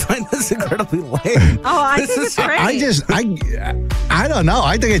find this incredibly lame. Oh, I think it's great. I don't know.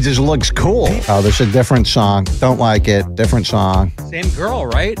 I think it just looks cool. Oh, there's a different song. Don't like it. Different song. Same girl,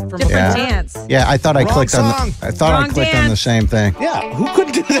 right? From Different dance. Yeah, I thought I Wrong clicked on song. the, I thought Wrong I clicked on the dance. same thing. Yeah, who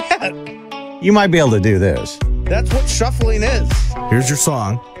could do that? You might be able to do this. That's what shuffling is. Here's your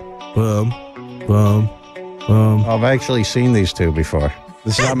song. Boom, boom, boom. I've actually seen these two before.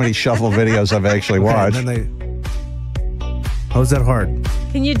 This is how many shuffle videos I've actually watched. And then how's that hard?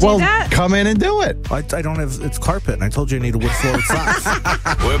 Can you do that? Come in and do it. I don't have, it's carpet, and I told you I need a wood floor socks.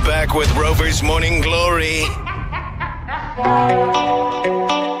 We're back with Rover's Morning Glory.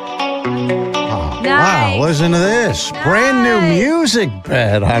 Wow, listen to this. Brand new music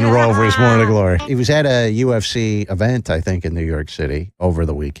bed on Rover's Morning Glory. He was at a UFC event, I think, in New York City over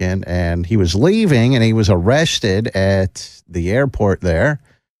the weekend, and he was leaving, and he was arrested at the airport there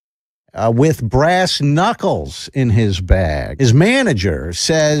with brass knuckles in his bag. His manager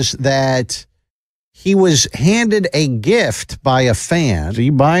says that he was handed a gift by a fan. Are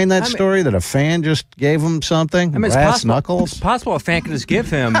you buying that story that a fan just gave him something? I mean, brass knuckles? It's possible a fan can just give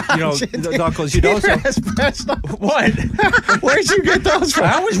him, the knuckles. You know, so. What? Where'd you get those from?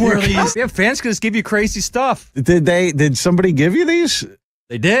 I always wear these. Yeah, fans can just give you crazy stuff. Did somebody give you these?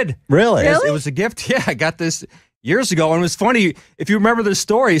 They did. Really? It was a gift. Yeah, I got this years ago, and it was funny. If you remember this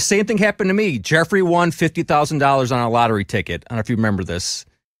story, same thing happened to me. Jeffrey won $50,000 on a lottery ticket. I don't know if you remember this.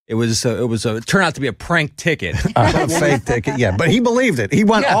 It turned out to be a prank ticket. A fake ticket, yeah. But he believed it. He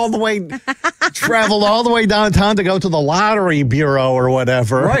went all the way, traveled all the way downtown to go to the lottery bureau or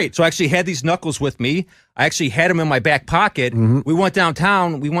whatever. Right. So I actually had these knuckles with me. I actually had them in my back pocket. We went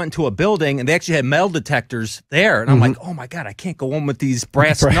downtown. We went into a building, and they actually had metal detectors there. And I'm like, oh, my God, I can't go home with these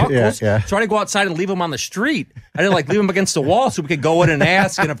brass knuckles. Yeah. So I had to go outside and leave them on the street. I didn't leave them against the wall so we could go in and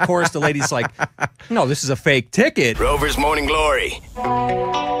ask. And, of course, the lady's like, no, this is a fake ticket. Rover's Morning Glory.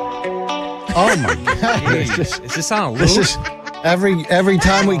 Oh, my God. Is this on a loop? This is every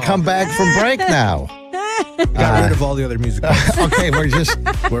time we come back from break now. Got rid of all the other music. Okay,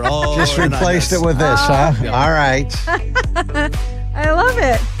 we're all just replaced it with this, huh? Yeah. All right. I love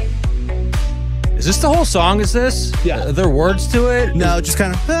it. Is this the whole song? Is this? Yeah. Are there words to it? No, just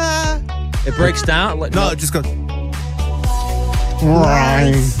kind of. It breaks down? No, it just goes.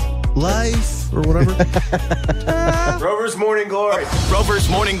 Life or whatever. Rover's Morning Glory. Rover's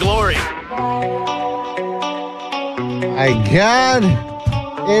Morning Glory. My God.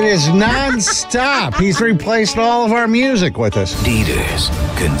 It is non-stop. He's replaced all of our music with us. Dieter's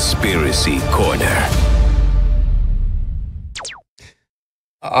Conspiracy Corner.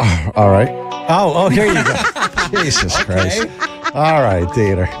 All right. Oh, here you go. Jesus Christ. All right,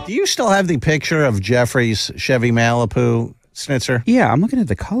 Dieter. Do you still have the picture of Jeffrey's Chevy Malibu, Snitzer? Yeah, I'm looking at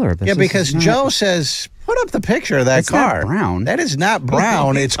the color of this. Yeah, because Joe says, put up the picture of that It's car. not brown. That is not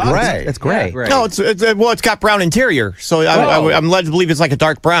brown. It's gray. It's gray. Yeah, No, it's got brown interior, so I'm led to believe it's like a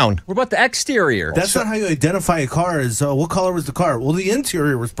dark brown. What about the exterior? That's not how you identify a car. Is what color was the car? Well, the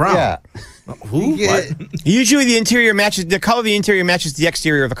interior was brown. Yeah. Who? Yeah. What? Usually the color of the interior matches the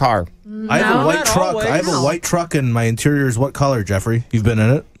exterior of the car. I have a white not truck. always. I have a white truck, and my interior is what color, Jeffrey? You've been in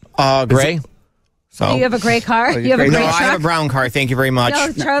it? Gray. Do you have a gray car? You have a No, gray I truck? have a brown car. Thank you very much.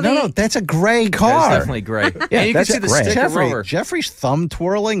 No, Charlie. No, that's a gray It's car. definitely gray. Yeah, you can that's see the gray. sticker Rover. Jeffrey's thumb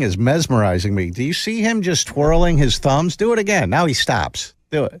twirling is mesmerizing me. Do you see him just twirling his thumbs? Do it again. Now he stops.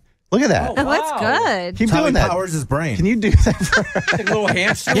 Do it. Look at that. Oh, that's good. Keep That's how doing he that. powers his brain. Can you do that for Like a little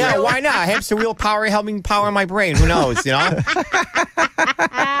hamster Yeah, wheel. why not? Hamster wheel power helping power my brain. Who knows, you know?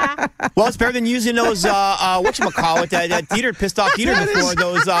 Well, it's better than using those, whatchamacallit, that Dieter pissed off Dieter before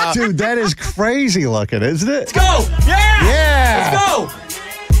those, Dude, that is crazy looking, isn't it? Let's go! Yeah! Yeah! Let's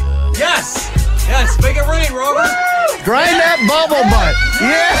go! Yes! Yes, make it rain, Rover. Grind that bubble butt.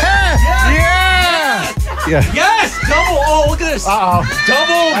 Yeah. Yes, double. Oh, look at this.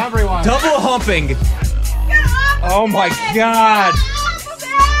 Double humping. Oh my God.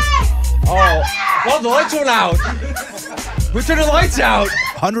 Oh, well, the lights went out. We turned the lights out.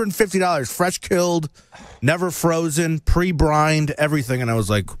 $150, fresh killed, never frozen, pre-brined, everything. And I was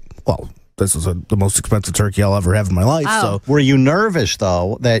like, well, this is the most expensive turkey I'll ever have in my life. So, were you nervous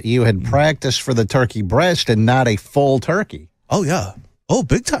though that you had practiced for the turkey breast and not a full turkey? Oh yeah. Oh,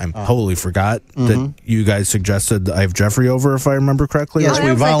 big time. Totally forgot that you guys suggested I have Jeffrey over, if I remember correctly. Yes,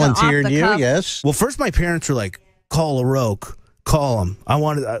 we volunteered you, yes. Well, first my parents were like, call LaRoque. Call him. I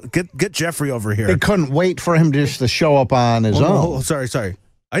wanted get Jeffrey over here. They couldn't wait for him just to show up on his own. Oh, sorry.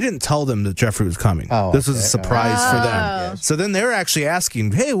 I didn't tell them that Jeffrey was coming. Oh, this was a surprise for them. So then they were actually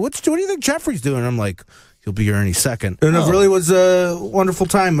asking, hey, what do you think Jeffrey's doing? I'm like, he'll be here any second. And it really was a wonderful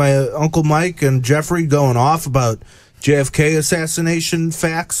time. My Uncle Mike and Jeffrey going off about JFK assassination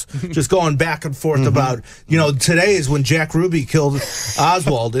facts, just going back and forth about, today is when Jack Ruby killed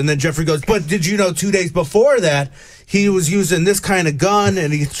Oswald. And then Jeffrey goes, but did you know 2 days before that, he was using this kind of gun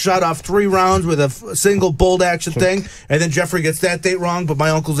and he shot off 3 rounds with a single bolt action thing. And then Jeffrey gets that date wrong, but my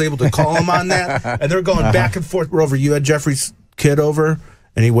uncle's able to call him on that. And they're going back and forth. Rover, you had Jeffrey's kid over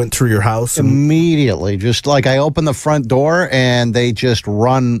and he went through your house? Immediately. Just like I open the front door and they just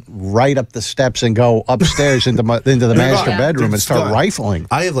run right up the steps and go upstairs into the master bedroom and start rifling.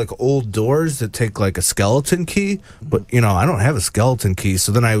 I have like old doors that take like a skeleton key, but I don't have a skeleton key.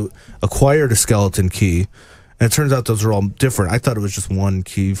 So then I acquired a skeleton key. And it turns out those are all different. I thought it was just one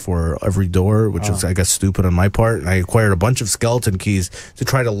key for every door, which is, I guess, stupid on my part. And I acquired a bunch of skeleton keys to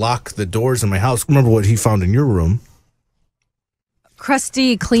try to lock the doors in my house. Remember what he found in your room?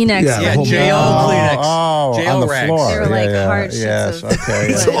 Crusty Kleenex. Yeah, JL Kleenex. JL on the rags. floor. They were like hard Yes,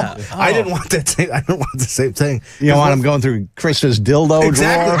 okay. I didn't want that. I don't want the same thing. You don't want him going through Krista's dildo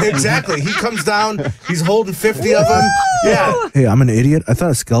drawer? Exactly. He comes down. He's holding 50 of them. Yeah. Hey, I'm an idiot. I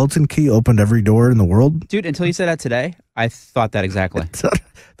thought a skeleton key opened every door in the world. Dude, until you said that today, I thought that exactly.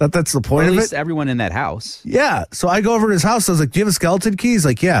 Thought that's the point of it? At least everyone in that house. Yeah. So I go over to his house. I was like, do you have a skeleton key? He's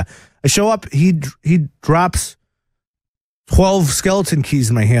like, yeah. I show up. He drops 12 skeleton keys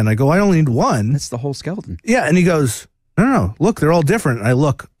in my hand. I go, I only need one. That's the whole skeleton. Yeah. And he goes, no, look, they're all different. And I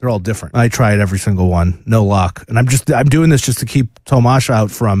look, they're all different. I tried every single one. No luck. And I'm doing this just to keep Tomash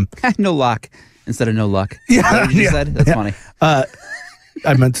out from. No luck instead of no luck. Yeah. You said? That's funny. I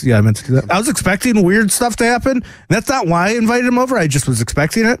meant to do that. I was expecting weird stuff to happen. That's not why I invited him over. I just was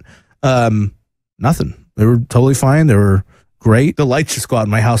expecting it. Nothing. They were totally fine. They were great. The lights just go out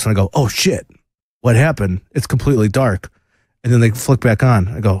in my house and I go, oh shit, what happened? It's completely dark. And then they flick back on.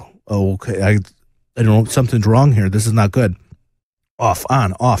 I go, oh, okay. I don't know. Something's wrong here. This is not good. Off,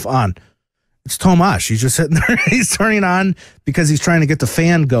 on, off, on. It's Tomash. He's just sitting there. He's turning on because he's trying to get the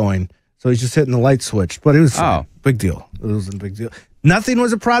fan going. So he's just hitting the light switch. But it was fine. Big deal. It wasn't a big deal. Nothing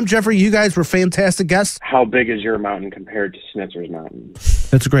was a problem, Jeffrey. You guys were fantastic guests. How big is your mountain compared to Snitzer's mountain?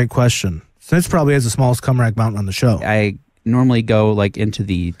 That's a great question. Snitz probably has the smallest Cumrack mountain on the show. I normally go like into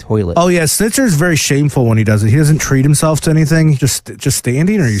the toilet. Oh yeah, Snitzer's very shameful when he does it. He doesn't treat himself to anything. Just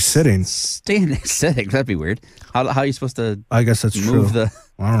standing, or are you sitting? Sitting. That'd be weird. How are you supposed to? I guess that's move true.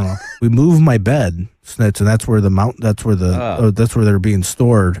 I don't know. We move my bed, Snitz, and that's where the that's where they're being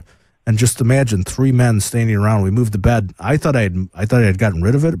stored. And just imagine 3 men standing around. We moved the bed. I thought I had gotten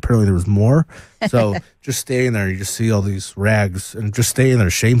rid of it. Apparently there was more. So just staying there, you just see all these rags and just staying there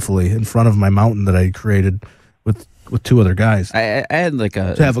shamefully in front of my mountain that I created with 2 other guys. I had like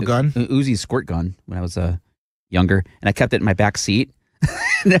to have a gun, an Uzi squirt gun when I was younger, and I kept it in my back seat.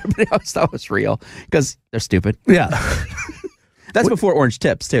 And everybody else thought it was real because they're stupid. Yeah. That's before orange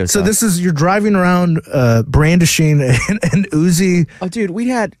tips too. So this is you're driving around brandishing an Uzi. Oh, dude, we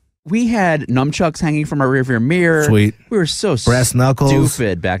had nunchucks hanging from our rearview mirror. Sweet. We were so brass knuckles.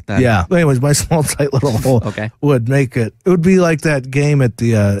 Stupid back then. Yeah. Anyways, my small tight little hole would make it. It would be like that game at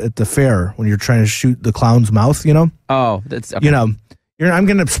the fair when you're trying to shoot the clown's mouth. You know. Oh, that's okay. You know. I'm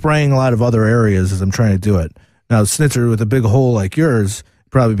going to be spraying a lot of other areas as I'm trying to do it. Now, Snitzer with a big hole like yours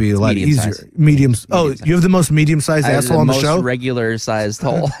probably be a lot easier. Medium size. You have the most medium-sized asshole on the show? Most regular-sized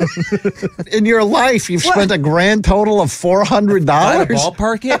hole. In your life, you've spent a grand total of $400?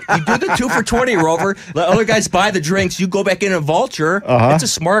 Ballpark it? You do the 2 for $20, Rover. Let other guys buy the drinks. You go back in and vulture. It's a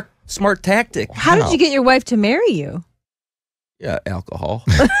smart tactic. How did you get your wife to marry you? Yeah, alcohol.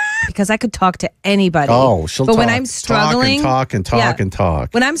 Because I could talk to anybody. Oh, she'll but talk. When I'm struggling, talk.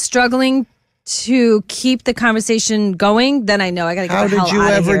 When I'm struggling to keep the conversation going, then I know I got to get the hell out of here. How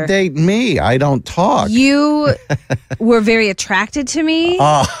did you ever date me? I don't talk. You were very attracted to me.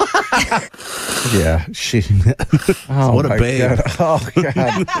 Oh. Yeah, she. Oh, what a babe. God. Oh,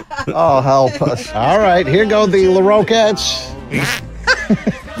 God. Oh, help us. All right, here go the LaRoquettes.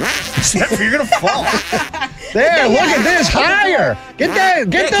 You're going to fall. There, look at this. Higher.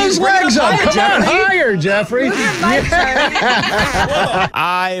 Get those legs up. Come on, higher, Jeffrey.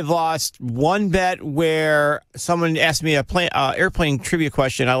 I've lost one bet where someone asked me a airplane trivia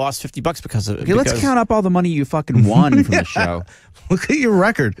question. I lost $50 because of it. Okay, let's count up all the money you fucking won from the show. Look at your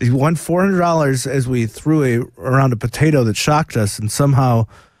record. You won $400 as we threw around a potato that shocked us, and somehow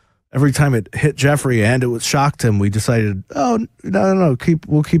every time it hit Jeffrey and it shocked him, we decided, oh, no,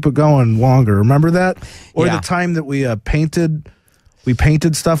 we'll keep it going longer. Remember that? Or the time that we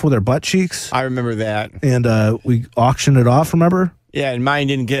painted stuff with our butt cheeks? I remember that. And we auctioned it off, remember? Yeah, and mine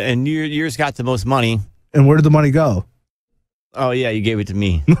didn't get, and yours got the most money. And where did the money go? Oh, yeah, you gave it to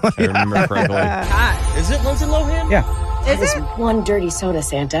me. I remember correctly. Is it Lindsay Lohan? Yeah. Is it? One dirty soda,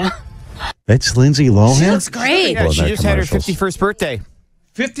 Santa. That's Lindsay Lohan? She looks great. Yeah, she just had her 51st birthday.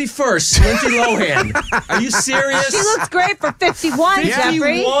 51st, Lindsay Lohan. Are you serious? She looks great for 51,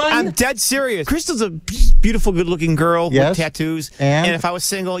 Jeffrey. I'm dead serious. Crystal's a beautiful, good-looking girl with tattoos. And if I was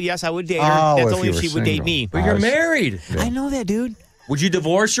single, yes, I would date her. Oh, That's if only you if were she would date single. me. But you're married. I know that, dude. Would you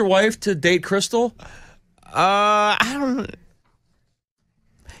divorce your wife to date Crystal? I don't.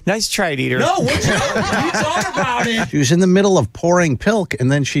 Nice try, Dieter. No, what you thought about it? She was in the middle of pouring pilk,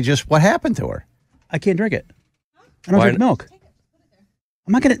 and then she just, what happened to her? I can't drink it. I don't drink milk.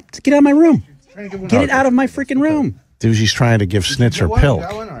 I'm not going to get out of my room. Get it out of my freaking room. Doozy's trying to give Snitzer pilk.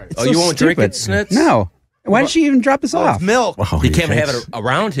 It's you so won't drink it, stupid. Snitz? No. Why did she even drop this off? It's milk. Oh, you can't have it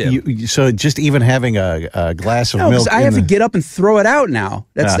around him. So just even having a glass of No, milk. because I have to get up and throw it out now.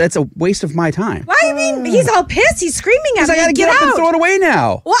 That's a waste of my time. Why? I mean, he's all pissed. He's screaming at me. I got to get up and throw it away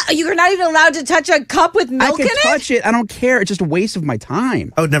now. What? You're not even allowed to touch a cup with milk in I it? can touch it. I don't care. It's just a waste of my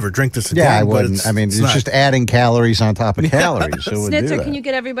time. I would never drink this again. Yeah, I wouldn't. I mean, it's just adding calories on top of calories. So it would do Snitzer, that. can you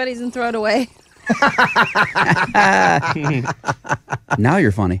get everybody's and throw it away? Now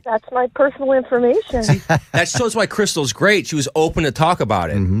you're funny. That's my personal information. That shows why Crystal's great. She was open to talk about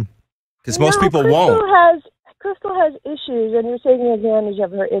it. Because most people won't. Crystal has issues, and you're taking advantage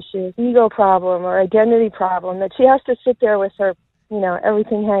of her issues. Ego problem or identity problem, that she has to sit there with her,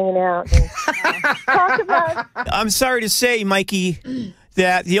 everything hanging out. And talk about. I'm sorry to say, Mikey,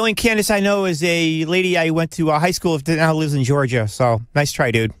 that the only Candace I know is a lady I went to high school with that now lives in Georgia. So, nice try,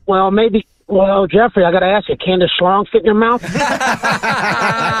 dude. Well, Jeffrey, I got to ask you, can the schlong fit in your mouth?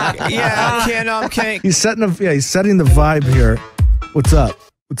 can. He's setting the vibe here. What's up?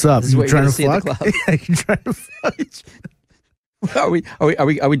 What's up? This is You what you're trying gonna see at fuck? the club. Yeah, you trying to fuck?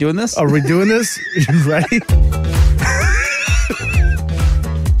 Are we doing this? Are we doing this? You ready?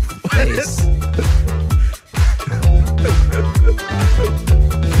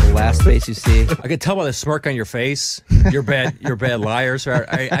 The last face you see. I could tell by the smirk on your face. You're bad liars.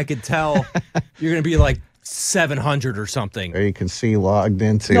 I could tell you're going to be like 700 or something. There you can see logged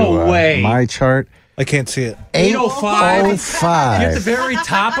into my chart. I can't see it. 805. You're at the very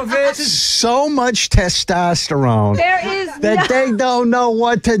top of it. So much testosterone There is that they don't know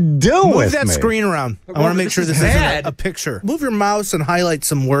what to do Move with that me. screen around. I want to make sure this isn't a picture. Move your mouse and highlight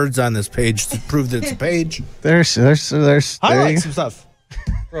some words on this page to prove that it's a page. There's Highlight some stuff.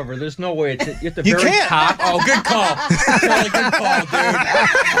 Rover, there's no way. You're at the You very can't. top. Oh, good call. Really good call, dude.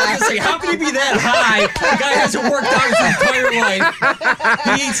 I was gonna say, how can he be that high? The guy hasn't worked out his entire life.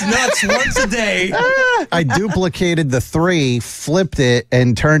 He eats nuts once a day. I duplicated the 3, flipped it,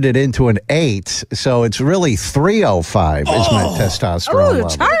 and turned it into an 8. So it's really 305 is my testosterone level.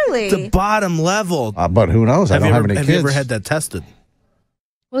 Charlie. The bottom level. But who knows? I don't have any kids. Have you ever had that tested?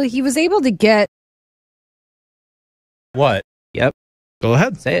 Well, he was able to get What? Yep. Go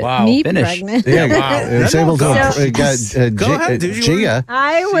ahead. Say it. Wow. me Finish. pregnant. Yeah, wow. It was able to Go ahead, dude. Gia.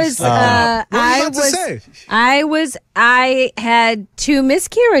 I was. What are you about to say? I had 2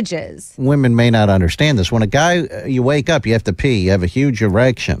 miscarriages. Women may not understand this. When a guy, you wake up, you have to pee, you have a huge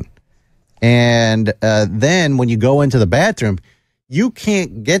erection. And then when you go into the bathroom, you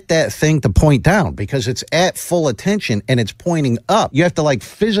can't get that thing to point down because it's at full attention and it's pointing up. You have to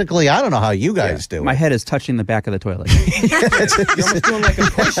physically, I don't know how you guys do it. My head is touching the back of the toilet. You're almost doing like a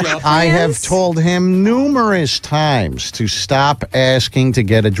push-up. I have told him numerous times to stop asking to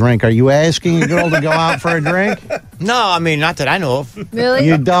get a drink. Are you asking a girl to go out for a drink? No, I mean, not that I know of. Really?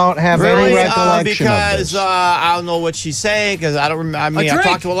 You don't have any recollection of because this? I don't know what she's saying. Because I don't remember. I mean, I've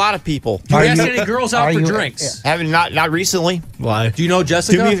talked to a lot of people. Do you ask any girls out for drinks? Haven't not recently. Why? Do you know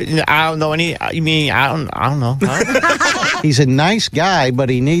Jessica? I don't know any. You mean I don't know. Huh? He's a nice guy, but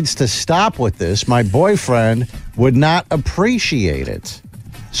he needs to stop with this. My boyfriend would not appreciate it.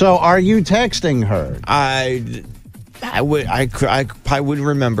 So, are you texting her? I probably wouldn't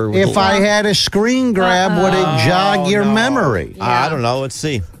remember. If I had a screen grab, would it jog your memory? I don't know. Let's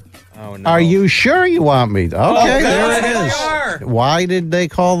see. Oh, no. Are you sure you want me? Okay, there it there is. you are. Why did they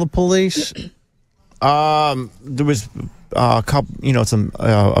call the police? There was a couple, some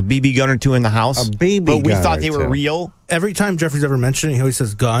a BB gun or two in the house. A BB but we gun thought or they were two. real. Every time Jeffrey's ever mentioned it, he always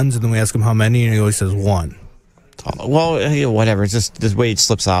says guns, and then we ask him how many, and he always says one. Well, whatever. It's just the way it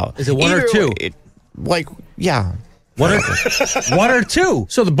slips out. Is it one or two? Yeah. One or two.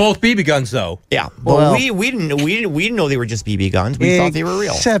 So they're both BB guns, though. Yeah. Well, we didn't know they were just BB guns. We thought they were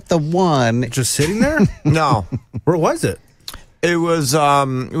real. Except the one just sitting there. No. Where was it? It was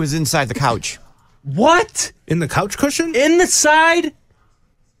inside the couch. What? In the couch cushion? In the side?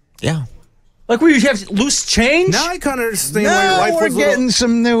 Yeah. Like where you have loose change? Now I kind of understand why Now your wife we're was getting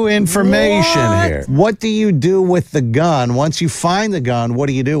some new information What? here. What do you do with the gun? Once you find the gun, what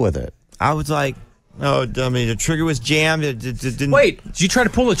do you do with it? I was like, I mean, the trigger was jammed. It didn't. Wait, did you try to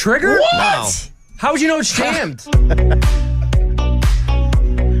pull the trigger? What? No. How would you know it's jammed?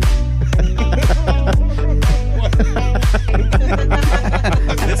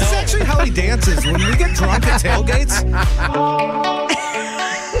 This is actually how he dances. When we get drunk at tailgates.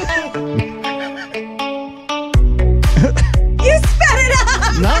 You sped it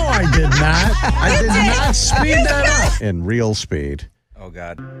up! No, I did not. I did not speed that up. In real speed. Oh,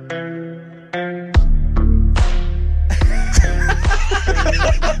 God.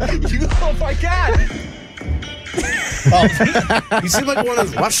 Oh, my God. You seem like one of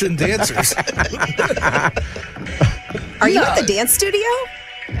those Russian dancers. Are you at the dance studio?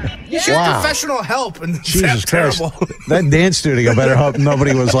 You should have professional help. And Jesus Christ. terrible. That dance studio better hope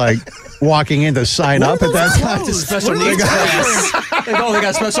nobody was like walking in to sign up at that time. It's a special needs class. They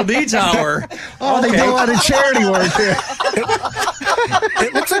got special needs hour. Oh, they do a lot of charity work here.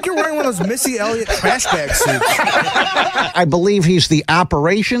 It looks like you're wearing one of those Missy Elliott trash bag suits. I believe he's the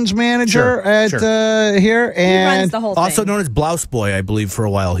operations manager at here, and the whole also thing. known as Blouse Boy, I believe, for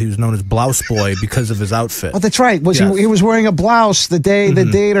a while. He was known as Blouse Boy because of his outfit. Oh, that's right. He was wearing a blouse the day the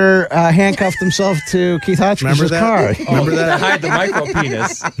dater handcuffed himself to Keith Hotchkiss' car. Remember that? To hide the micro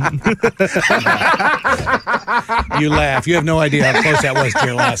penis. You laugh. You have no idea how close that was to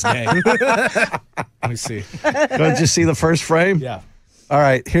your last name. Let me see. Don't you see the first frame? Yeah. All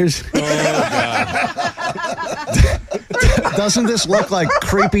right, here's. Oh, God. Doesn't this look like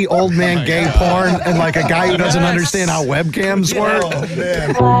creepy old man gay porn and like a guy who doesn't understand how webcams work? Oh,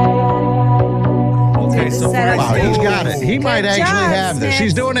 man. Okay, so Wow, he's got it. He might actually have this.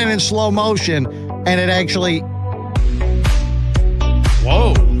 He's doing it in slow motion, and it actually.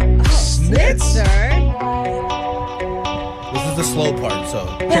 Whoa. Snitzer. This is the slow part, so.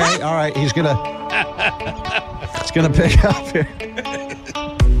 Okay, all right, he's gonna pick up here.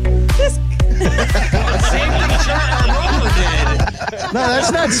 Same thing Rover did. No,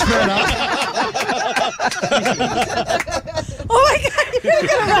 that's not sped up. Oh my God, you're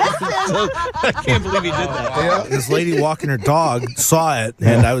gonna arrest him. I can't believe he did that. Yeah. This lady walking her dog saw it,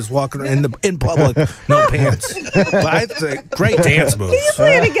 and I was walking in public, no pants. But I think great dance moves. Can you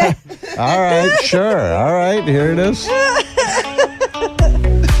play it again? All right, sure. All right, here it is.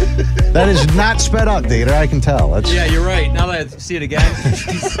 That is not sped up, Dieter. I can tell. That's... Yeah, you're right. Now that I see it again,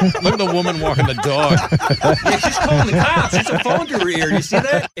 Look at the woman walking the dog. yeah, she's calling the cops. She's a phone to her ear. You see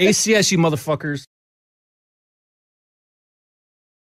that? ACS, you motherfuckers.